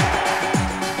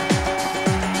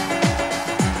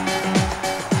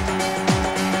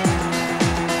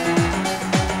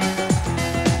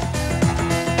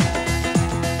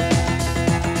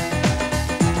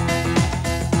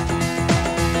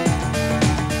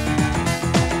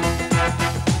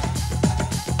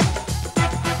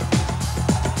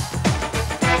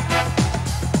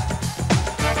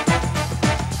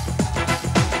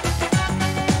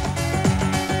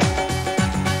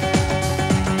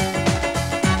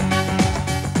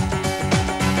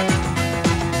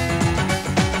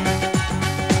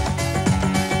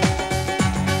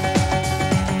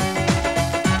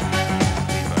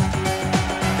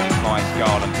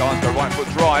 Garland. Garland's got a right foot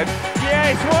drive.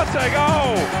 Yes, what a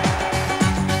goal!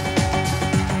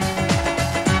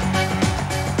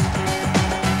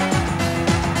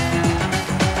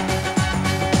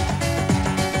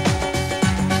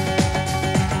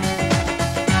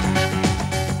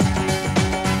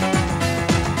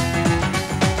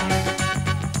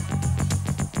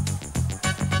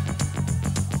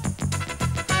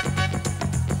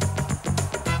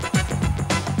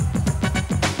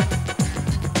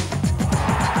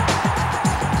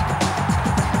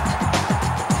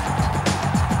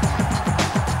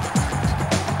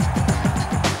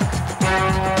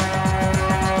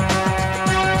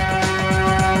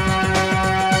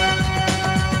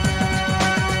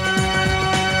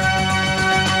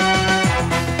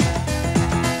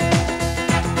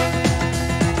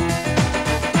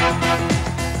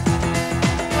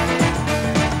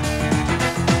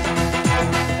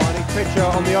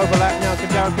 On the overlap now, can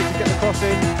Darren Pitcher get the cross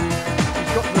in?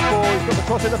 He's got the ball, he's got the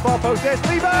cross in the far post. There's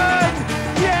Lieben!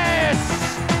 Yes!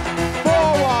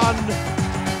 4-1.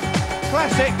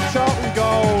 Classic Charlton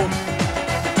goal.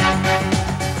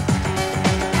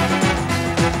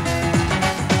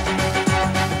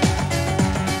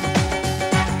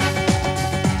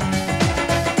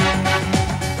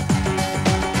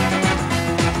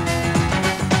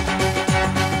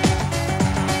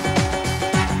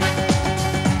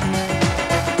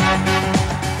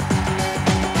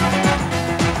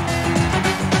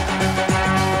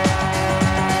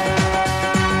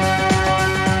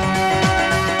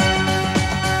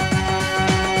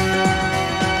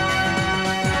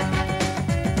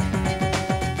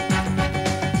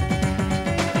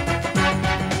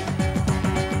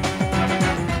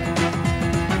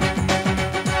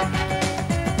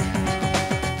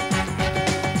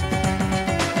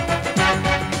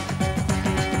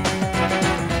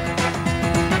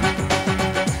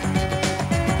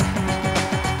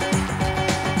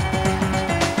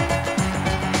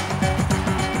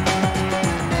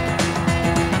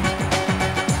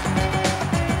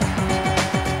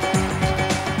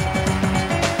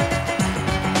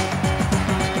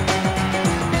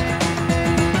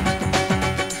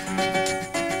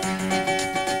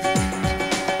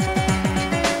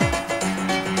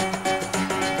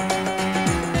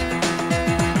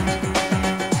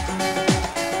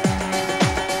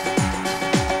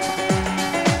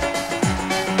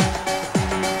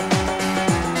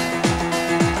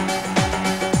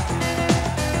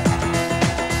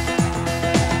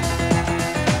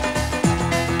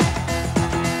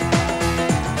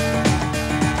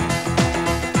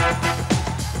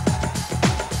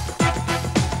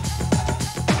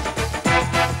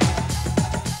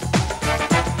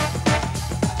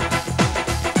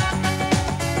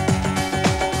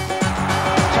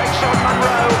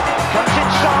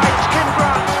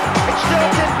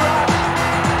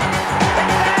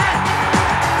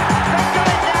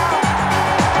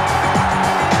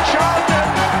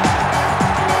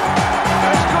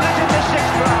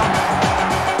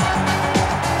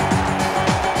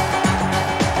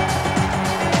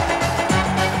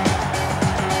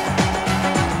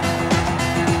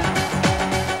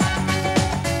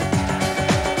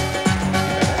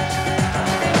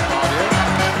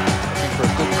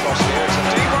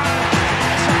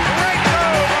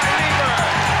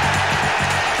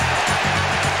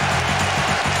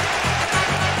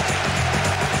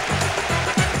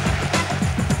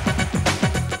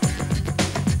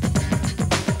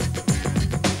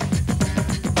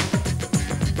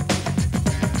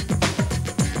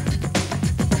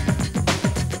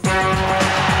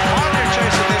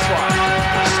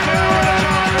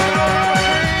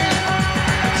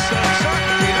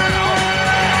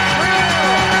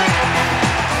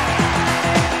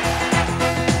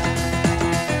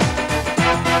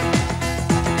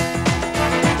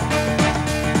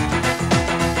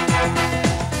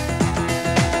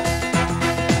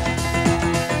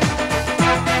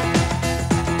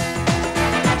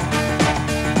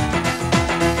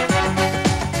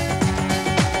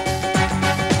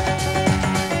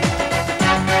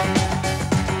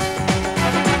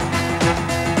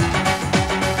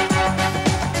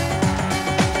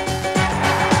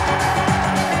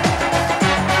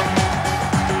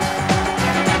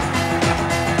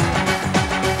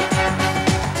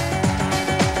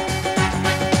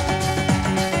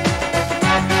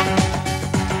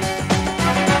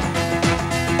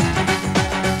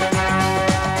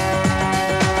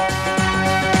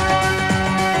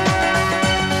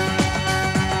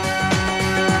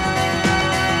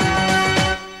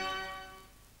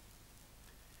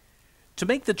 To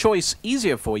make the choice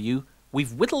easier for you,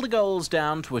 we've whittled the goals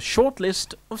down to a short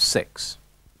list of 6.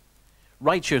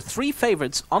 write your 3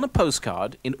 favourites on a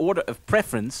postcard in order of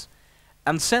preference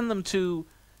and send them to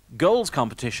Goals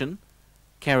Competition,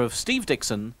 care of Steve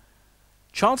Dixon,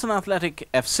 Charlton Athletic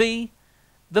FC,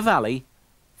 The Valley,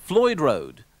 Floyd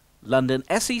Road, London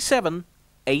SE7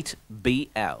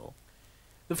 8BL.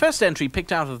 The first entry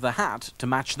picked out of the hat to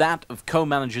match that of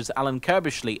co-managers Alan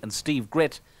Kirbishley and Steve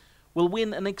Gritt will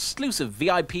win an exclusive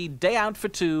VIP day out for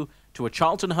 2 to a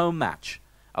Charlton home match,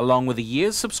 along with a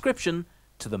year's subscription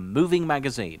to the Moving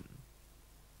magazine.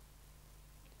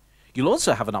 You'll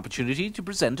also have an opportunity to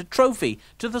present a trophy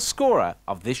to the scorer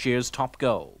of this year's top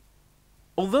goal.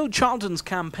 Although Charlton's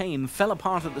campaign fell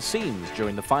apart at the seams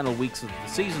during the final weeks of the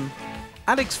season,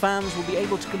 Addicks fans will be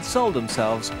able to console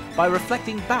themselves by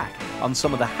reflecting back on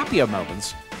some of the happier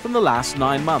moments from the last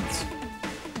 9 months.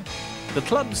 The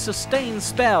club's sustained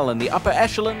spell in the upper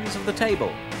echelons of the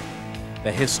table,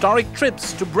 the historic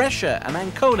trips to Brescia and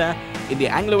Ancona in the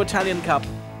Anglo-Italian Cup,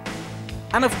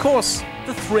 and of course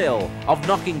the thrill of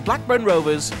knocking Blackburn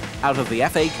Rovers out of the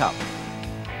FA Cup.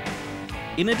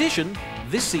 In addition,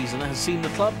 this season has seen the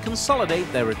club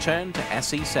consolidate their return to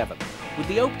SE7 with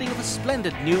the opening of a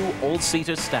splendid new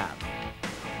all-seater stand.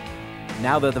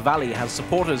 Now that the Valley has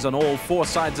supporters on all 4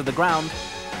 sides of the ground,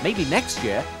 maybe next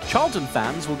year Charlton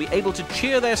fans will be able to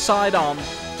cheer their side on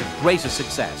to greater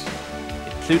success,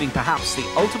 including perhaps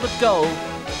the ultimate goal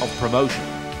of promotion.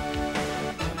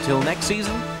 Until next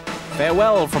season,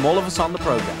 farewell from all of us on the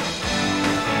programme.